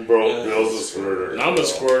squirter. Bro, Yeah. Bill's a squirter. And I'm a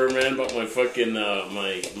squirter, man, but my fucking,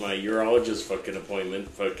 my urologist fucking appointment,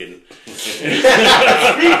 fucking.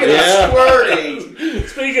 Yeah. Squirting.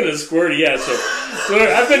 Speaking of squirty, yeah, so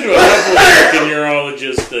I've been to a couple of fucking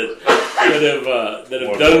urologists that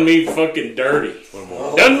have done me fucking dirty.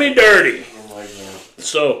 Done me dirty. Oh my god.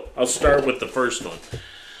 So, I'll start with the first one.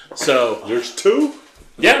 So, There's two?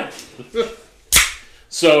 yeah.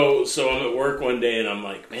 So I'm at work one day and I'm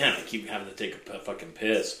like, man, I keep having to take a fucking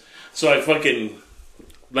piss. So I fucking,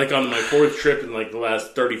 like on my fourth trip in like the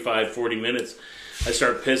last 35, 40 minutes, I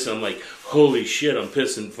start pissing. I'm like, holy shit, I'm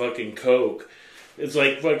pissing fucking Coke. It's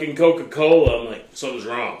like fucking Coca-Cola. I'm like, something's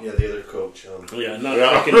wrong. Yeah, the other coach. Yeah, not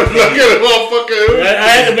Yeah. fucking. Look at it all fucking. I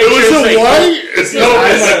had to make It sure was to a say white? It's No,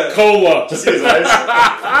 not. it's like cola. See his eyes? His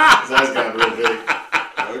eyes got real big.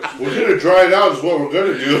 We're gonna dry it out is what we're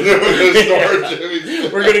gonna do. Then we're gonna start Jimmy.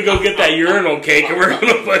 We're gonna go get that urinal cake and we're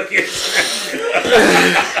gonna fucking.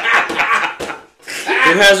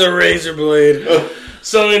 It has a razor blade.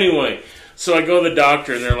 So anyway, so I go to the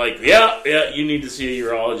doctor and they're like, yeah, you need to see a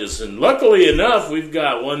urologist. And luckily enough, we've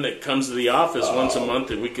got one that comes to the office once a month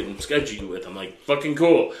that we can schedule you with. I'm like, fucking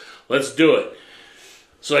cool. Let's do it.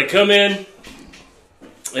 So I come in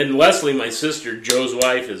and Leslie, my sister, Joe's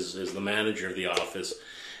wife, is the manager of the office.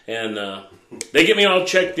 And they get me all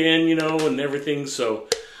checked in, you know, and everything. So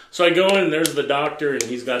I go in, and there's the doctor, and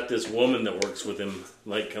he's got this woman that works with him.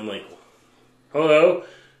 Like, I'm like, hello?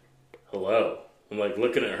 Hello. I'm like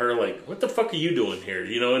looking at her like, what the fuck are you doing here?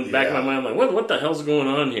 You know, in the back of my mind, I'm like, what the hell's going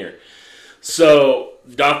on here? So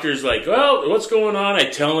doctor's like, well, what's going on? I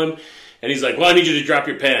tell him, and he's like, well, I need you to drop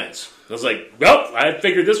your pants. I was like, well, I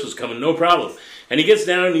figured this was coming, no problem. And he gets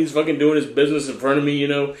down and he's fucking doing his business in front of me, you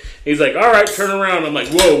know. He's like, all right, turn around. I'm like,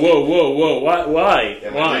 whoa, why? Yeah,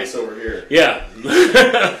 my dick's over here. Yeah.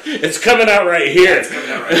 It's coming out right here. It's coming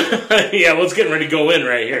out right here. Yeah, well, it's getting ready to go in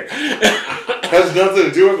right here. Has nothing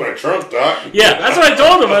to do with my trunk, Doc. Yeah, that's what I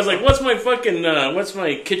told him. I was like, what's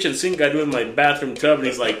my kitchen sink got to do in my bathroom tub? And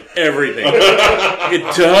he's like, everything.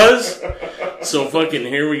 It does? So fucking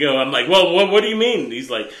here we go. I'm like, well, what do you mean? He's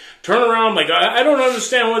like, turn around. I'm like, I don't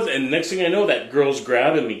understand what. And next thing I know, that girl's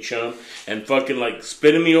grabbing me, chum, and fucking like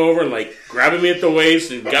spinning me over and like grabbing me at the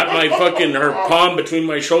waist and got my fucking, her palm between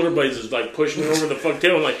my shoulder blades is like pushing me over the fuck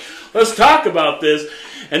table. I'm like, let's talk about this.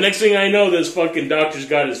 And next thing I know, this fucking doctor's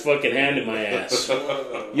got his fucking hand in my ass.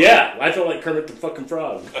 Yeah, I felt like Kermit the fucking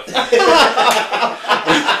Frog.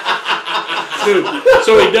 Dude,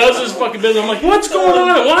 so he does his fucking business. I'm like, what's going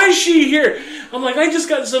on? Why is she here? I'm like, I just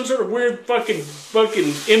got some sort of weird fucking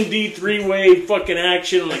MD three-way fucking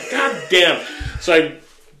action. I'm like, god damn. So I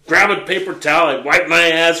grab a paper towel, I wipe my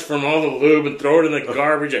ass from all the lube and throw it in the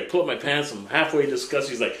garbage. I pull up my pants, I'm halfway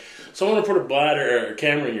disgusted. He's like, so I want to put a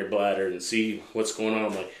camera in your bladder and see what's going on.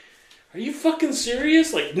 I'm like, are you fucking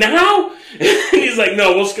serious? Like, now? And he's like,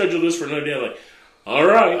 no, we'll schedule this for another day. I'm like, all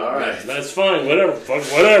right, that's fine, whatever,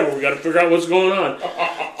 we gotta figure out what's going on.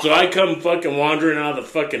 So I come fucking wandering out of the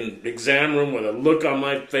fucking exam room with a look on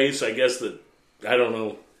my face, I guess that, I don't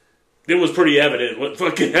know, it was pretty evident what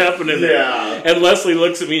fucking happened in there. Yeah. And Leslie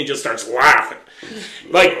looks at me and just starts laughing.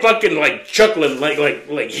 Like fucking like chuckling,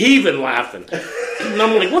 like heaving laughing. And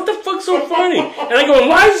I'm like, what the fuck's so funny? And I go,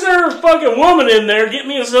 why is there a fucking woman in there getting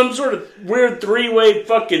me some sort of weird three-way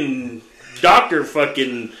fucking doctor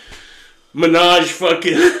fucking menage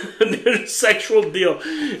fucking sexual deal?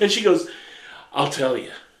 And she goes, I'll tell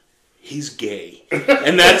you, he's gay.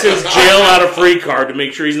 And that's his jail out of free card to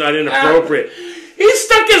make sure he's not inappropriate. He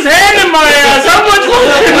stuck his hand in my ass. How much more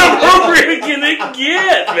inappropriate can it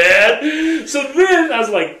get, man? So then I was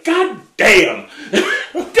like, God damn.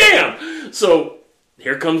 Damn. So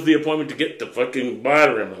here comes the appointment to get the fucking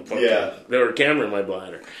bladder in my fucking... Yeah. There were a camera in my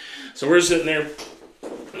bladder. So we're sitting there,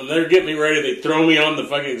 and they're getting me ready. They throw me on the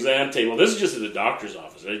fucking exam table. This is just at the doctor's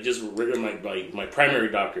office. I just rid my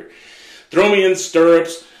primary doctor. Throw me in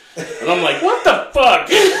stirrups. And I'm like, what the fuck?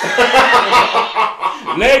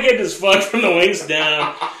 Naked as fuck from the waist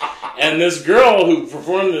down. And this girl who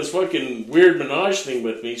performed this fucking weird menage thing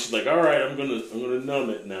with me, she's like, all right, I'm gonna numb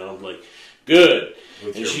it now. I'm like, good.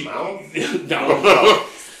 With and your mouth? No.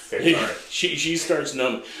 Okay, sorry. She starts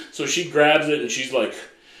numbing. So she grabs it and she's like,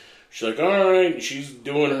 all right. And she's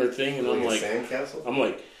doing her thing, and I'm like, sandcastle? I'm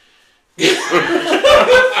like,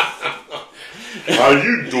 how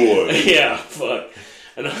you doing? Yeah, fuck.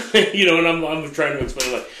 And and I'm trying to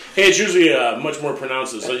explain like, hey, it's usually much more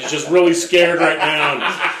pronounced. So she's just really scared right now,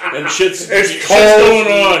 and shit's going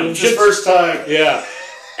on. It's the first time. Yeah.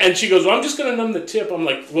 And she goes, well, I'm just gonna numb the tip. I'm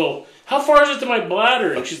like, well, how far is it to my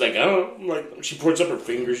bladder? And she's like, I don't know. Like, she puts up her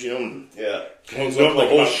fingers, and Yeah. holds up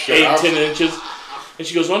like about 8-10 inches. And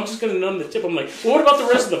she goes, well, I'm just going to numb the tip. I'm like, well, what about the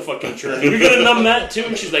rest of the fucking churn? Are you going to numb that too?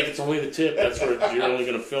 And she's like, it's only the tip. That's where you're only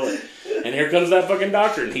going to fill it. And here comes that fucking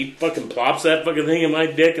doctor. And he fucking plops that fucking thing in my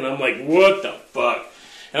dick. And I'm like, what the fuck?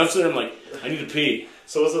 And I'm sitting there, I'm like, I need to pee.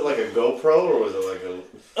 So was it like a GoPro or was it like a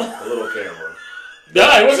little camera?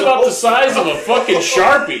 Yeah, it was about the size of a fucking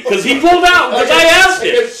Sharpie. Because he pulled out, because I asked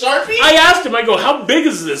him. Sharpie? I asked him, I go, how big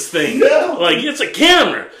is this thing? Yeah. Like, it's a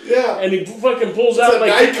camera. Yeah. And he fucking pulls It's out a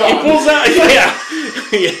like Nikon. he pulls out, yeah,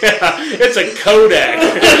 it's a Kodak.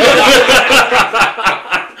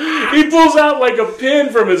 He pulls out like a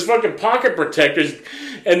pin from his fucking pocket protectors,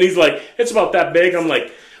 and he's like, "It's about that big." I'm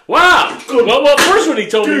like, "Wow." Well, first when he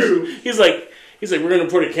told me, he's like, "We're gonna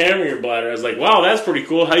put a camera in your bladder." I was like, "Wow, that's pretty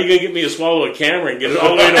cool. How are you gonna get me to swallow a camera and get it all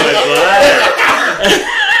the way into my bladder?"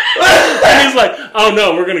 And he's like, oh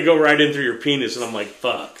no, we're gonna go right in through your penis. And I'm like,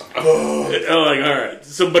 fuck. I'm like, all right.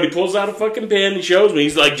 So, but he pulls out a fucking pin. He shows me.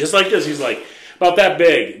 He's like, just like this. He's like, about that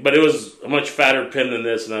big. But it was a much fatter pin than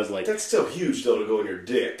this. And I was like, That's still huge though to go in your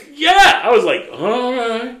dick. yeah. I was like, all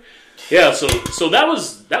right. Yeah. So that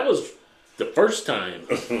was the first time.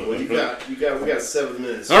 Well, we got 7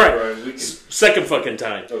 minutes. All right. Brian. We can... Second fucking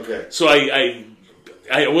time. Okay. So I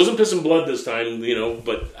I wasn't pissing blood this time, you know,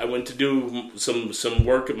 but I went to do some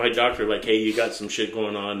work at my doctor. Like, hey, you got some shit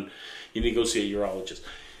going on. You need to go see a urologist.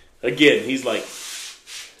 Again, he's like,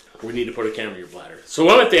 we need to put a camera in your bladder. So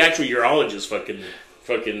I'm at the actual urologist fucking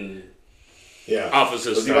office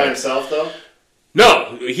this Was he time. by himself though?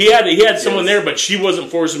 No, he had someone there, but she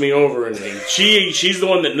wasn't forcing me over or anything. She's the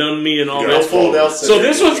one that numbed me and all that. So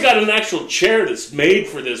this one's got an actual chair that's made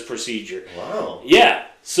for this procedure. Wow. Yeah.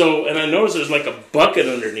 So, and I noticed there's like a bucket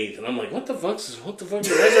underneath, and I'm like, what the fuck? Why is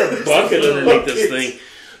there a bucket underneath this thing?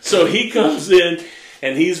 So he comes in,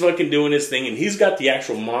 and he's fucking doing his thing, and he's got the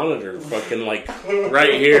actual monitor fucking like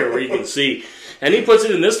right here where you can see. And he puts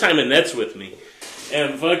it in this time, and that's with me.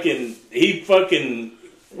 And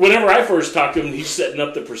whenever I first talk to him, he's setting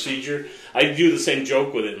up the procedure. I do the same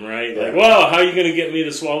joke with him, right? Like, well, how are you going to get me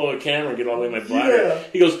to swallow a camera and get all the way in my bladder? Yeah.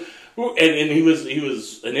 He goes, and he was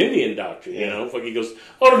an Indian doctor, you know? He goes,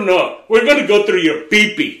 oh no, we're going to go through your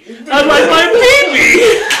pee-pee. I'm like, my pee-pee?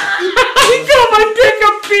 He called my dick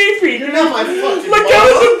a pee-pee. You're not my fucking like I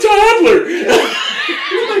was a toddler.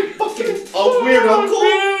 You're my fucking weird uncle.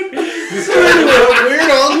 A weird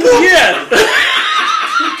uncle? Yeah.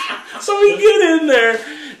 So we get in there,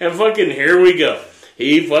 and fucking here we go.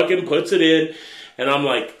 He fucking puts it in, and I'm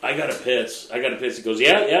like, I gotta piss. He goes,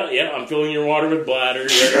 yeah, I'm filling your water with bladder,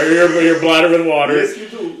 or your bladder with water. Yes, you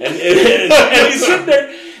do. And he's sitting there,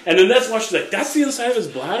 and then that's why she's like, that's the inside of his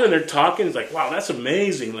bladder, and they're talking. He's like, wow, that's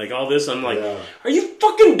amazing, like all this. I'm like, are you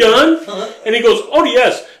fucking done? And he goes, oh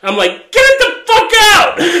yes. I'm like, get it the fuck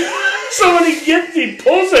out. So when he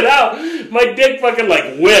pulls it out, my dick fucking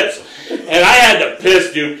like whips, and I had to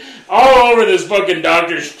piss, dude. All over this fucking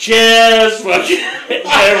doctor's chest, fucking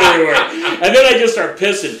everywhere. And then I just start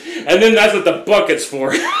pissing. And then that's what the bucket's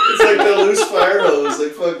for. It's like the loose fire hose,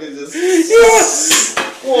 like fucking just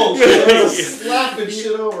slapping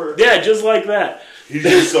shit over. Yeah, just like that. He's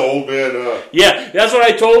just the old man up. Yeah, that's what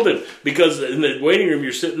I told him. Because in the waiting room,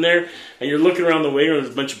 you're sitting there, and you're looking around the waiting room,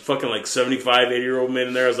 there's a bunch of fucking like 75, 80-year-old men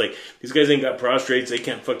in there. I was like, these guys ain't got prostrates, they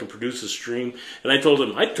can't fucking produce a stream. And I told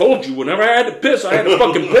him, I told you, whenever I had to piss, I had to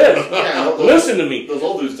fucking piss. Listen to me. Those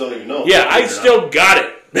old dudes don't even know. Yeah, I still got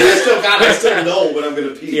it. I still know when I'm going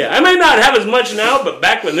to pee. Yeah, I might not have as much now, but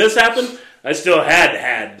back when this happened, I still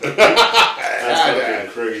had. That's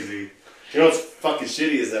fucking crazy. You know what's fucking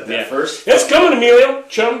shitty is that first... It's coming, Emilio.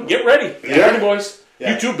 Chum, get ready. Get ready, boys.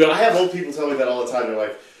 Yeah. You too, Bill. I have old people tell me that all the time. They're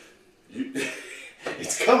like,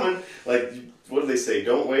 it's coming. Like, what do they say?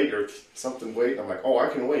 Don't wait or something wait. I'm like, oh, I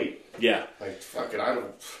can wait. Yeah. Like, fucking, I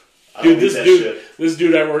don't this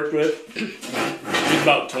dude I worked with, he's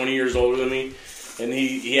about 20 years older than me, and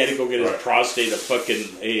he had to go get his prostate, a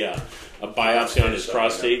biopsy on his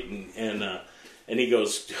prostate, and he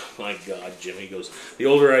goes, oh my God, Jim, he goes, the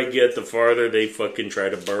older I get, the farther they fucking try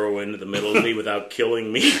to burrow into the middle of me without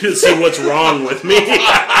killing me to see what's wrong with me.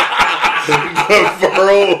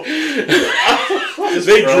 Burrow.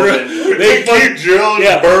 They keep drilling,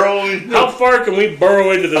 burrowing. How far can we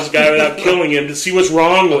burrow into this guy without killing him to see what's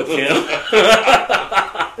wrong with him?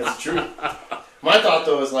 That's true. My thought,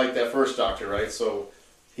 though, is like that first doctor, right? So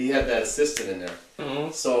he had that assistant in there.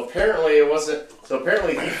 Mm-hmm. So apparently it wasn't... So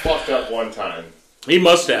apparently he fucked up one time. He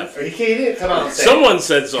must have. He didn't come out and say, someone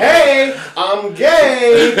said something. Hey, I'm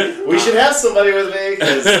gay. We should have somebody with me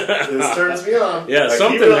because this turns me on. Yeah, like,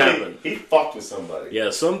 something happened. He fucked with somebody.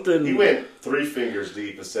 Yeah, something. He went 3 fingers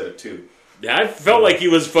deep instead of 2. Yeah, I felt like he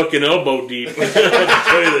was fucking elbow deep. To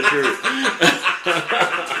tell you the truth.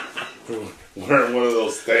 Wearing one of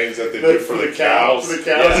those things that they do for the cows. For the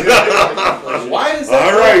cows. Yeah. Why is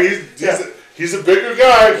that? All right, he's a bigger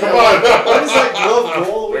guy. Come on. Why does that glove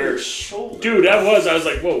go over your shoulder? Dude, I was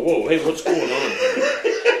like, whoa, hey, what's going on?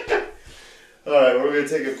 Alright, we're going to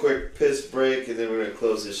take a quick piss break and then we're going to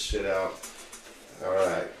close this shit out.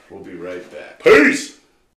 Alright, we'll be right back. Peace!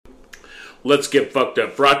 Let's Get Fucked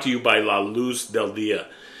Up, brought to you by La Luz del Dia.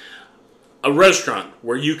 A restaurant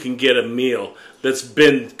where you can get a meal that's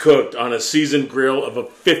been cooked on a seasoned grill of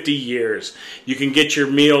 50 years. You can get your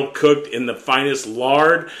meal cooked in the finest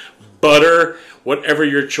lard, butter, whatever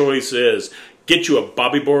your choice is. Get you a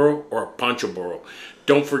Bobby Burro or a Pancho Burro.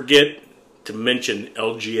 Don't forget to mention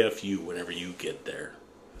LGFU whenever you get there.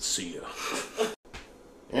 See ya.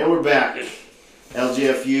 And we're back.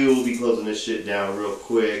 LGFU will be closing this shit down real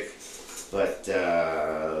quick. But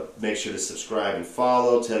make sure to subscribe and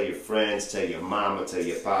follow. Tell your friends, tell your mama, tell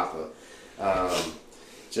your papa.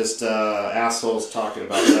 Just assholes talking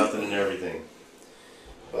about nothing and everything.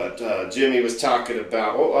 But Jimmy was talking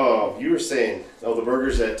about, you were saying, the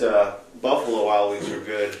burgers at Buffalo Wild Wings were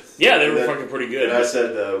good. Yeah, they were fucking pretty good. And I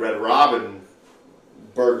said the Red Robin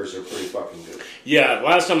burgers are pretty fucking good. Yeah,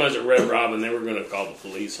 last time I was at Red Robin, they were going to call the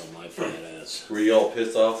police on my fat ass. Were you all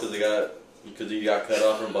pissed off because you got cut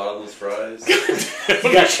off from bottomless fries? You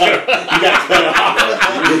got cut off.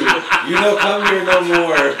 You know, come here no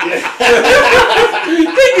more.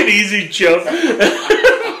 Take it easy, Chuck.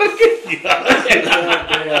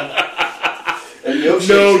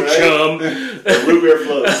 No, chum. The root beer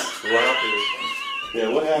floats. Yeah,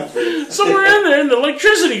 what happened? So we're in there and the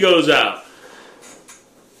electricity goes out.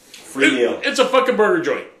 Free meal. It's a fucking burger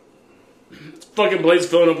joint. Fucking place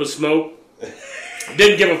filling up with smoke.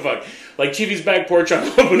 Didn't give a fuck. Like Chiefy's back porch on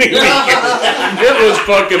opening weekend. It was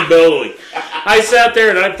fucking billowing. I sat there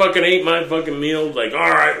and I fucking ate my fucking meal. Like,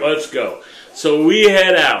 alright, let's go. So we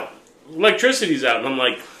head out. Electricity's out. And I'm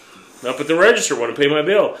like, up at the register, want to pay my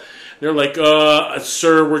bill. They're like,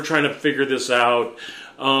 sir, we're trying to figure this out.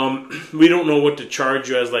 We don't know what to charge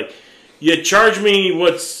you. I was like, you charge me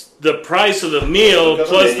what's the price of the meal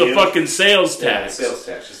plus the fucking sales tax. Yeah, sales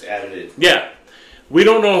tax, just added it. Yeah. We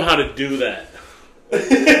don't know how to do that.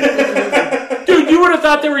 Dude, you would have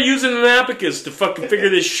thought they were using an abacus to fucking figure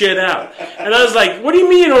this shit out. And I was like, what do you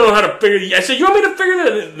mean you don't know how to figure it? I said, you want me to figure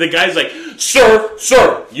that? The guy's like,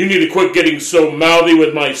 sir, you need to quit getting so mouthy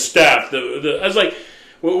with my staff. I was like,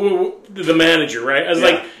 the manager, right? I was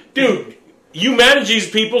like, dude, you manage these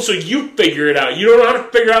people, so you figure it out. You don't know how to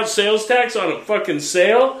figure out sales tax on a fucking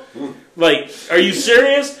sale? Like, are you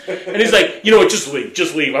serious? And he's like, you know what, just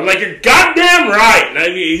leave. I'm like, you're goddamn right.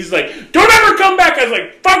 And he's like, don't ever come back. I was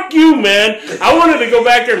like, fuck you, man. I wanted to go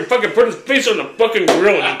back there and fucking put his face on the fucking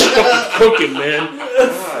grill and fucking cook him, man.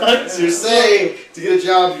 So you're saying, to get a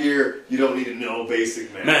job here, you don't need to know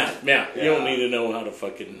basic math. Yeah. You don't need to know how to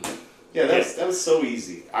fucking... Yeah, that was so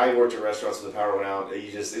easy. I worked at restaurants when the power went out.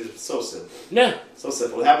 It was so simple. Yeah. So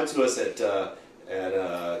simple. It happened to us at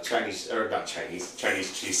Chinese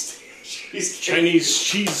cheesesteak. Chinese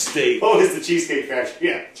cheesesteak. Oh, it's the Cheesecake Factory.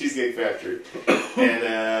 Yeah, Cheesecake Factory. And,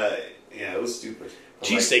 yeah, it was stupid.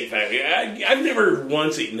 Cheesesteak Factory. I've never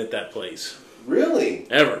once eaten at that place. Really?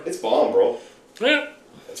 Ever. It's bomb, bro. Yeah.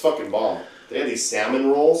 It's fucking bomb. They have these salmon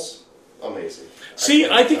rolls. Amazing. See,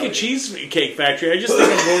 I think a Cheesecake Factory, I just think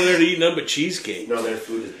I'm going there to eat nothing but cheesecake. No, their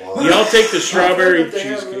food is bomb. Y'all take the strawberry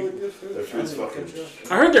cheesecake. Really good food. Their food's fucking...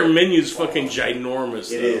 I heard their menu's fucking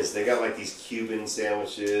ginormous, It though. is. They got like these Cuban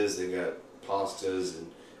sandwiches. They got pastas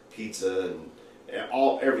and pizza and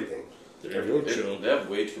everything. They have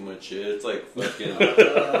way too much shit. It's like fucking...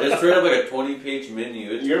 it's straight up like a 20-page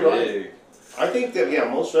menu. It's You're big. right. I think that, yeah,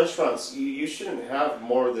 most restaurants, you shouldn't have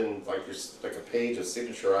more than like a page of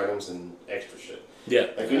signature items and extra shit. Yeah.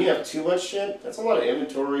 Like when you have too much shit, that's a lot of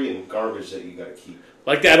inventory and garbage that you gotta keep.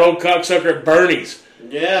 Like that old cocksucker at Bernie's.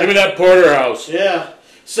 Yeah. Look at that porterhouse. Yeah.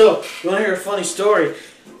 So, you want to hear a funny story?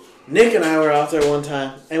 Nick and I were out there one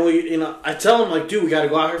time, and I tell him, like, dude, we got to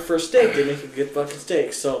go out here for a steak. They make a good fucking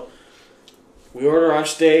steak. So, we order our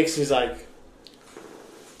steaks, and he's like,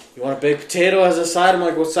 you want a baked potato as a side? I'm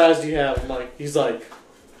like, what size do you have? He's like,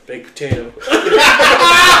 baked potato.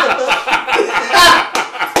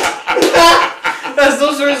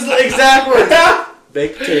 Those are his exact words.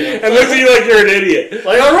 Baked potato. And looks at you like you're an idiot.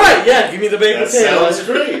 Like, all right, yeah, give me the baked potato. Sounds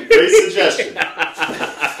great. Great suggestion.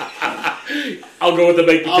 I'll go with the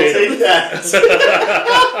baked potato. I'll take that.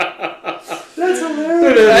 That's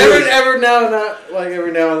hilarious. Every now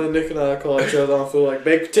and then, Nick and I call each other on food like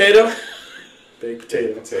baked potato. Baked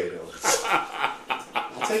potato. Potatoes.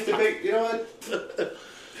 I'll take the baked. You know what?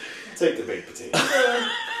 I'll take the baked potato.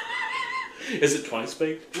 Is it twice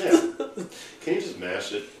baked? Yeah. Can you just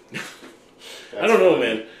mash it? I don't know,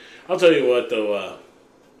 man. I'll tell you what, though.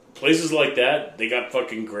 Places like that, they got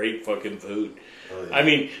fucking great fucking food. Oh, yeah. I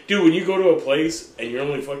mean, dude, when you go to a place and your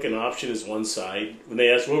only fucking option is one side, when they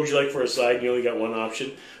ask, what would you like for a side, and you only got one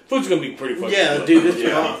option, food's going to be pretty fucking good. Dude,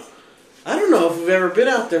 it's I don't know if we've ever been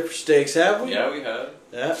out there for steaks, have we? Yeah, we have.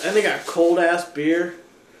 Yeah, and they got cold-ass beer.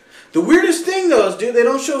 The weirdest thing, though, is, dude, they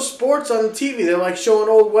don't show sports on the TV. They're, like, showing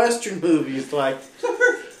old Western movies. Like,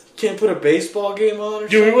 can't put a baseball game on or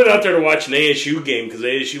Dude, we went out there to watch an ASU game because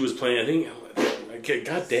ASU was playing,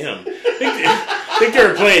 goddamn. I think they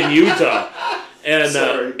were playing Utah. And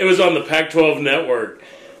it was on the Pac-12 network.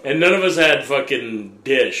 And none of us had fucking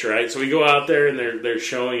dish, right? So we go out there and they're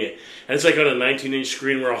showing it. And it's like on a 19-inch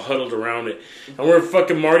screen. We're all huddled around it. And we're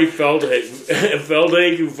fucking Marty Feldhake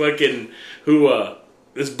who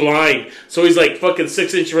is blind. So he's like fucking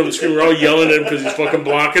 6 inches from the screen. We're all yelling at him because he's fucking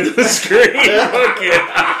blocking the screen.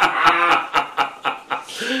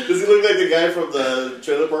 Does he look like the guy from the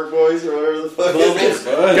Trailer Park Boys or whatever the fuck? Bubbles.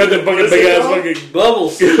 Got the fucking big ass fucking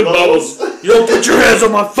Bubbles. Bubbles. You don't put your hands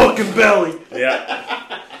on my fucking belly.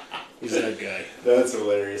 Yeah. He's that guy. That's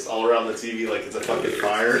hilarious. All around the TV like it's a fucking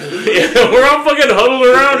fire. Yeah, we're all fucking huddled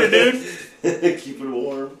around it, dude. Keep it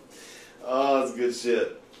warm. Oh, that's good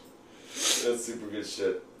shit. That's super good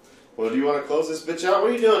shit. Well, do you want to close this bitch out? What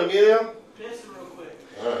are you doing, Emilio? Pissing real quick.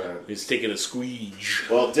 Alright. He's taking a squeege.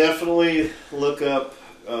 Well, definitely look up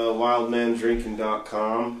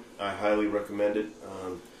wildmandrinking.com. I highly recommend it.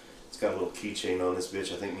 It's got a little keychain on this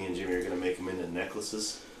bitch. I think me and Jimmy are going to make them into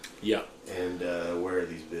necklaces. Yeah. And wear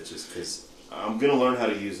these bitches because I'm going to learn how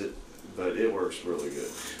to use it, but it works really good.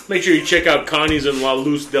 Make sure you check out Connie's and La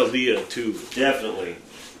Luz del Dia, too. Definitely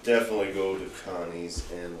go to Connie's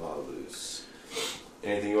and La Luz.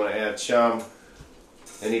 Anything you want to add, Chum?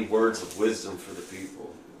 Any words of wisdom for the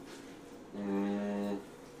people?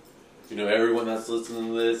 You know, everyone that's listening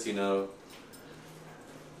to this, you know,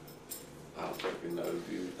 I don't fucking know,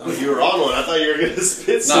 dude. Oh, you were on one. I thought you were going to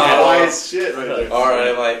spit some Nah. wise shit right there.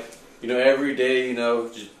 Alright, like, you know, every day, you know,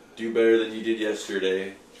 just do better than you did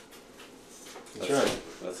yesterday. That's right.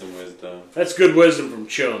 That's some wisdom. That's good wisdom from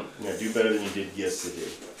Chum. Yeah, do better than you did yesterday.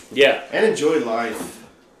 Yeah. And enjoy life.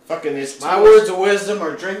 Fucking this. My words of wisdom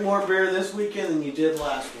are drink more beer this weekend than you did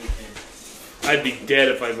last weekend. I'd be dead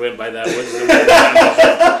if I went by that wisdom.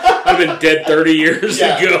 I've been dead 30 years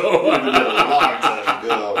ago. A long time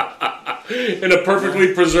ago. In a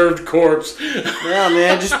perfectly preserved corpse. Yeah,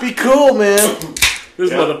 man, just be cool, man.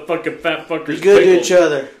 This motherfucking fat fucker's Be good to pickled. each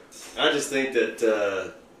other. I just think that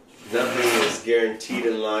nothing is guaranteed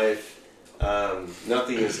in life.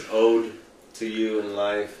 Nothing is owed to you in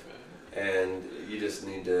life, and you just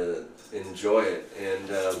need to enjoy it.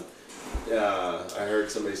 And I heard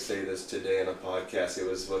somebody say this today in a podcast. It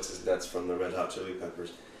was that's from the Red Hot Chili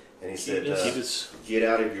Peppers, and he said, "Get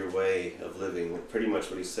out of your way of living." Pretty much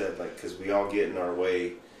what he said, like, because we all get in our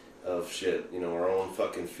way of shit. You know, our own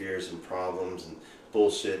fucking fears and problems and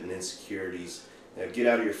bullshit and insecurities. Get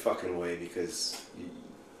out of your fucking way because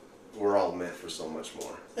we're all meant for so much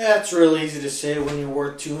more. That's real easy to say when you're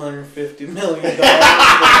worth $250 million.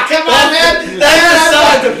 Come on, man! That's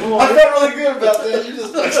I felt really good about that. You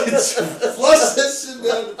just fucking flush that shit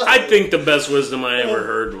down. I think the best wisdom I ever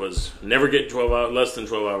heard was never get less than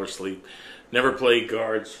 12 hours sleep. Never play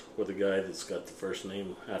cards with a guy that's got the first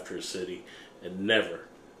name after a city. And never,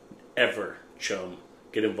 ever, Chum,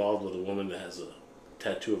 get involved with a woman that has a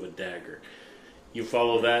tattoo of a dagger. You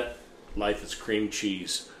follow that, life is cream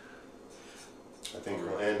cheese. I think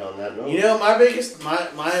we'll end on that note. You know, my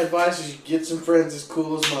advice is you get some friends as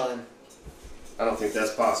cool as mine. I don't think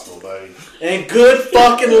that's possible, buddy. And good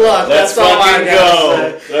fucking luck. Let's That's all I fucking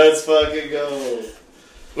gotta go. say. Let's fucking go.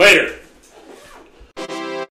 Later.